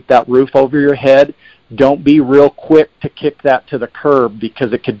and keep that roof over your head, don't be real quick to kick that to the curb,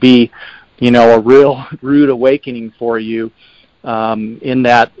 because it could be, a real rude awakening for you, in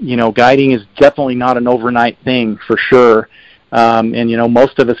that, guiding is definitely not an overnight thing, for sure. And,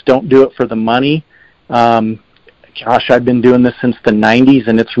 most of us don't do it for the money. Gosh, I've been doing this since the 90s,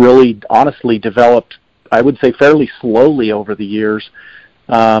 and it's really honestly developed, I would say, fairly slowly over the years.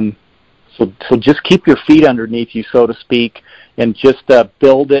 So just keep your feet underneath you, so to speak, and just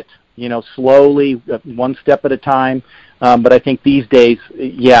build it, slowly, one step at a time. But I think these days,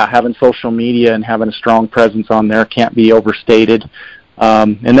 having social media and having a strong presence on there can't be overstated.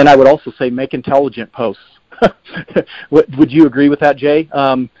 And then I would also say make intelligent posts. Would you agree with that, Jay?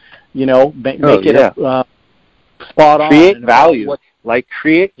 Make it spot on. Create value.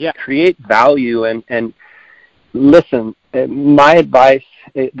 Create value. And listen, my advice,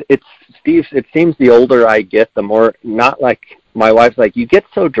 it's Steve, it seems the older I get, the more, not like my wife's like, you get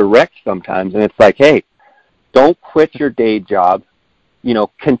so direct sometimes, and it's like, hey, don't quit your day job.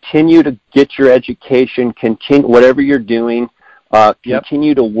 Continue to get your education, continue whatever you're doing,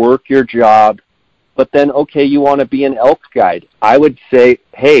 continue to work your job, But then, okay, you want to be an elk guide. I would say,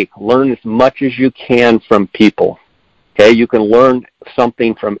 hey, learn as much as you can from people. Okay, you can learn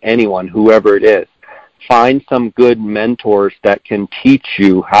something from anyone, whoever it is. Find some good mentors that can teach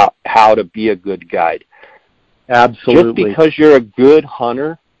you how to be a good guide. Absolutely. Just because you're a good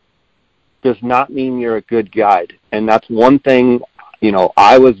hunter does not mean you're a good guide. And that's one thing,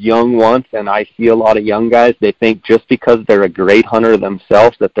 I was young once, and I see a lot of young guys, they think just because they're a great hunter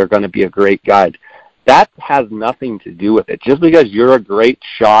themselves that they're going to be a great guide. That has nothing to do with it. Just because you're a great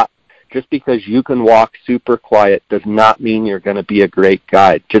shot, just because you can walk super quiet does not mean you're going to be a great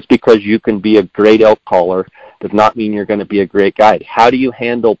guide. Just because you can be a great elk caller does not mean you're going to be a great guide. How do you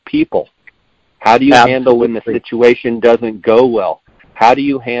handle people? How do you handle when the situation doesn't go well? How do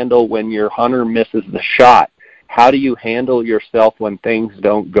you handle when your hunter misses the shot? How do you handle yourself when things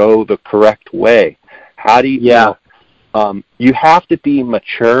don't go the correct way? How do you, you have to be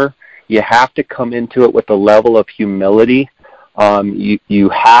mature. You have to come into it with a level of humility. You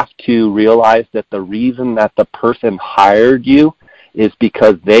have to realize that the reason that the person hired you is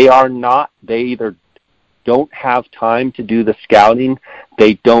because they either don't have time to do the scouting,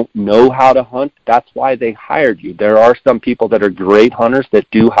 they don't know how to hunt. That's why they hired you. There are some people that are great hunters that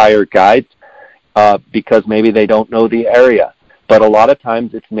do hire guides because maybe they don't know the area. But a lot of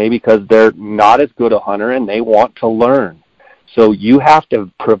times it's maybe because they're not as good a hunter and they want to learn. So you have to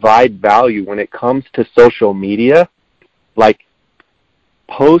provide value when it comes to social media. Like,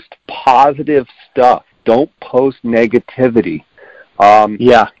 post positive stuff. Don't post negativity. Right.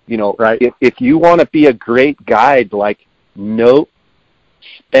 If you want to be a great guide,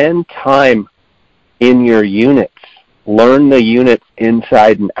 spend time in your units. Learn the units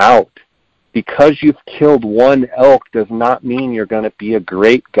inside and out. Because you've killed one elk does not mean you're going to be a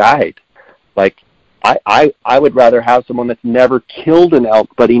great guide. I would rather have someone that's never killed an elk,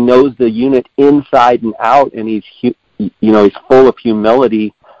 but he knows the unit inside and out, and he's full of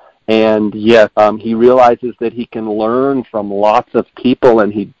humility, and he realizes that he can learn from lots of people,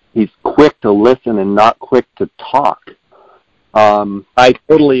 and he's quick to listen and not quick to talk. I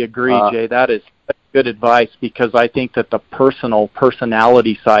totally agree, Jay. That is good advice, because I think that the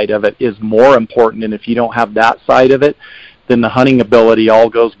personality side of it is more important, and if you don't have that side of it, then the hunting ability all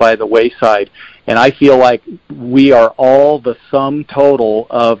goes by the wayside. And I feel like we are all the sum total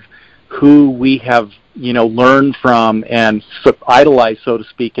of who we have learned from and idolized, so to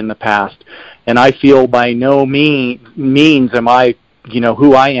speak, in the past. And I feel by no means am I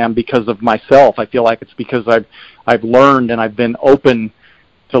who I am because of myself. I feel like it's because I've learned and I've been open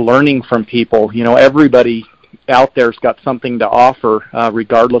to learning from people. Everybody out there's got something to offer,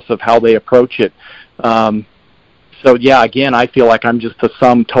 regardless of how they approach it. So again, I feel like I'm just the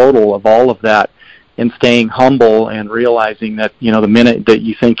sum total of all of that, and staying humble and realizing that, the minute that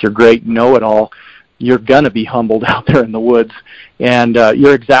you think you're great, know-it-all, you're going to be humbled out there in the woods. And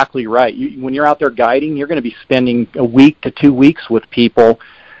you're exactly right. When you're out there guiding, you're going to be spending a week to 2 weeks with people.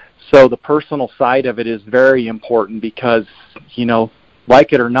 So the personal side of it is very important because,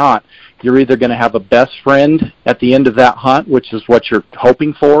 like it or not, you're either going to have a best friend at the end of that hunt, which is what you're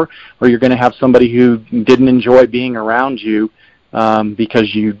hoping for, or you're going to have somebody who didn't enjoy being around you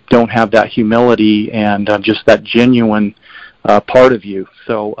because you don't have that humility and just that genuine part of you.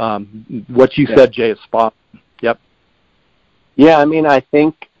 So what you said, Jay, is spot on. Yep. Yeah,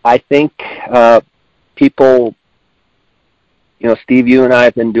 I think people, Steve, you and I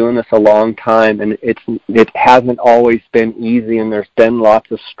have been doing this a long time, and it hasn't always been easy, and there's been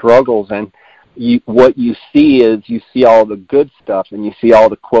lots of struggles. And what you see is you see all the good stuff, and you see all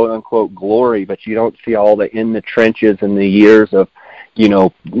the quote-unquote glory, but you don't see all the in the trenches and the years of,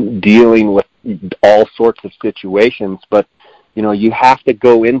 dealing with all sorts of situations. But, you have to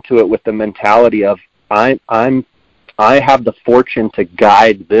go into it with the mentality of, I have the fortune to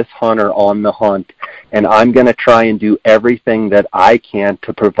guide this hunter on the hunt, and I'm going to try and do everything that I can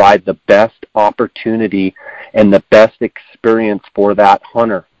to provide the best opportunity and the best experience for that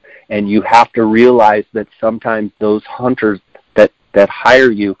hunter. And you have to realize that sometimes those hunters that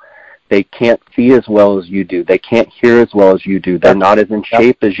hire you, they can't see as well as you do. They can't hear as well as you do. They're not as in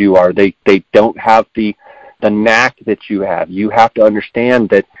shape as you are. They don't have the knack that you have. You have to understand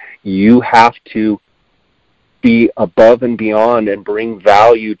that you have to be above and beyond and bring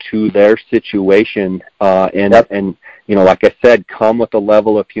value to their situation. And like I said, come with a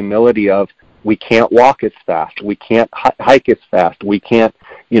level of humility of, we can't walk as fast. We can't hike as fast. We can't,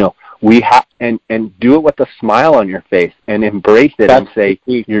 we have, and do it with a smile on your face and embrace it and say,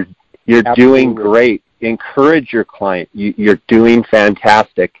 you're doing great. Encourage your client. You're doing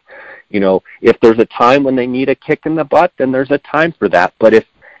fantastic. If there's a time when they need a kick in the butt, then there's a time for that. But if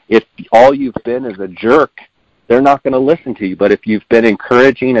if all you've been is a jerk, they're not going to listen to you. But if you've been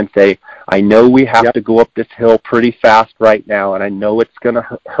encouraging and say, I know we have to go up this hill pretty fast right now, and I know it's going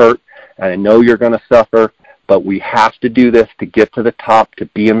to hurt, and I know you're going to suffer, but we have to do this to get to the top, to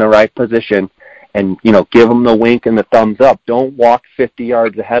be in the right position, and, give them the wink and the thumbs up. Don't walk 50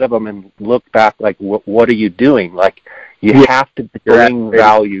 yards ahead of them and look back like, what are you doing? Like, you have to bring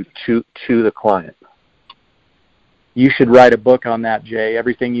value to the client. You should write a book on that, Jay.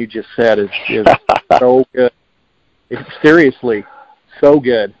 Everything you just said is so good. Seriously, so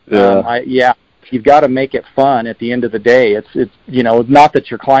good. You've got to make it fun at the end of the day. It's not that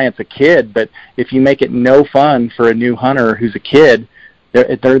your client's a kid, but if you make it no fun for a new hunter who's a kid,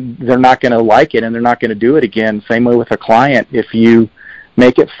 they're not going to like it, and they're not going to do it again. Same way with a client. If you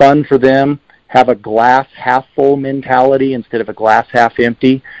make it fun for them, have a glass half full mentality instead of a glass half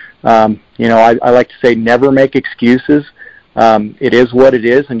empty. I like to say never make excuses. It is what it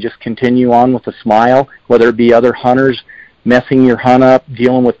is, and just continue on with a smile, whether it be other hunters messing your hunt up,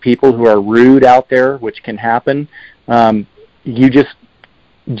 dealing with people who are rude out there, which can happen. You just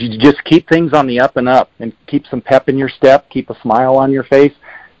keep things on the up and up, and keep some pep in your step, keep a smile on your face.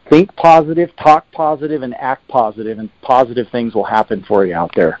 Think positive, talk positive, and act positive, and positive things will happen for you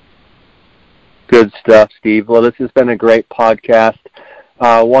out there. Good stuff, Steve. Well, this has been a great podcast.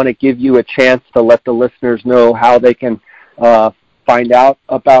 I want to give you a chance to let the listeners know how they can find out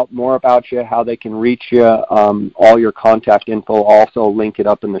more about you, how they can reach you, all your contact info. Also link it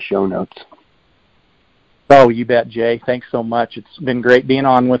up in the show notes. Oh, you bet, Jay. Thanks so much. It's been great being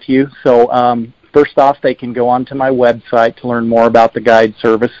on with you. So first off, they can go onto my website to learn more about the guide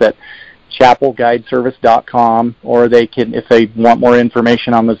service at chapelguideservice.com, or they can, if they want more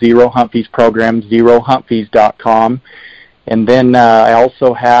information on the Zero Hunt Fees program, zerohuntfees.com. And then I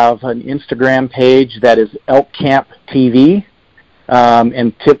also have an Instagram page that is Elk Camp TV.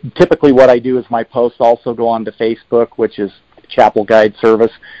 And typically what I do is my posts also go on to Facebook, which is Chapel Guide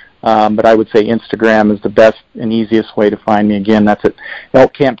Service. But I would say Instagram is the best and easiest way to find me. Again, that's at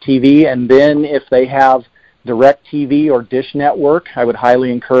Elk Camp TV. And then if they have DirecTV or Dish Network, I would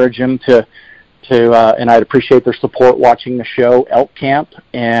highly encourage them to and I'd appreciate their support watching the show, Elk Camp.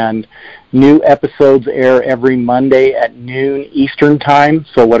 And new episodes air every Monday at noon Eastern time,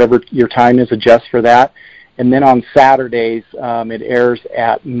 so whatever your time is, adjust for that. And then on Saturdays, it airs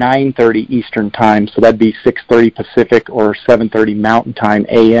at 9:30 Eastern time, so that'd be 6:30 Pacific or 7:30 Mountain Time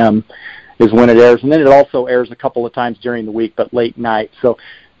AM is when it airs. And then it also airs a couple of times during the week, but late night. So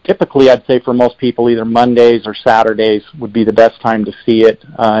typically, I'd say for most people, either Mondays or Saturdays would be the best time to see it,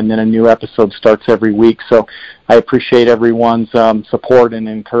 and then a new episode starts every week. So I appreciate everyone's support and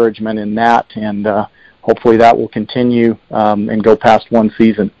encouragement in that, and hopefully that will continue and go past one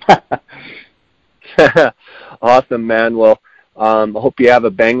season. Awesome, man. Well, I hope you have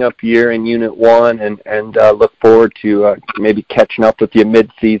a bang-up year in Unit 1, and look forward to maybe catching up with you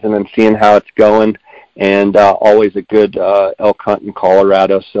mid-season and seeing how it's going. And always a good elk hunt in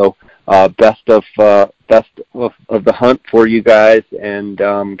Colorado. So best of the hunt for you guys, and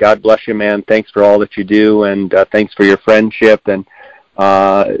God bless you, man. Thanks for all that you do, and thanks for your friendship, and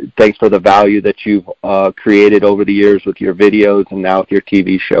thanks for the value that you've created over the years with your videos and now with your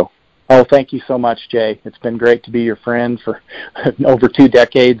TV show. Oh, thank you so much, Jay. It's been great to be your friend for over 2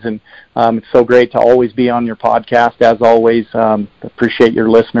 decades, and it's so great to always be on your podcast. As always, appreciate your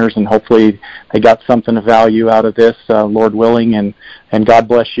listeners, and hopefully they got something of value out of this, Lord willing, and God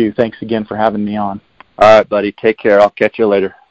bless you. Thanks again for having me on. All right, buddy. Take care. I'll catch you later.